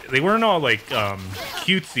like they weren't all like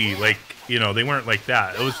cutesy, like, you know, they weren't like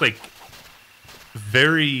that. It was like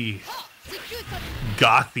very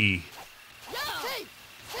gothy.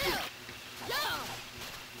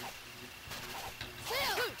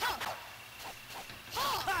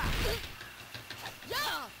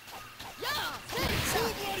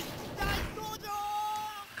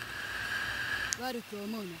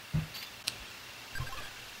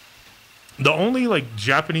 The only like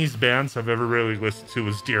Japanese bands I've ever really listened to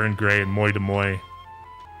was Deer and Grey and Moi to Moi.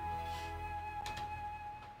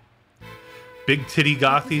 Big titty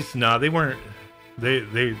gothies? Nah, they weren't. They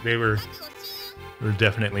were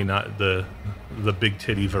definitely not the big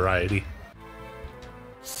titty variety.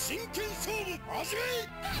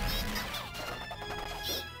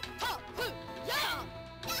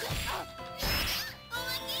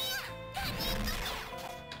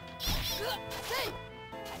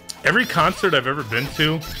 every concert I've ever been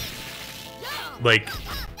to, like,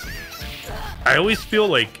 I always feel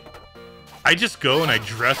like I just go and I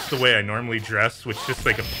dress the way I normally dress, which is just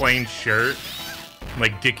like a plain shirt,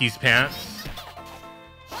 like Dickies pants,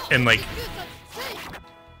 and like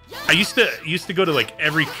I used to go to like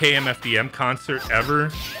every KMFDM concert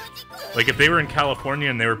ever. Like if they were in California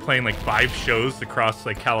and they were playing like 5 shows across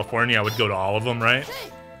like California, I would go to all of them, right?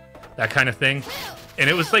 That kind of thing. And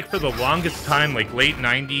it was like for the longest time, like late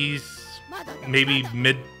 90s, maybe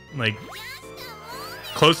mid, like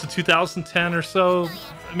close to 2010 or so,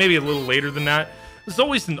 maybe a little later than that. There's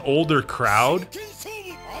always an older crowd,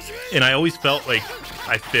 and I always felt like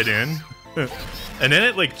I fit in. And then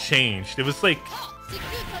it like changed. It was like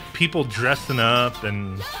people dressing up,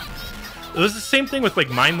 and it was the same thing with like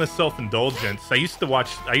mindless self-indulgence. I used to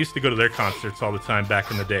go to their concerts all the time back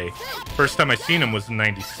in the day. First time I seen them was in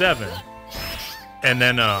 '97. And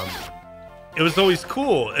then it was always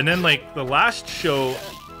cool. And then like the last show,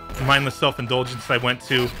 mindless self-indulgence, I went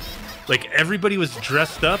to, like everybody was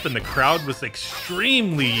dressed up and the crowd was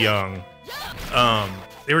extremely young.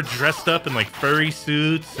 They were dressed up in like furry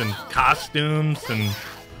suits and costumes, and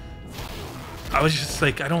I was just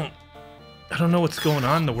like, I don't know what's going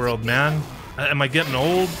on in the world, man. Am I getting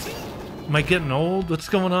old? Am I getting old? What's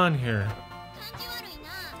going on here?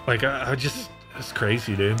 Like I just, it's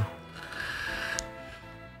crazy, dude.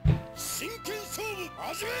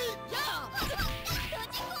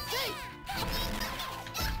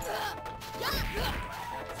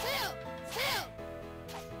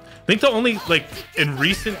 I think the only, like, in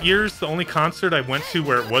recent years, the only concert I went to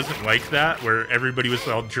where it wasn't like that, where everybody was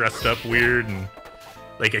all dressed up weird and,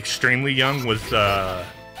 like, extremely young was,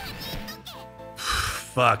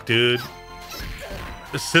 fuck, dude.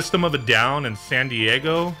 The System of a Down in San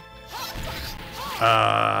Diego.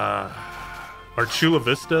 Or Chula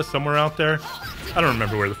Vista, somewhere out there. I don't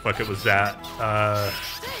remember where the fuck it was at.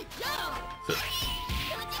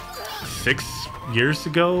 6 years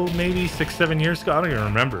ago, maybe 6-7 years ago. I don't even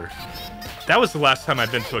remember. That was the last time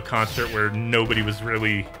I've been to a concert where nobody was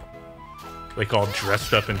really like all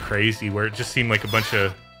dressed up and crazy, where it just seemed like a bunch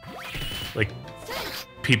of like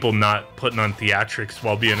people not putting on theatrics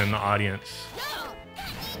while being in the audience.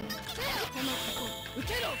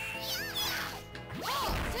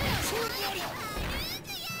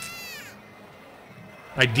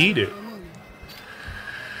 I did it.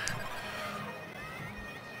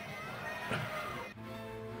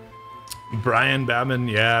 Brian Babin,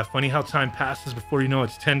 yeah, funny how time passes before you know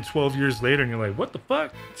it's 10, 12 years later and you're like, what the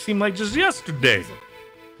fuck? It seemed like just yesterday.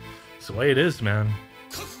 It's the way it is, man.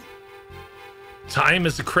 Time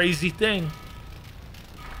is a crazy thing.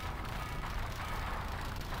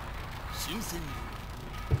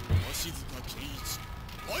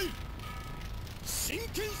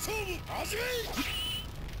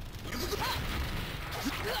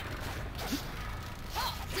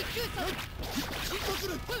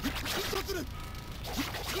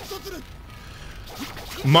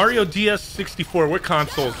 Mario DS64, what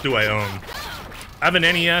consoles do I own? I have an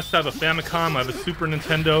NES, I have a Famicom, I have a Super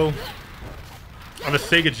Nintendo, I have a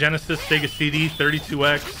Sega Genesis, Sega CD,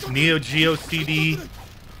 32X, Neo Geo CD,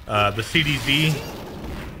 the CDZ.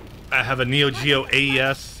 I have a Neo Geo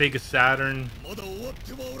AES, Sega Saturn,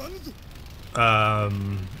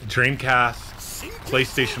 Dreamcast,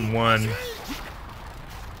 PlayStation 1,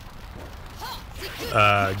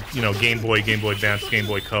 you know, Game Boy, Game Boy Advance, Game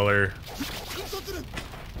Boy Color.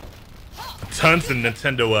 Tons of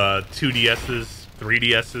Nintendo 2DSs,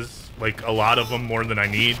 3DSs, like a lot of them, more than I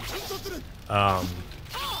need.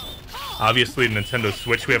 Obviously Nintendo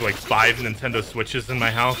Switch, we have like 5 Nintendo Switches in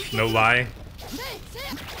my house, no lie.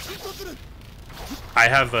 I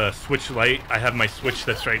have a Switch Lite. I have my Switch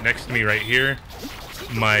that's right next to me right here.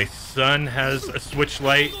 My son has a Switch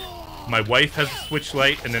Lite. My wife has a Switch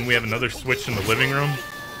Lite, and then we have another Switch in the living room.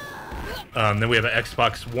 Then we have an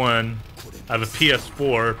Xbox One. I have a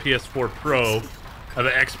PS4, PS4 Pro. I have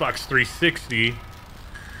an Xbox 360.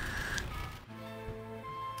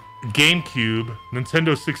 GameCube,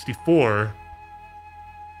 Nintendo 64.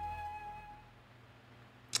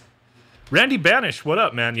 Randy Banish, what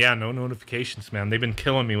up, man? Yeah, no notifications, man. They've been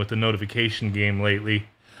killing me with the notification game lately.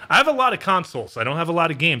 I have a lot of consoles. I don't have a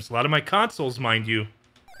lot of games. A lot of my consoles, mind you,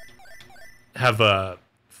 have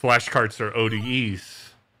flashcards or ODEs.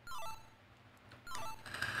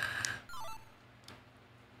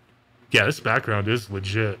 Yeah, this background is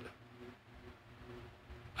legit.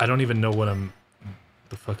 I don't even know what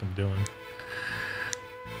the fuck I'm doing.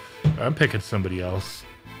 I'm picking somebody else.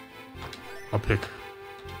 I'll pick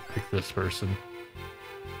this person.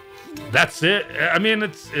 That's it. I mean,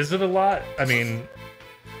 is it a lot? I mean,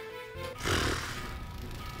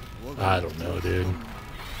 I don't know, dude.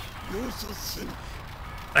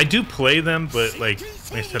 I do play them, but like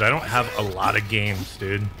I said, I don't have a lot of games,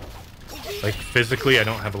 dude. Like physically, I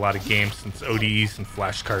don't have a lot of games since ODEs and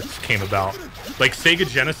flashcards came about. Like Sega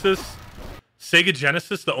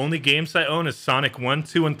Genesis, the only games I own is Sonic 1,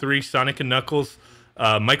 2, and 3, Sonic and Knuckles,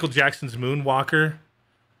 Michael Jackson's Moonwalker.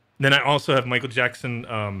 Then I also have Michael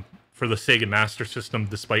Jackson for the Sega Master System,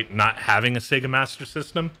 despite not having a Sega Master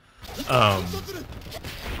System.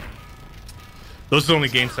 Those are the only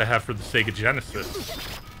games I have for the Sega Genesis.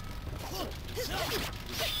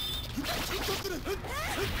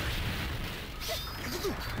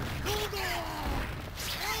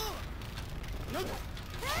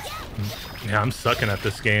 Yeah, I'm sucking at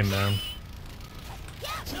this game, man.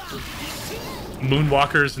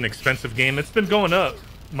 Moonwalker is an expensive game. It's been going up.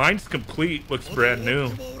 Mine's complete. Looks brand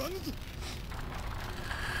new.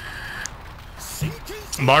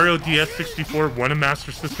 Mario DS64 won a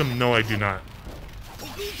Master System? No, I do not.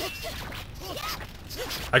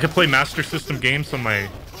 I could play Master System games on my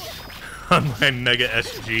Mega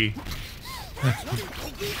SG.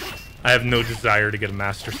 I have no desire to get a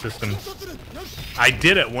Master System. I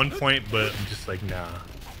did at one point, but I'm just like, nah.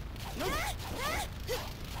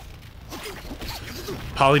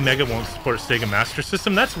 Polymega won't support Sega Master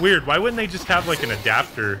System? That's weird. Why wouldn't they just have like an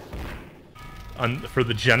adapter for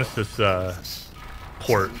the Genesis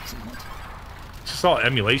port? It's just all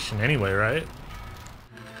emulation anyway, right?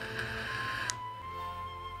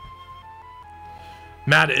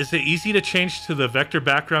 Matt, is it easy to change to the vector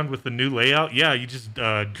background with the new layout? Yeah, you just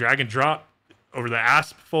drag and drop over the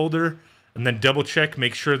ASP folder and then double check,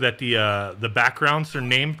 make sure that the backgrounds are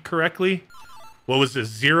named correctly. What was this,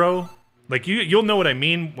 0? Like you'll know what I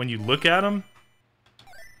mean when you look at them.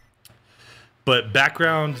 But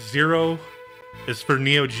background 0 is for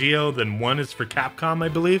Neo Geo, then 1 is for Capcom, I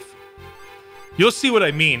believe. You'll see what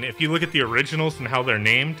I mean if you look at the originals and how they're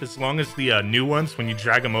named. As long as the new ones, when you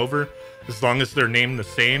drag them over, as long as they're named the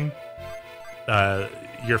same,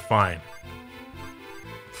 you're fine.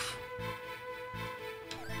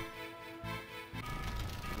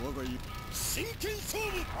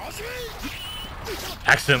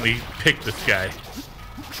 Accidentally picked this guy.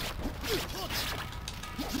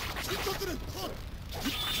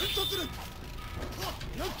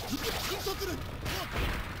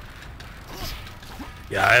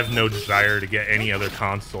 Yeah, I have no desire to get any other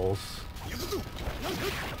consoles.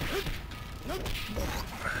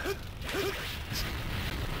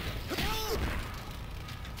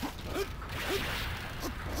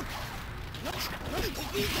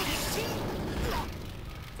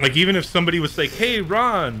 Like, even if somebody was like, hey,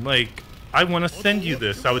 Ron, like, I want to send you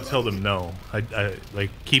this, I would tell them no. I like,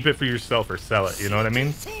 keep it for yourself or sell it, you know what I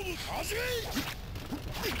mean?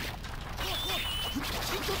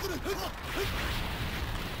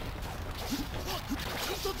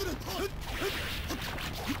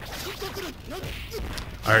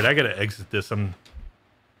 Alright, I gotta exit this.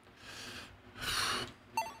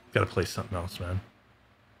 Gotta play something else, man.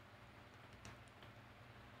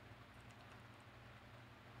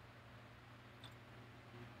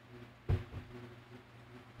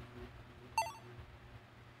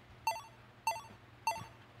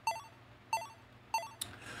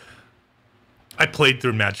 I played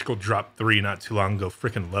through Magical Drop 3 not too long ago.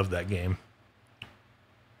 Freaking love that game.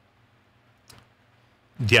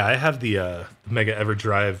 Yeah, I have the Mega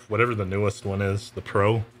EverDrive, whatever the newest one is, the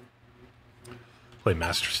Pro. Play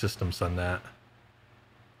Master Systems on that.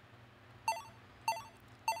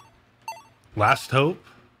 Last Hope.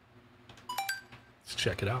 Let's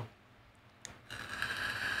check it out.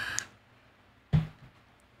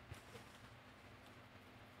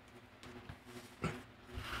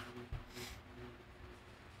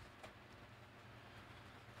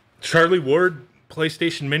 Charlie Ward,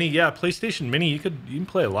 PlayStation Mini. Yeah, PlayStation Mini, you can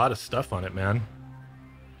play a lot of stuff on it, man.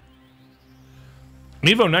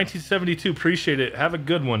 Mevo 1972, appreciate it. Have a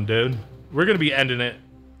good one, dude. We're gonna be ending it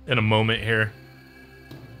in a moment here.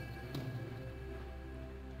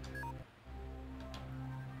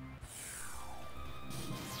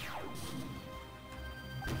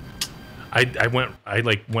 I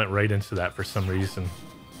went right into that for some reason.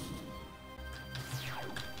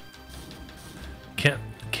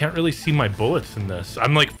 Can't really see my bullets in this.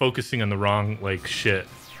 I'm like focusing on the wrong like shit.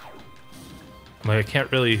 Like I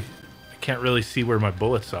can't really see where my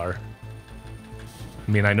bullets are.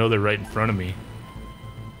 I mean, I know they're right in front of me.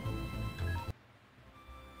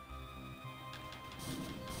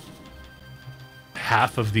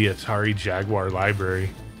 Half of the Atari Jaguar library.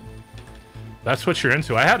 That's what you're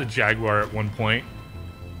into. I had a Jaguar at one point.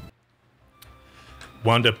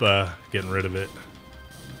 Wound up getting rid of it.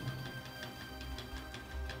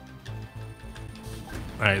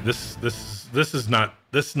 right, this is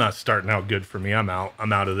not starting out good for me. I'm out.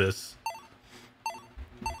 I'm out of this.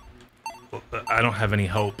 I don't have any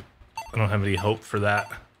hope. I don't have any hope for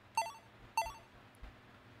that.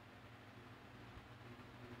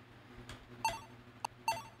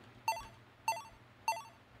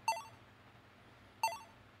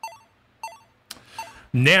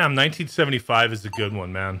 Nam 1975 is a good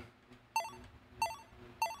one, man.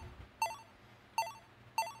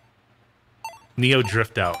 Neo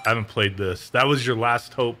Drift Out. I haven't played this. That was your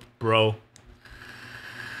last hope, bro.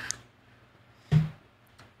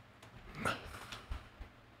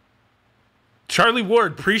 Charlie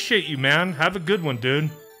Ward, appreciate you, man. Have a good one, dude.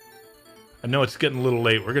 I know it's getting a little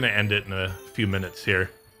late. We're going to end it in a few minutes here.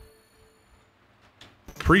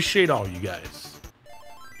 Appreciate all you guys.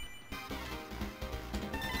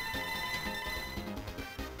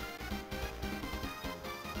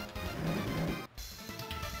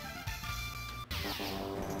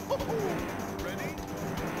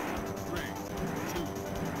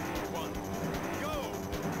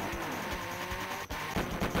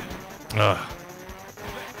 Ugh.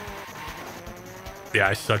 Yeah,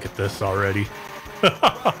 I suck at this already.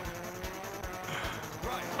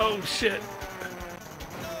 Oh, shit.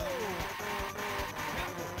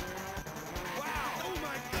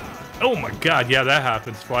 Oh, my God. Yeah, that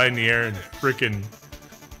happens. Fly in the air and freaking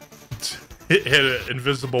hit an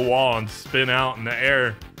invisible wall and spin out in the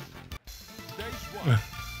air.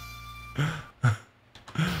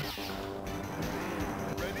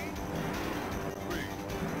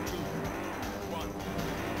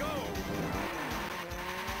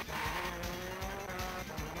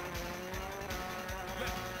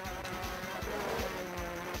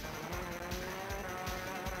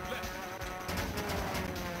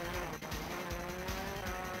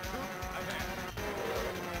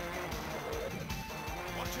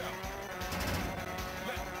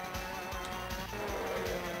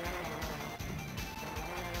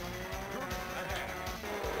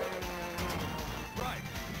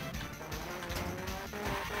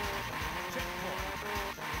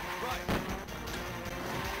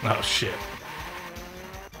 Oh, shit.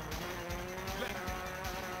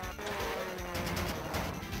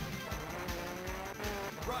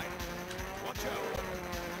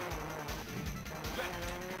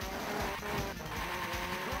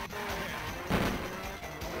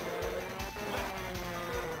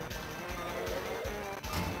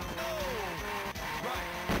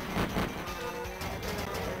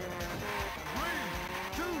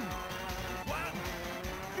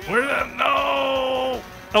 Where that? No!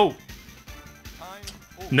 Oh!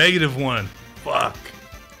 -1. Fuck.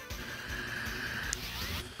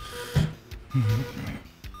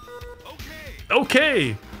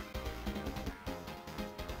 Okay!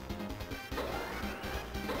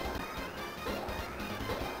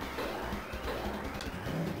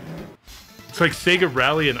 It's like Sega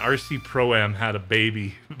Rally and RC Pro-Am had a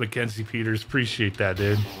baby. Mackenzie Peters, appreciate that,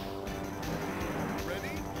 dude.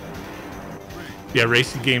 Yeah,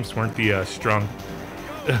 racing games weren't the strong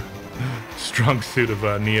suit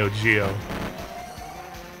of Neo Geo.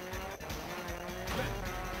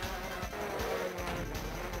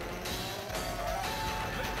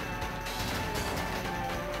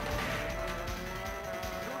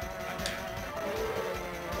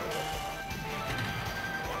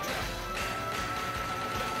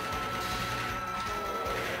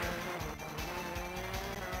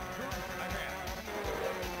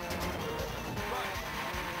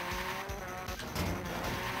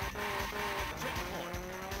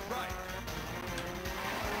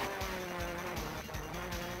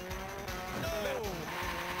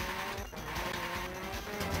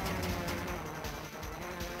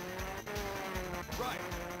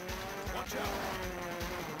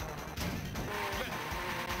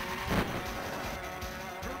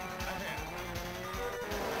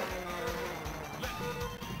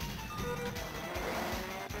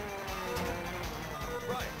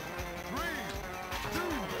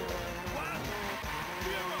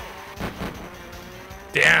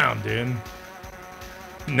 Damn, dude.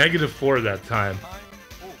 -4 that time.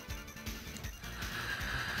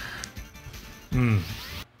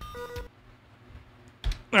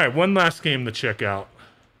 Alright, one last game to check out.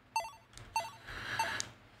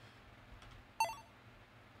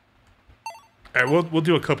 Alright, we'll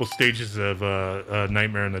do a couple stages of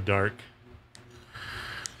Nightmare in the Dark.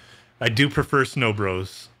 I do prefer Snow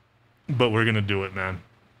Bros, but we're gonna do it, man.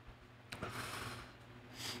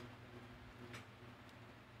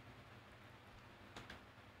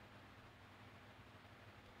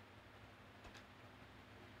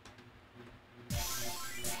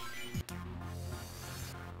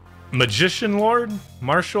 Magician Lord?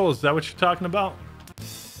 Marshall, is that what you're talking about?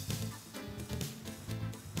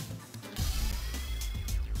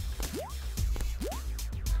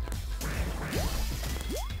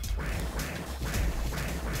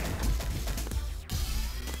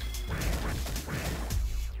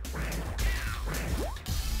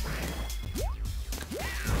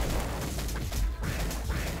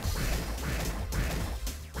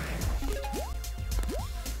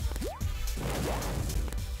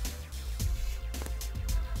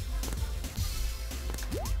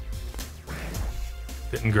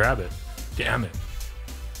 Didn't grab it. Damn it.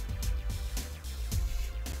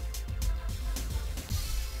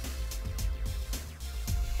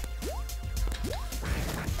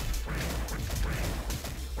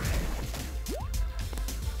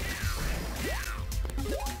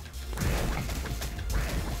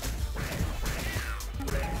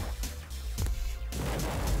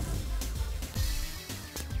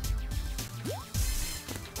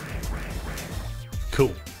 Cool.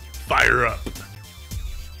 Fire up.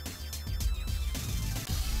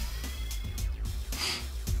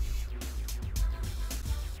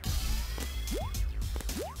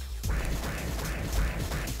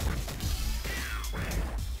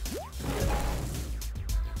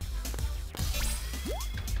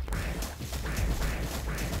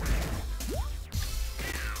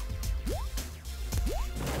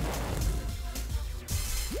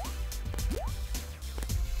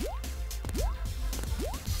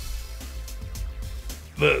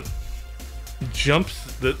 The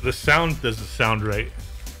jumps, the sound doesn't sound right.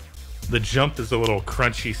 The jump is a little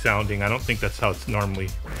crunchy sounding. I don't think that's how it's normally.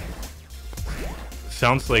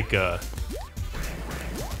 Sounds like the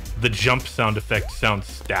jump sound effect sounds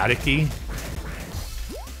staticky.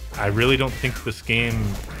 I really don't think this game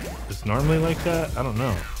is normally like that. I don't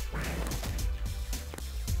know.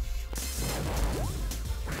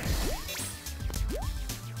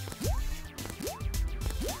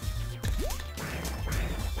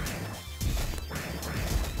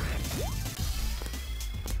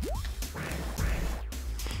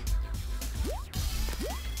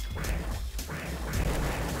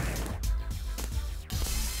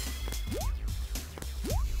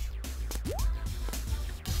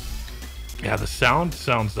 Yeah, the sound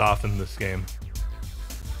sounds off in this game.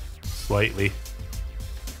 Slightly.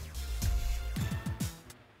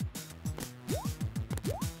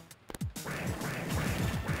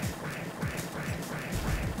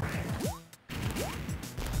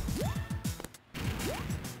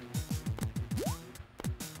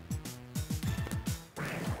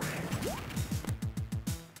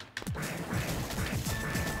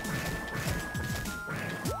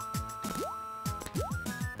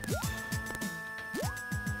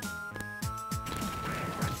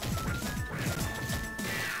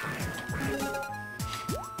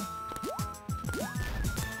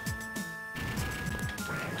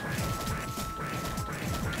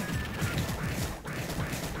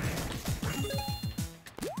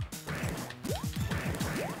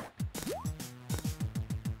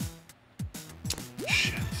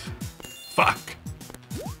 Fuck.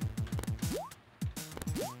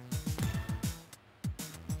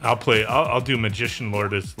 I'll do Magician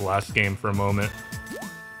Lord as the last game for a moment.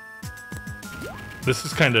 This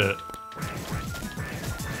is kind of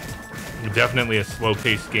definitely a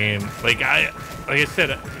slow-paced game. Like I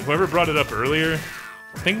said, whoever brought it up earlier,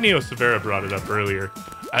 I think Neo Severa brought it up earlier.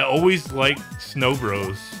 I always liked Snow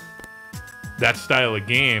Bros, that style of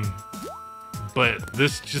game, but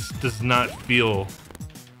this just does not feel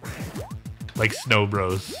like Snow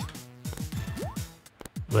Bros.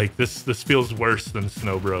 Like this feels worse than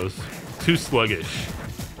Snow Bros. Too sluggish.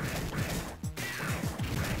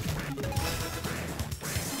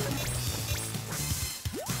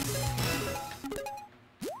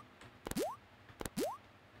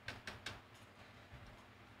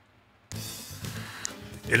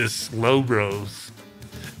 It is Slow Bros.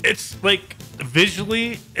 It's like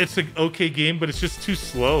visually it's an okay game, but it's just too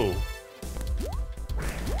slow.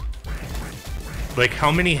 Like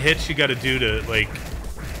how many hits you gotta do to like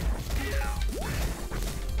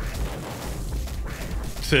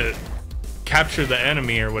to capture the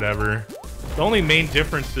enemy or whatever. The only main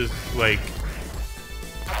difference is like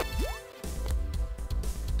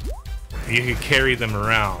you can carry them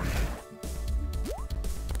around.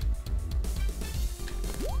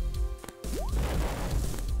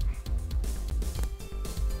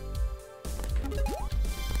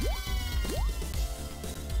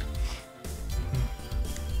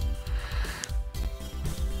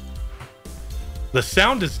 The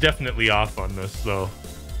sound is definitely off on this, though.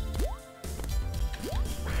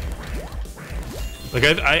 Like,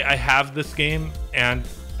 I have this game, and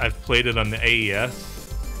I've played it on the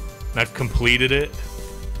AES, and I've completed it.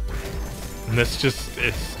 And this just,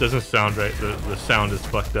 it doesn't sound right. The sound is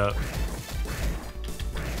fucked up.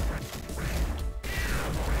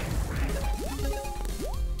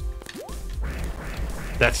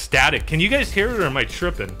 That static. Can you guys hear it, or am I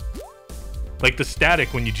tripping? Like the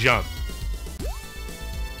static when you jump.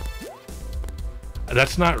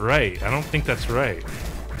 That's not right. I don't think that's right.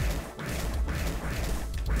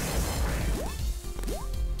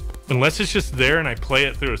 Unless it's just there and I play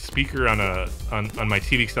it through a speaker on my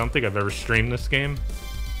TV, because I don't think I've ever streamed this game.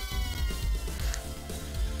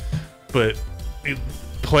 But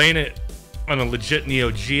playing it on a legit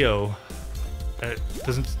Neo Geo, it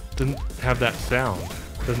doesn't have that sound.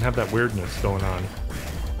 It doesn't have that weirdness going on.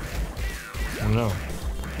 I don't know.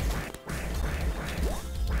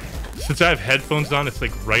 Since I have headphones on, it's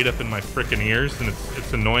like right up in my frickin' ears, and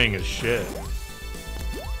it's annoying as shit.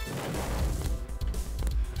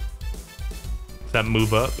 Does that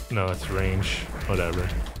move up? No, it's range. Whatever.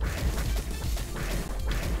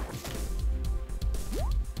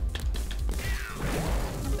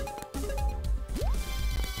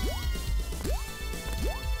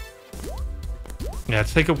 Yeah,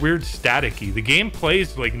 it's like a weird staticky. The game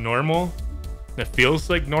plays like normal. It feels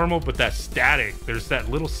like normal, but that static, there's that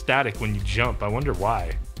little static when you jump. I wonder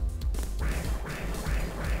why.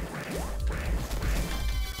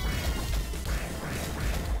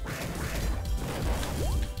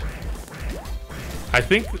 I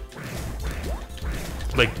think,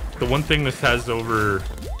 like, the one thing this has over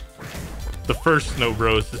the first Snow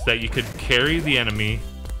Bros is that you could carry the enemy,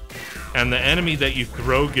 and the enemy that you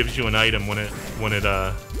throw gives you an item when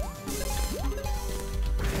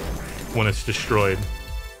it's destroyed.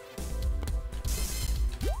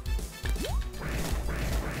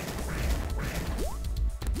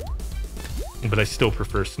 But I still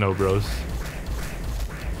prefer Snow Bros.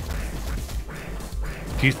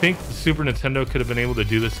 Do you think the Super Nintendo could have been able to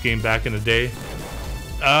do this game back in the day?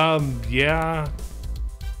 Yeah.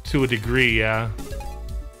 To a degree, yeah.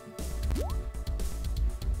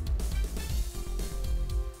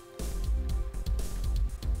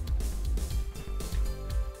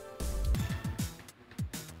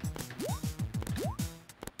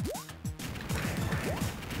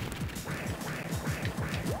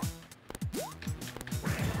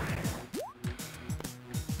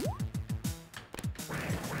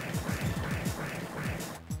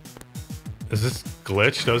 Is this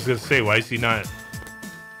glitched? I was gonna say, why is he not?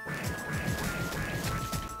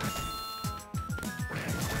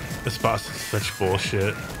 This boss is such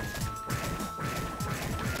bullshit.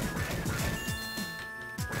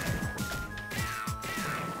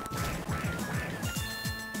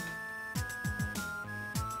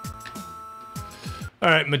 All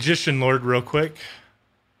right, Magician Lord real quick.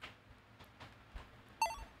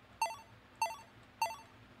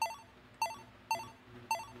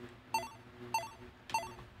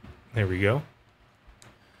 There we go.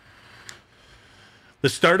 The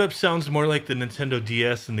startup sounds more like the Nintendo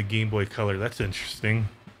DS and the Game Boy Color. That's interesting.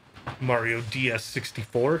 Mario DS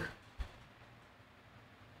 64.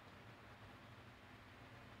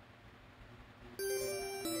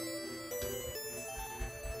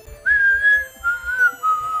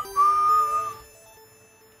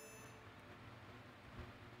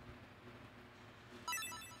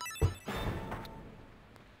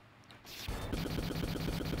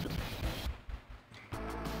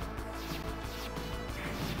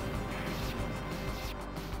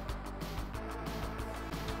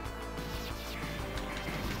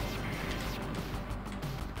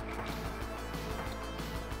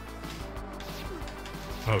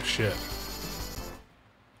 Oh shit.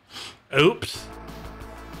 Oops.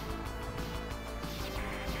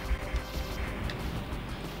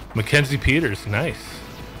 Mackenzie Peters, nice.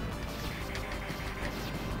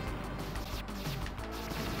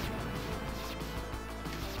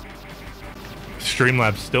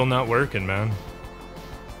 Streamlabs still not working, man.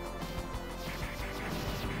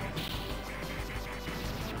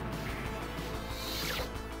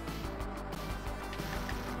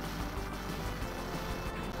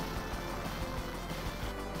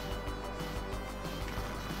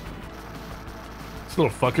 These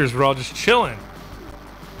little fuckers were all just chilling.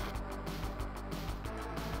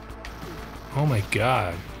 Oh my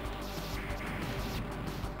god.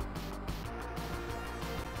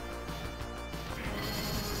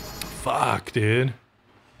 Fuck, dude.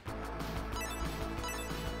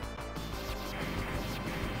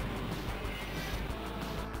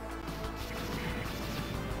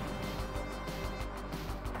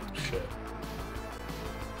 Shit.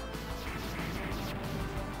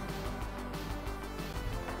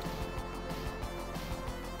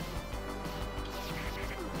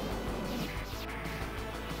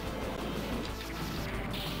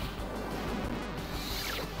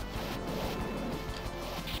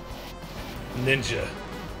 Ninja.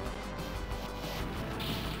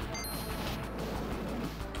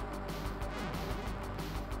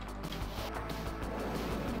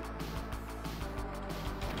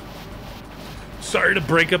 Sorry to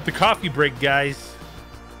break up the coffee break, guys.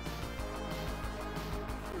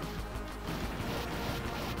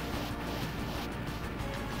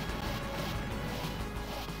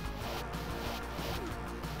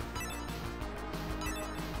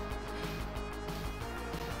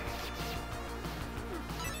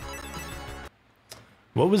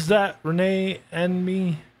 What was that, Renee and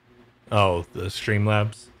me? Oh, the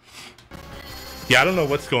Streamlabs. Yeah, I don't know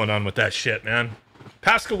what's going on with that shit, man.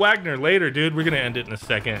 Pascal Wagner later, dude. We're gonna end it in a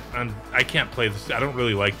second. I can't play this. I don't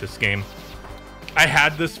really like this game. I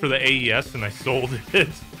had this for the AES and I sold it.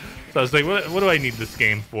 So I was like, what do I need this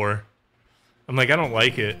game for? I'm like, I don't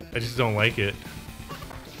like it. I just don't like it.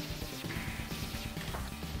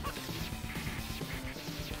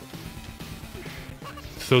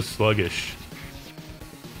 So sluggish.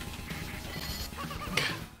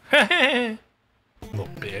 Little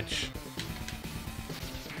bitch.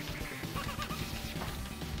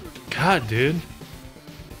 God, dude.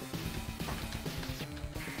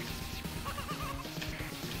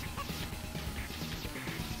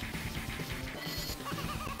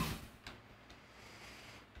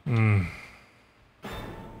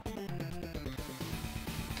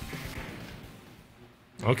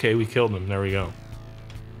 Okay, we killed him. There we go.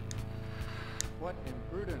 What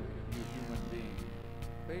imprudence, you human being.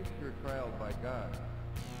 Face your trial by God.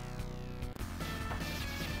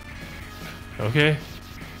 Okay.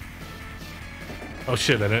 Oh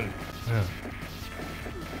shit, I didn't. Yeah.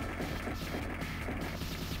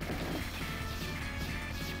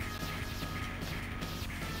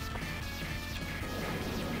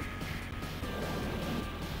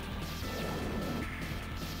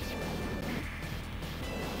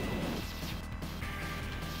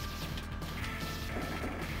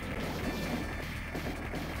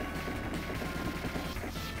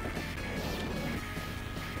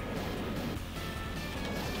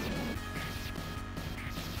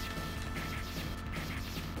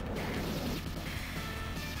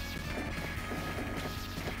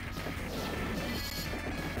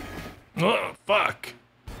 Oh, fuck.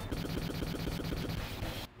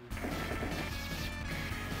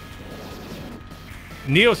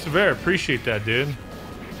 Neo Severe, appreciate that, dude.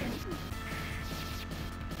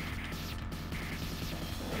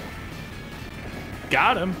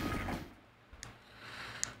 Got him.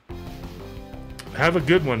 Have a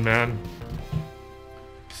good one, man.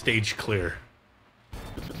 Stage clear.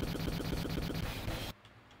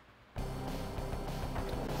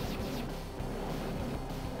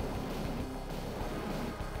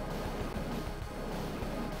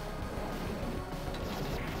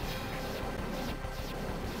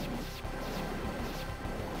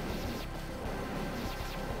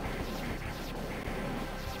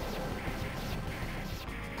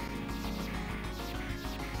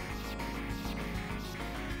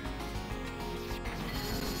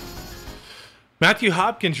 Matthew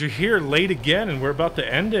Hopkins, you're here late again, and we're about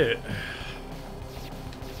to end it.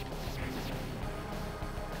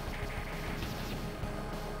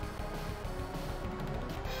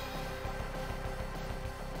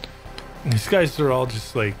 These guys are all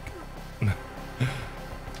just like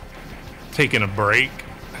taking a break.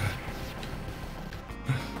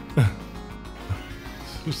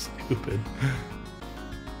 So stupid.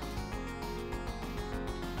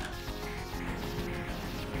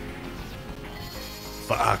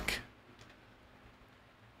 Fuck.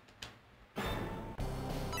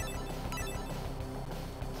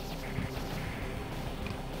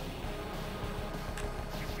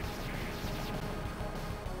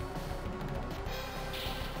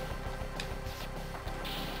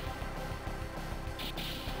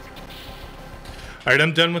 All right,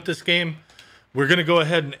 I'm done with this game. We're going to go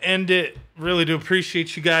ahead and end it. Really do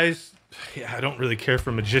appreciate you guys. Yeah, I don't really care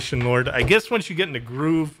for Magician Lord. I guess once you get in the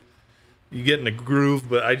groove, you get in the groove,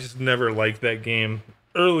 but I just never liked that game.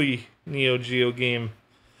 Early Neo Geo game.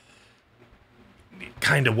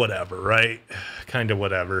 Kind of whatever, right? Kind of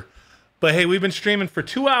whatever. But hey, we've been streaming for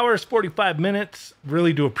 2 hours, 45 minutes.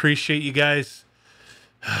 Really do appreciate you guys.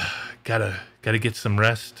 Gotta get some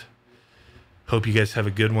rest. Hope you guys have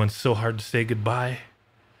a good one. So hard to say goodbye.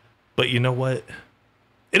 But you know what?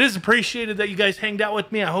 It is appreciated that you guys hanged out with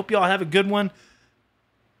me. I hope you all have a good one.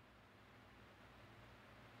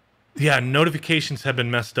 Yeah, notifications have been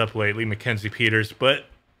messed up lately, Mackenzie Peters. But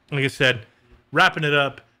like I said, wrapping it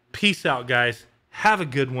up. Peace out, guys. Have a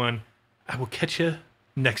good one. I will catch you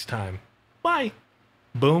next time. Bye.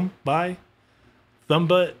 Boom. Bye. Thumb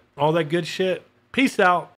butt. All that good shit. Peace out.